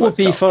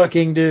 Whoopie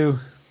fucking do.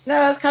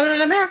 No, it's coming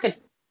to America,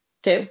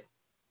 too.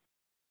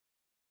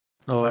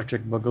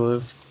 Electric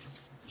Boogaloo.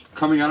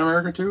 Coming on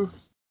America too?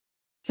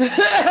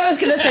 I was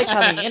going to say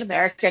coming in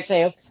America,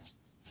 too.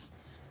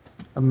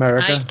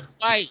 America. Nice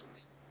fight.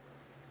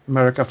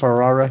 America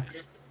Ferrara.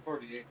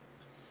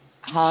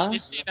 Huh?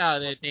 Get shit out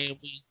of that damn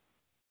week.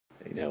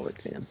 I know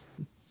it's him.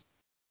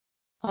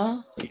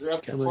 Huh?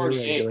 Coming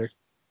regular.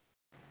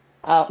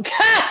 Oh.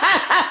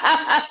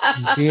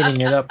 He's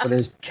beating it up with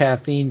his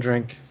caffeine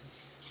drink.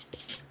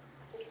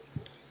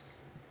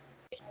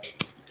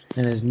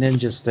 And his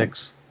ninja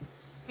sticks.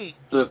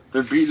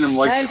 They're beating him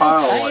like I'm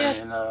Kyle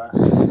in,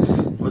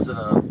 was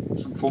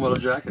it some Full Metal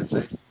Jacket,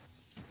 see?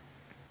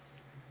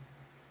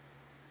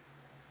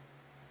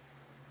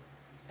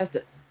 That's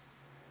it.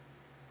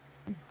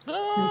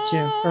 It's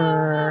your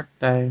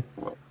birthday.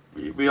 Well,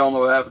 we all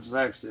know what happens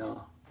next, you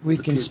know. We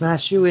can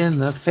smash you in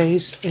the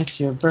face. It's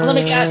your birthday. Let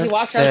me guess, he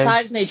walks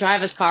outside and they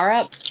drive his car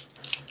up?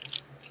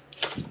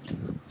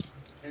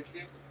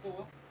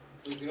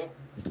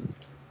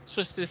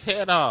 Twist his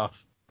head off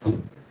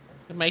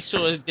to make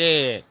sure it's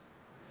dead.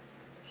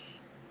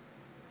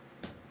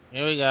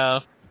 Here we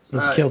go.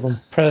 So kill them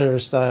Predator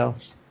style.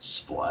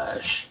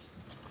 Splash.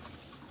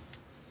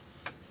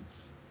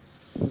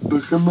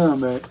 But come on,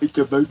 man. It's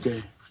your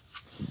birthday.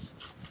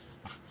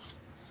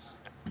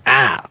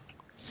 Ah!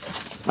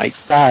 My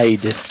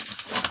side.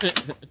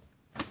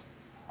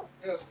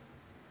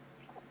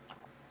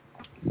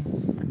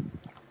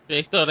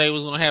 They thought they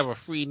was gonna have a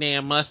free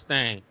damn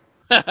Mustang.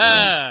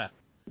 That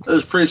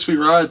was a pretty sweet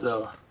ride,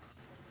 though.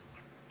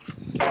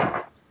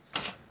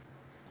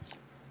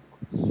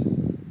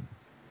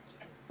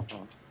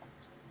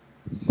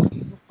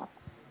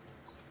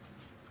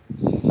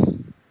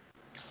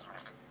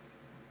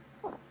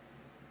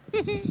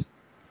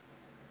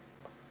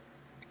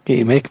 Can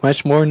you make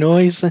much more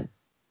noise?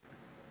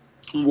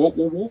 Whoop,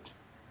 whoop,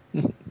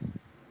 whoop.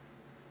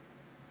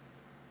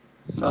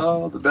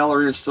 No, the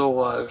ballerina's still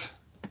alive.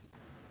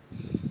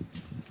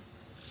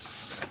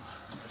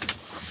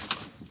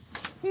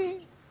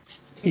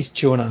 He's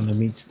chewing on the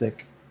meat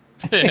stick.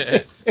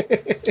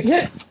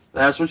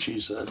 That's what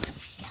she said.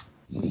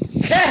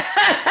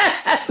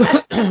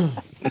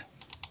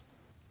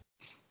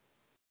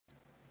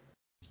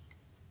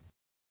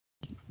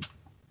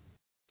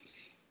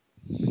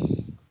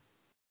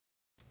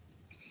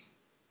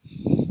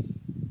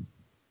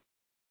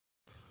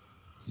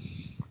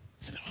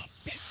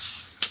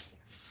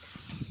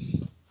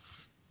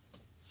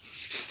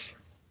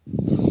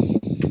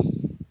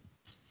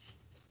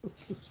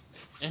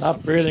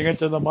 Stop breathing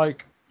into the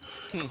mic.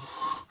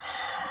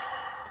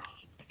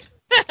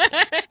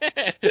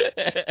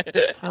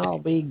 I'll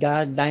be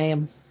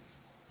goddamn.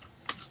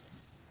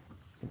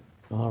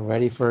 All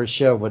ready for a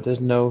show, but there's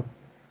no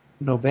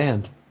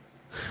band.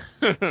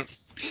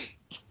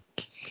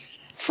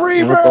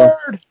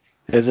 Freebird!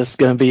 Is this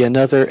going to be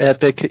another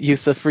epic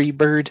use of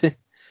Freebird?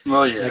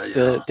 Oh, yeah, like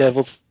the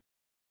Devil's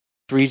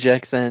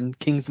Rejects and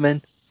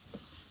Kingsmen?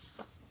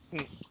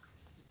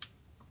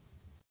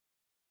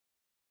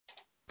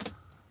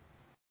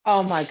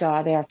 Oh my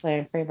God, they are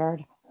playing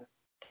Freebird.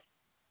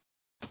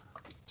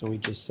 So we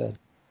just said.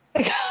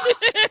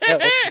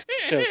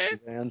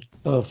 Man.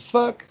 Oh,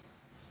 fuck.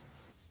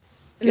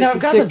 No, I've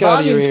got the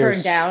volume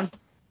turned down.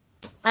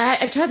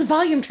 I tried the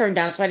volume turned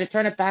down, so I had to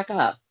turn it back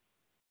up.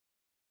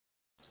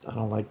 I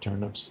don't like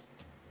turnips.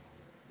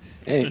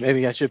 Hey,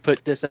 maybe I should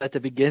put this at the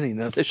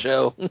beginning of the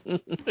show.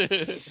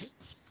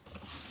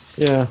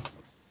 Yeah.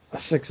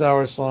 6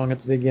 hours long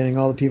at the beginning.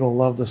 All the people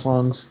love the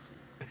songs.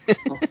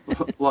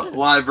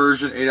 Live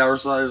version, 8 hour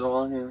size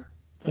long.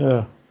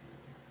 Yeah.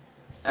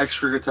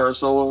 Extra guitar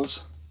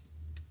solos.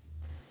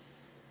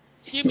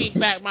 Give me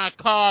back my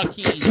car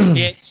keys,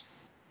 bitch.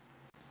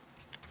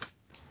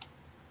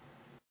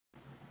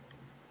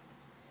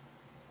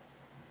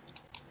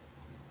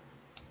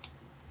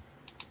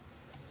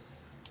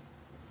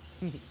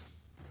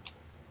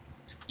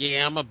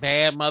 Yeah, I'm a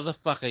bad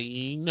motherfucker.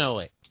 You know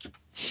it.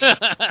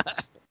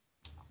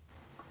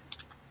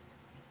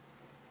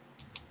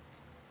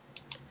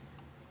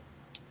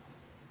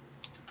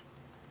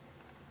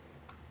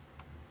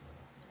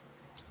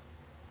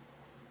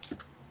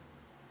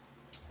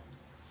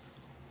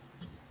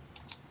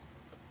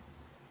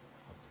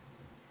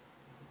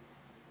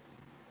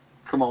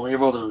 Come on, we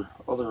have other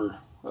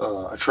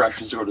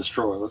attractions to go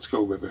destroy. Let's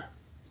go, baby.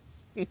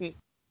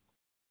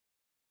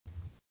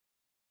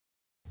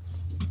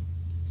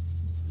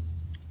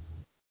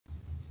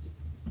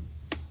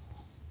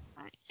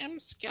 I am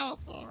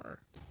Skeletor.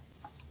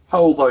 How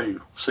old are you?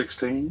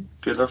 16?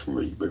 Good enough for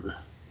me, baby.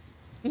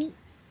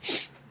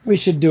 We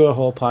should do a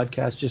whole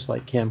podcast just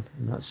like him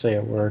and not say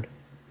a word.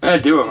 Hey,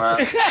 do it, man.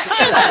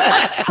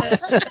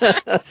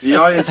 The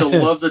audience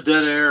will love the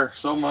dead air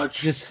so much.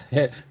 Just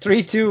hit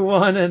 3, 2,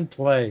 1, and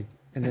play.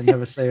 And then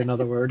never say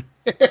another word.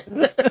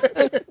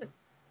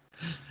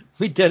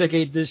 We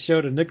dedicate this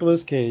show to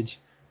Nicolas Cage.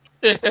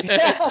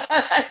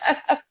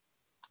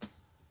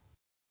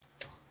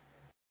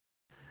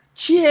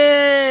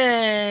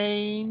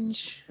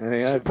 Change.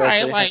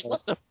 Right, like,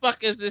 what the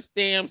fuck is this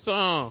damn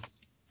song?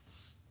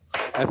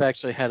 I've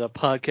actually had a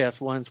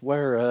podcast once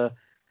where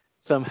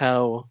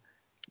somehow,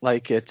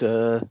 like, it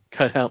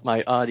cut out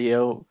my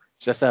audio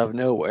just out of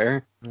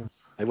nowhere.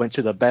 I went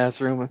to the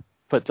bathroom,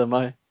 put the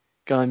mic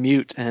on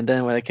mute, and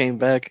then when I came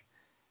back,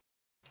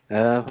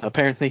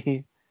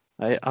 apparently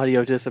my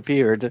audio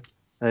disappeared.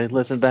 I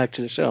listened back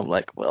to the show. I'm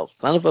like, well,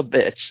 son of a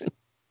bitch.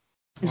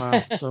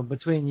 Wow. So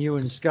between you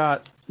and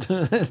Scott,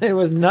 there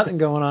was nothing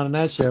going on in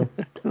that show.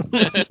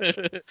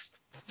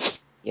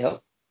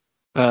 Yep.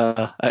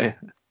 I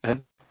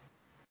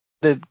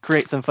did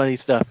create some funny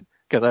stuff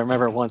because I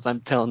remember once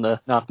I'm telling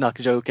the knock knock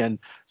joke and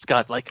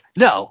Scott's like,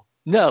 no.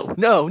 And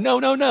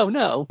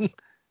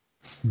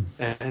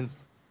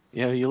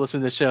you know, you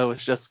listen to the show,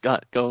 it's just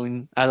Scott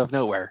going out of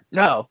nowhere.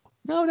 No.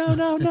 Unholy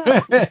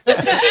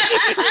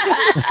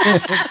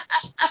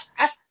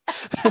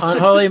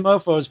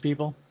mofos,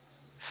 people.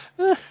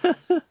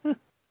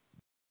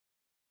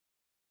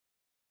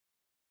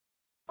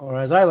 Or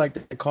as I like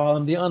to call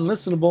them, the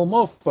unlistenable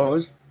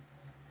mofos.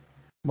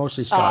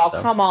 Mostly Scott,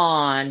 though. Come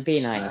on, be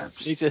nice.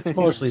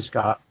 Mostly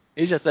Scott.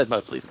 He just said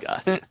mostly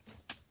Scott.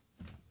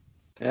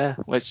 Yeah,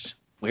 which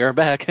we are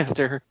back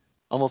after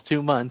almost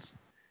 2 months.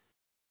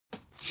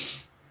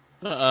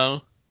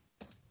 Uh-oh.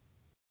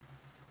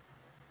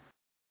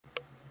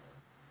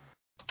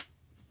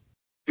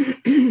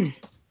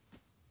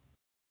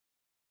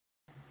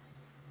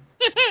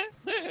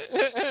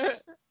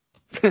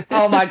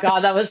 Oh my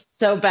god, that was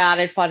so bad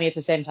and funny at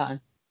the same time.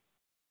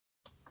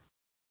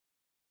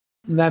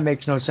 And that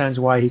makes no sense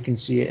why he can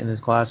see it in his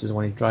glasses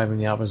when he's driving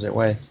the opposite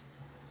way.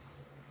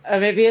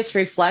 Maybe it's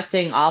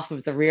reflecting off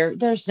of the rear.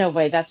 There's no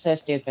way. That's so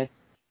stupid.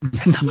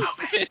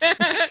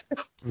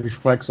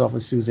 Reflects off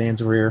of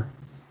Suzanne's rear.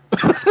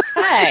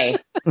 Hey.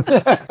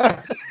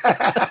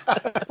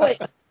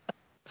 Wait.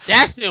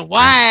 That's in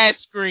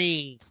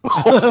widescreen.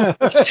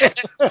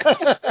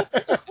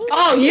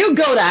 Oh, you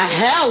go to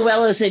hell,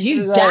 Willis, and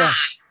you die.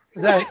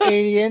 Is that an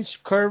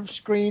 80-inch curved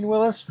screen,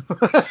 Willis?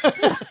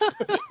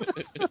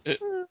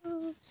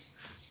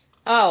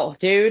 Oh,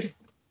 dude.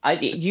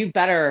 You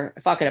better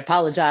fucking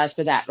apologize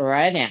for that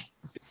right now.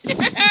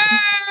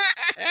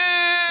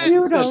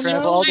 You don't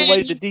travel all the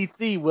way to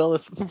D.C.,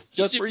 Willis,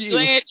 just for you.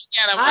 Glad you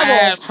got a I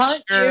ride. will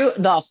hunt you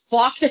the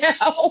fuck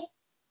down.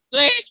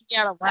 Glad you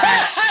got a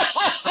ride.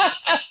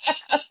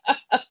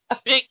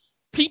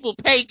 People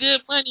pay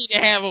good money to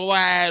have a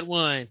wide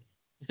one.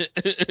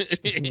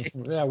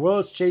 Yeah,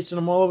 Willis chasing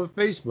them all over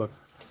Facebook.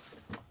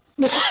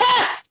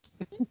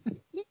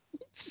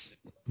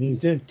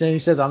 Then he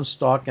says, I'm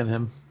stalking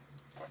him.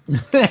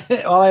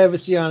 All I ever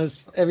see on his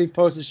every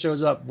post that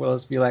shows up,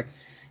 Willis be like,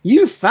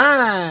 you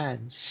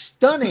fine,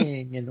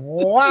 stunning, and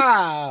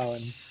wow,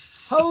 and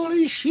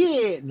holy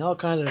shit, and all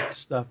kinds of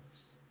stuff.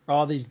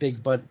 All these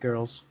big butt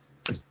girls.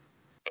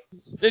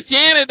 The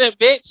janitor,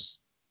 bitch.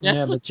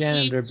 Yeah, the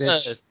janitor,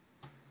 bitch.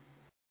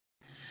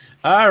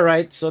 All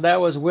right, so that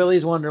was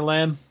Willy's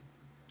Wonderland.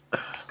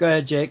 Go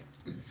ahead, Jake.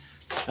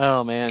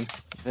 Oh, man.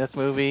 This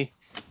movie,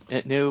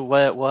 it knew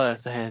what it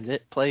was, and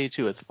it played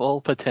to its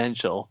full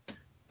potential.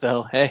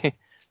 So, hey,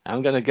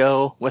 I'm going to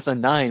go with a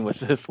 9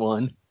 with this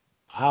one.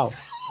 Wow.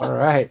 All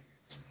right.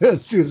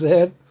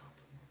 Suzanne?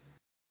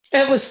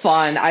 It was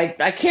fun.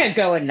 I can't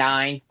go a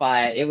 9,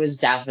 but it was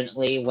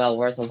definitely well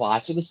worth a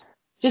watch. It was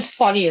just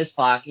funny as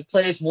fuck. It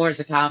plays more as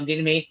a comedy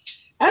to me.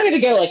 I'm going to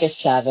go like a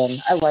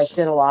 7. I liked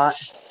it a lot.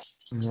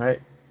 All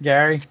right.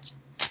 Gary?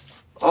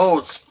 Oh,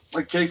 it's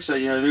like Jake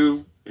said,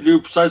 it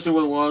knew precisely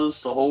what it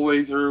was the whole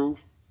way through.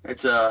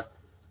 It's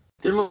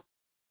didn't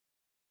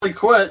really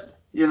quit,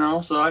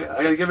 so I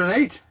gotta give it an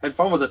 8. Had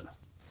fun with it.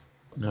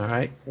 All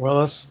right.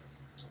 Willis?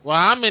 Well,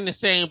 I'm in the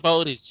same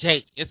boat as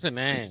Jake. It's a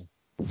 9.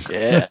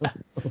 Yeah.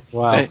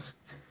 Wow.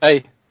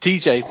 Hey,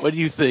 TJ, what do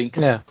you think?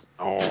 Yeah.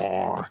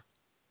 Oh,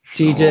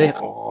 TJ?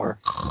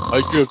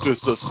 I give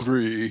this a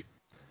 3.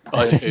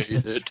 I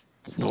hate it.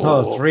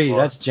 Oh, 3.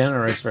 That's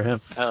generous for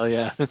him. Hell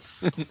yeah.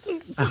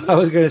 I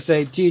was going to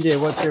say, TJ,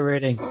 what's your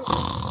rating?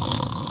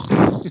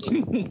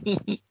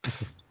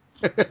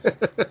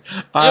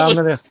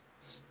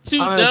 Too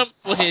dumb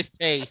for his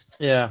taste.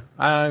 Yeah,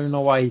 I don't even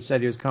know why he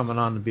said he was coming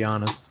on, to be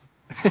honest.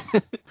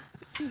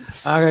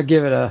 I'm gonna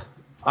give it a.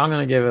 I'm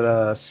gonna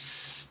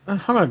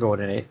go with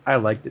an 8. I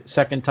liked it.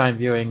 Second time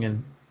viewing,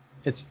 and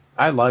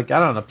I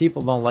don't know.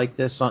 People don't like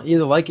this song.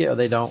 Either like it or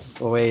they don't.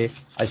 The way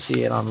I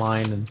see it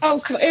online, and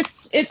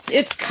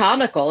it's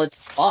comical. It's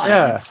fun.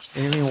 yeah, I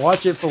mean,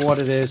 watch it for what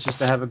it is, just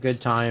to have a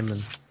good time,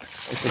 and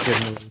it's a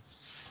good movie.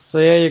 So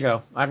there you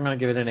go. I'm gonna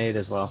give it an 8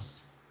 as well.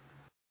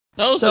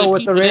 So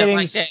with the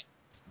ratings, like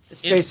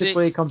it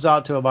basically comes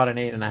out to about an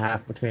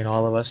 8.5 between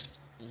all of us.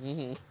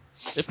 Mm-hmm.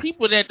 The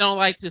people that don't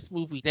like this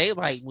movie, they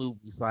like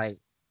movies like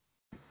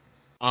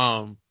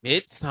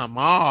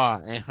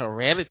Midsommar and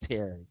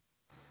Hereditary.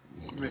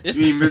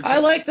 I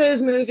like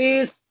those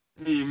movies.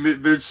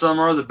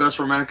 Midsommar, the best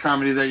romantic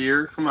comedy of that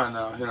year. Come on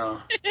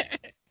now,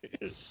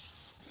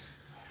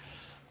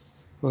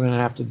 We're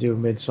gonna have to do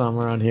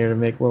Midsommar on here to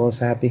make Willis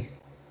happy.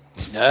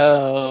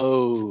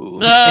 No.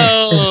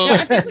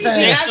 I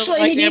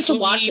think he needs to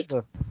watch it.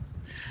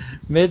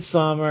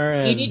 Midsommar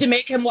and you need to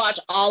make him watch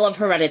all of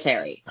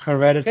Hereditary.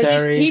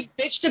 Hereditary. He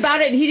bitched about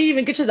it and he didn't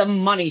even get to the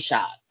money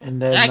shot.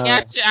 And then I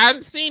got you.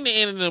 I've seen the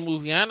end of the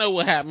movie. I know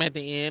what happened at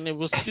the end. It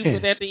was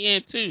stupid at the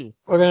end too.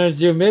 We're gonna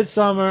do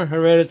Midsommar,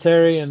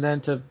 Hereditary, and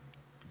then to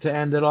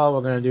end it all,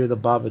 we're gonna do the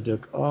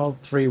Babadook. All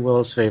 3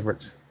 Willis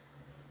favorites.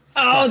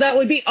 Oh, that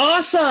would be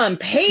awesome!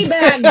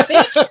 Payback,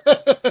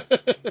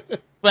 bitch.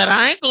 But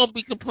I ain't gonna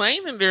be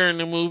complaining during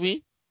the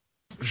movie.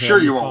 Sure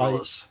you won't,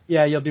 Willis.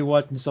 Yeah, you'll be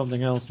watching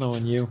something else,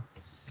 knowing you.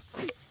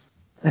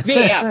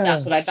 Yeah,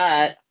 that's what I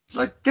bet. It's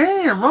like,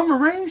 damn,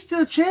 Roman Reigns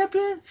still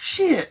champion?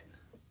 Shit.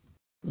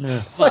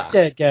 Yeah. Fuck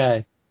that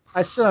guy.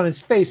 I sit on his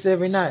face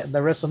every night in the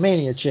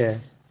WrestleMania chair.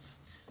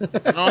 I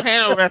don't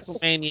have no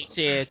WrestleMania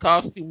chair. It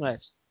costs too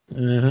much.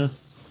 Uh-huh.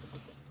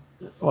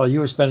 Well, you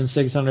were spending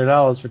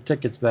 $600 for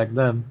tickets back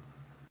then.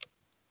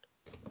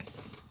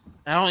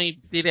 I only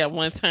even did that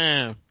one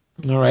time.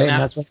 All right,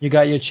 and that's when you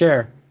got your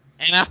chair.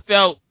 And I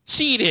felt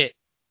cheated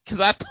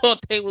because I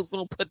thought they was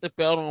going to put the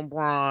belt on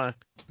Braun.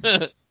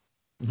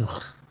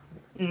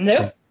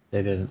 Nope.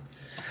 They didn't.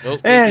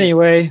 Nope,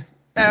 anyway,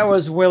 that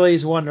was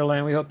Willy's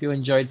Wonderland. We hope you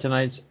enjoyed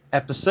tonight's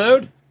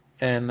episode.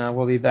 And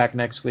we'll be back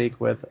next week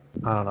with,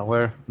 I don't know,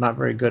 we're not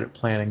very good at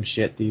planning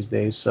shit these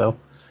days, so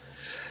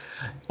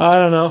I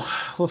don't know.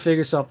 We'll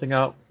figure something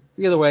out.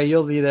 Either way,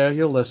 you'll be there,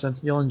 you'll listen,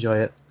 you'll enjoy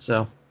it.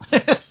 So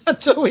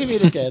until we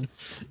meet again,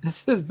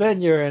 this has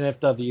been your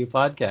NFW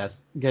podcast.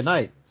 Good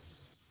night.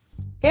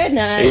 Good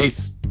night.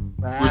 Peace.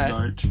 Bye. Good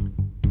night.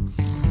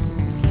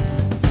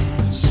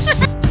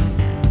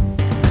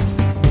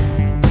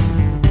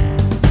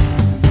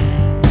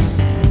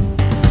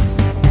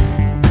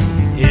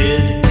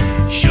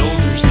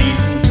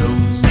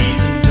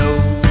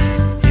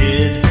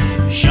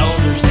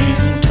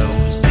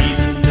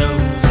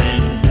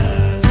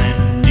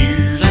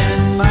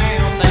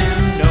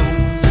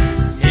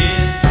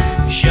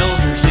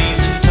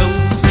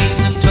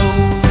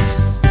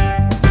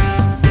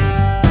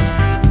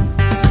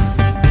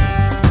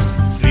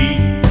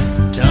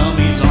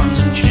 Tummies, arms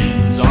and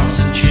chins,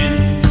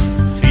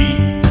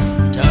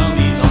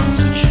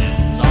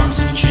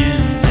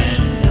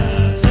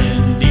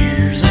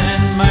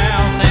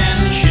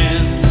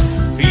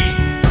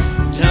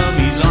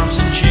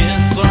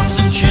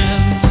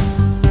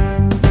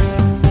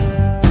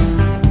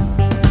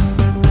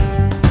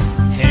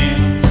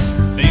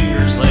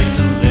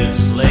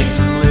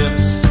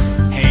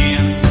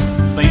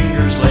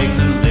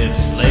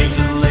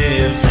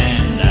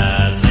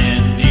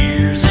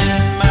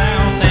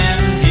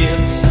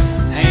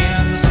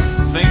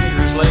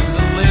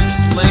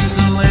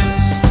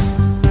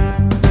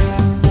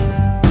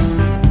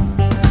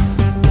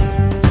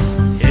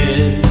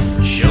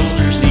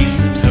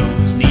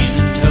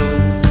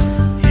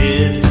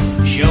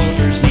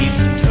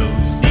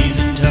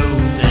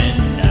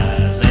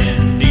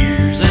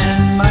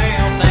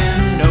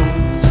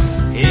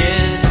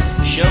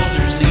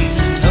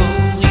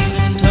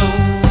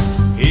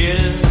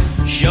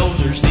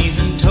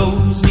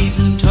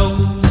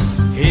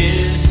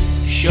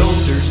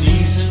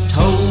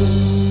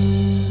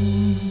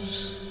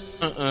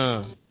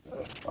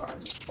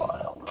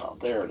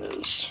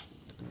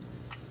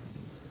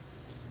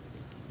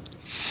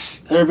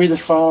 There be the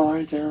fall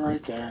right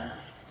there.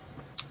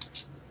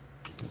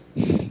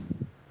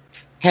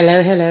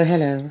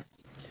 Hello.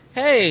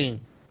 Hey,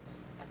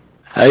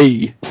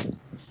 Hey.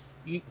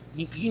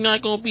 you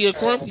not gonna be a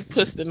grumpy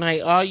puss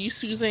tonight, are you,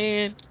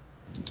 Suzanne?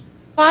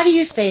 Why do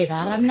you say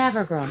that? I'm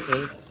never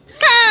grumpy.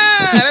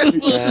 That's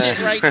bullshit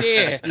right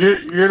there.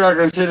 You're not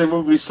going to say the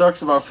movie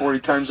sucks about 40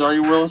 times, are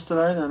you, Willis,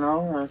 tonight, or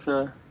no? Or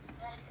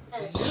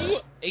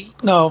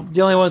No,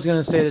 the only one's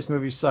going to say this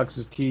movie sucks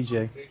is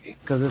TJ,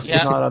 because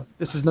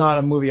this is not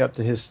a movie up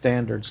to his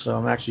standards. So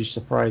I'm actually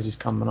surprised he's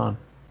coming on.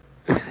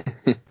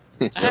 I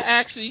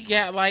actually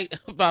got like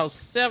about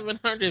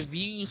 700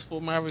 views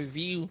for my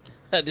review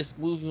of this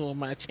movie on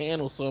my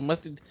channel, so I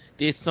must have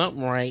did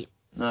something right.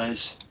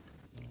 Nice.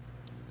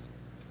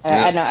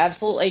 I know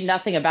absolutely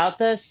nothing about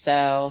this,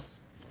 so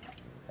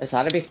it's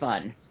ought to be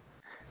fun.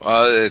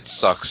 Well, it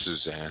sucks,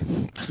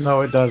 Suzanne.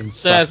 No, it doesn't.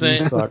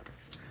 You suck.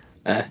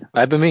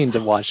 I've been meaning to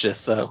watch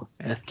this, so.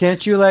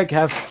 Can't you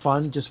have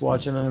fun just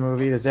watching a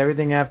movie? Does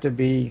everything have to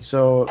be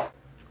so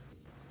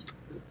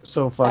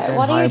fucking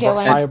what are you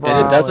doing? highbrow?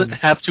 And it doesn't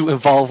have to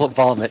involve a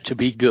vomit to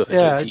be good.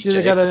 Yeah, it's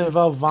either got to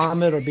involve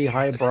vomit or be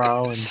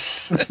highbrow. And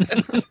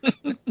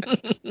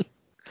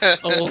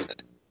oh,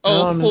 I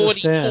don't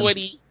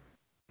 40-20.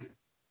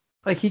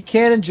 Like, he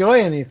can't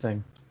enjoy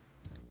anything.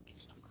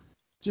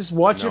 Just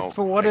watch it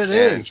for what it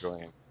is. Enjoy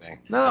anything.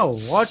 No,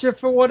 watch it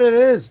for what it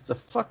is. It's a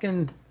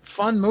fucking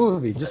fun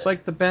movie, just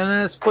like the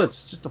Banana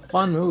Splits. Just a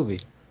fun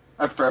movie.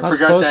 I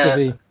forgot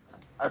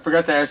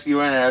to ask you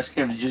and ask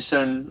him. Did you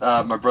send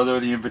my brother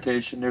the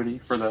invitation,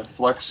 Nudie, for the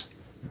Flex?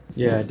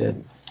 Yeah, I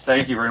did.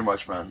 Thank you very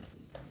much, man.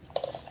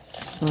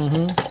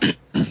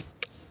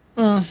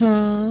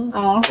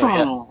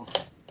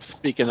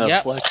 Speaking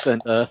of Flex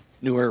and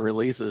newer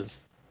releases,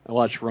 I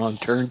watched Wrong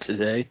Turn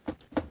today.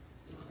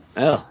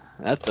 Oh,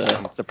 that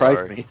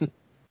surprised me.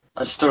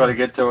 I still got to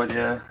get to it,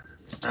 yeah.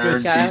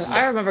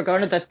 I remember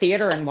going to the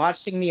theater and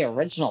watching the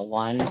original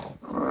one.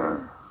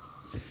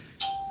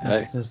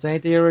 This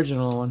ain't the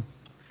original one.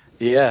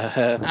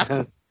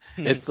 Yeah,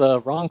 it's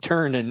Wrong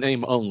Turn in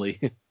name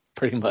only,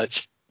 pretty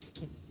much.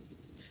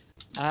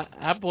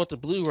 I bought the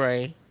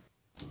Blu-ray.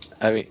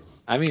 I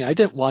mean, I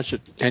didn't watch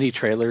any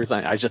trailers.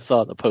 I just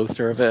saw the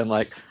poster of it. I'm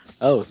like,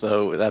 oh,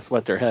 so that's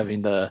what they're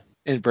having the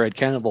inbred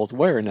cannibals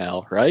wear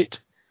now, right?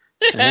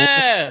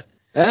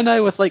 And I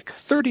was like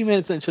 30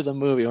 minutes into the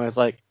movie, and I was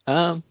like,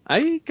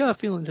 I got a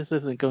feeling this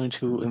isn't going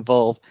to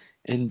involve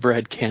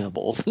inbred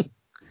cannibals.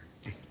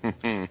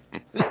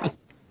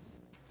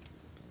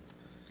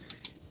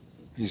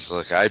 He's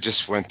like, I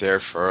just went there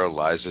for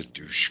Eliza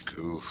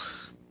Dushku.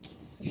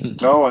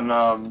 No,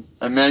 and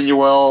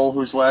Emmanuel,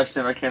 whose last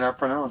name I cannot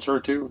pronounce,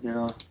 her too, you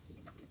know.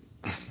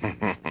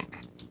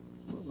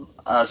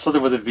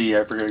 Something with a V,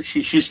 I forget. She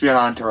used to be on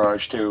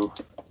Entourage too.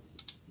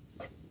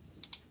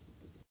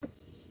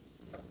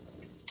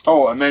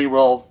 Oh,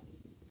 Emmanuel,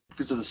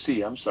 because of the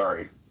C, I'm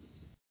sorry.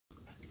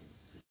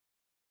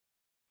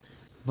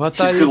 What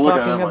are you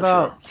talking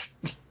about?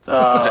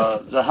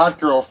 The hot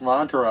girl from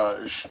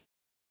Entourage.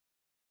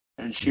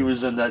 And she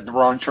was in that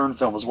Wrong Turn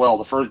film as well,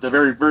 the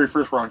very, very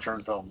first Wrong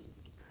Turn film.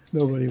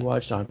 Nobody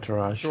watched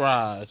Entourage.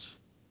 I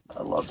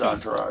loved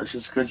Entourage.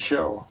 It's a good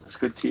show. It's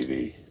good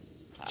TV.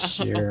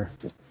 Sure.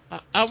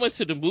 I went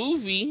to the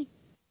movie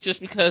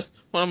just because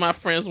one of my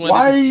friends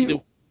wanted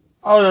to.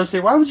 I was going to say,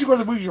 why would you go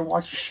to the movie and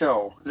watch a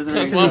show? He's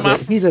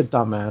a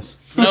dumbass.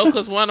 No,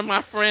 because one of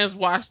my friends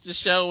watched the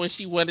show and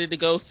she wanted to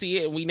go see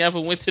it, and we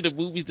never went to the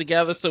movies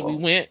together, so we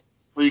went.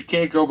 Well, you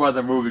can't go by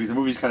the movie. The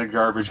movie's kind of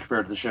garbage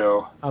compared to the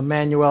show.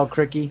 Emmanuel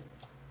Cricky?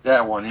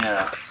 That one,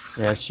 yeah.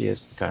 Yeah, she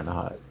is kind of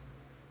hot.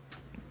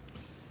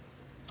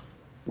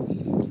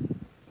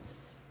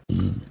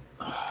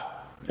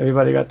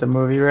 Everybody got the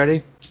movie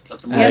ready?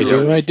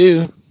 I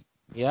do.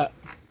 Yep.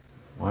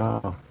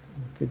 Wow.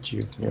 Look at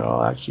you. You're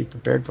all actually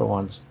prepared for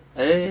once.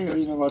 Hey, what do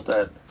you know about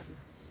that?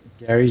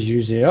 Gary's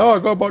usually, I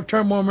got about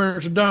 10 more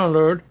minutes to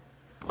download.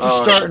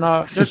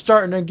 Just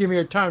starting to give me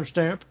a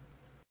timestamp.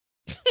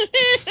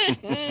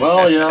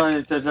 Well, you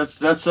know, that's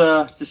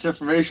just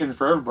information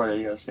for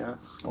everybody, I guess, yeah.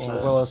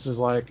 Willis is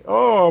like,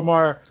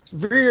 my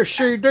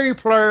VCD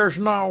player's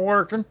not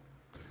working.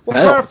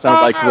 That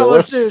sounds like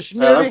Willis.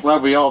 I'm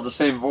glad we all have the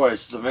same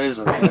voice. It's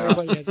amazing. You know?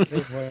 Everybody has the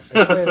same voice.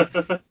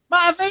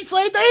 My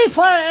VCD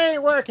player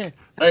ain't working.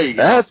 There you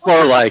go. That's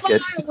more like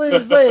it. What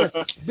is this,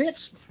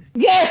 bitch?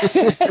 Yes.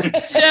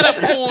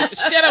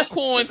 Shut up,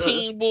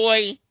 quarantine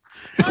boy.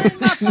 Why is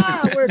my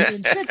fire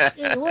working? Bitch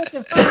ain't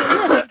working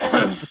 5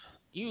 minutes.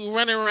 You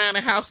running around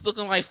the house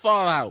looking like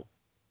Fallout.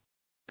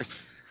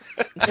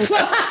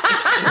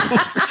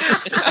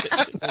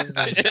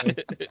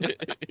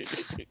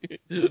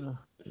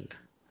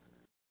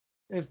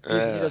 If he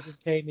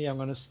doesn't pay me, I'm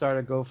going to start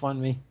a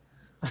GoFundMe.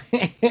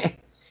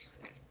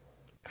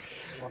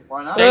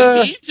 Why not?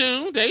 They need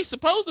to. They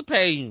supposed to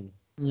pay you.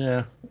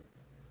 Yeah.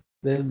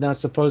 They're not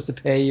supposed to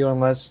pay you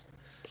unless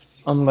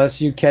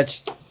you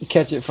catch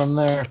it from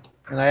there.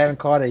 And I haven't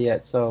caught it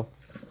yet, so.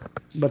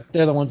 But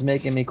they're the ones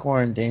making me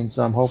quarantine,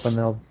 so I'm hoping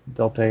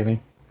they'll pay me.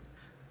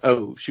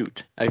 Oh,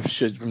 shoot. I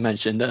should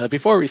mention,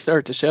 before we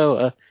start the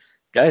show,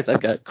 guys,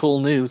 I've got cool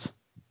news.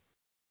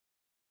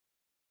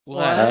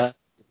 What?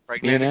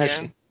 Pregnant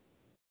again?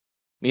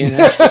 Me and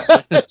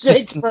Ashley.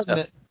 Jake's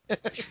pregnant.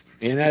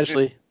 Me and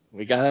Ashley,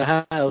 we got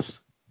a house.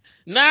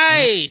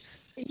 Nice.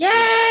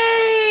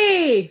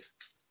 Yay!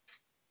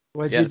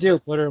 What'd Yeah. you do?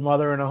 Put her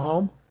mother in a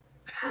home?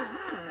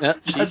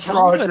 Yep, she's That's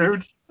wrong, coming.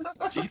 dude.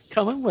 She's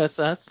coming with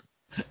us.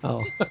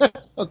 Oh,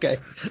 okay.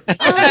 Oh,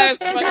 that's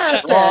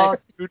fantastic. Wrong,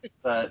 dude.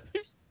 That.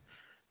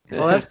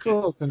 Well, that's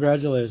cool.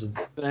 Congratulations.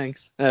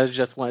 Thanks. I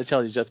just want to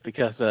tell you just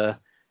because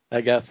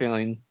I got a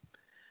feeling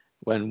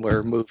when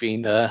we're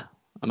moving, I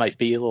might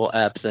be a little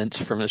absent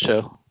from the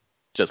show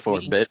just for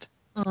a bit.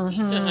 You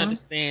can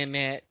understand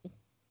that.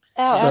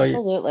 Oh, So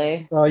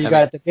absolutely. So you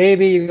got the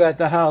baby, you got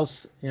the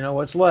house. You know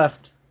what's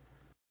left?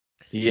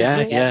 Yeah.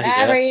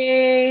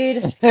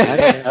 Married.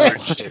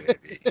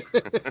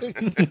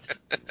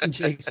 And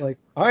Jake's like,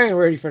 I ain't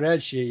ready for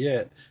that shit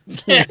yet.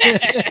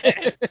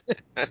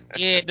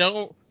 Yeah,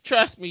 don't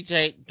trust me,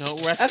 Jake.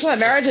 Don't rush. That's why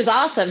marriage is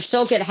awesome.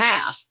 She'll get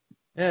half.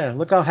 Yeah,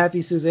 look how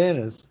happy Suzanne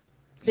is.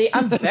 See,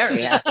 I'm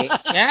very happy.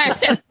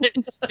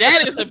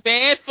 That is a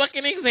bad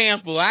fucking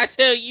example. I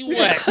tell you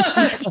what.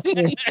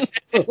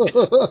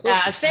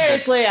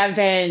 Seriously, I've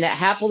been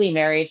happily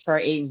married for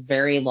a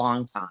very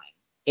long time.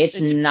 It's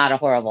not a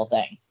horrible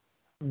thing.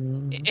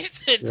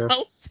 It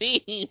don't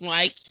seem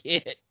like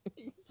it.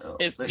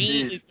 It's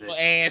beautiful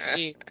ass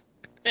shit.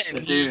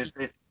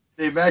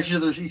 They match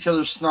each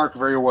other's snark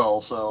very well,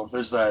 so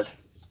there's that.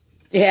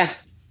 Yeah.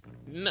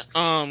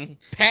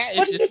 Pat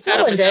What is are you just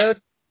time doing, enough.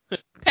 dude?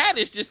 Pat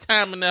is just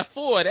time enough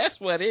for her. That's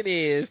what it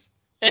is.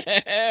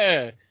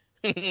 Pat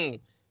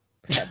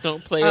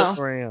don't play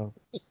around.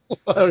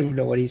 I don't even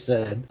know what he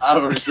said. I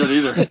don't know what he said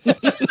either.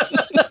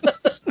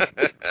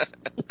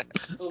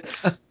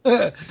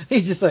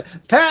 He's just like,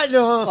 Pat,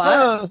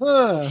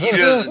 no. He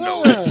doesn't know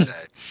what he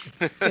said.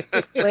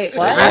 Wait,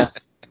 what?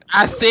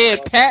 I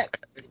said, Pat,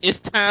 it's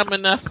time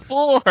enough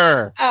for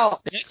her. Oh,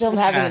 That's still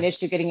having why. an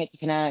issue getting it to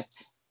connect.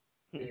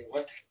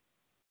 What?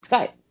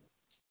 Skype.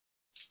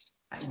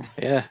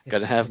 Yeah,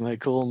 gotta have my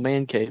cool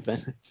man cave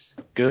and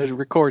good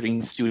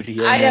recording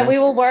studio. I know. now. We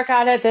will work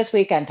on it this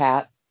weekend,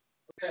 Pat.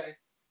 Okay.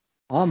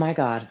 Oh, my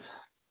God.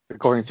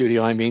 Recording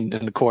studio, I mean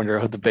in the corner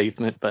of the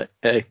basement, but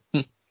hey,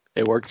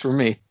 it works for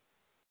me.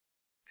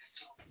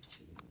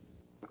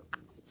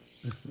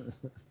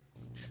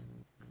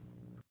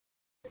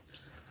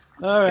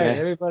 All right, Yeah.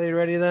 everybody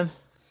ready then?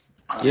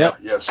 Yep.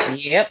 Yes.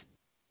 Yep.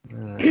 All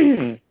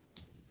right.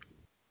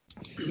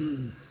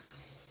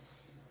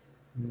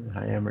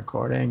 I am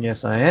recording.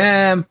 Yes, I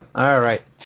am. All right.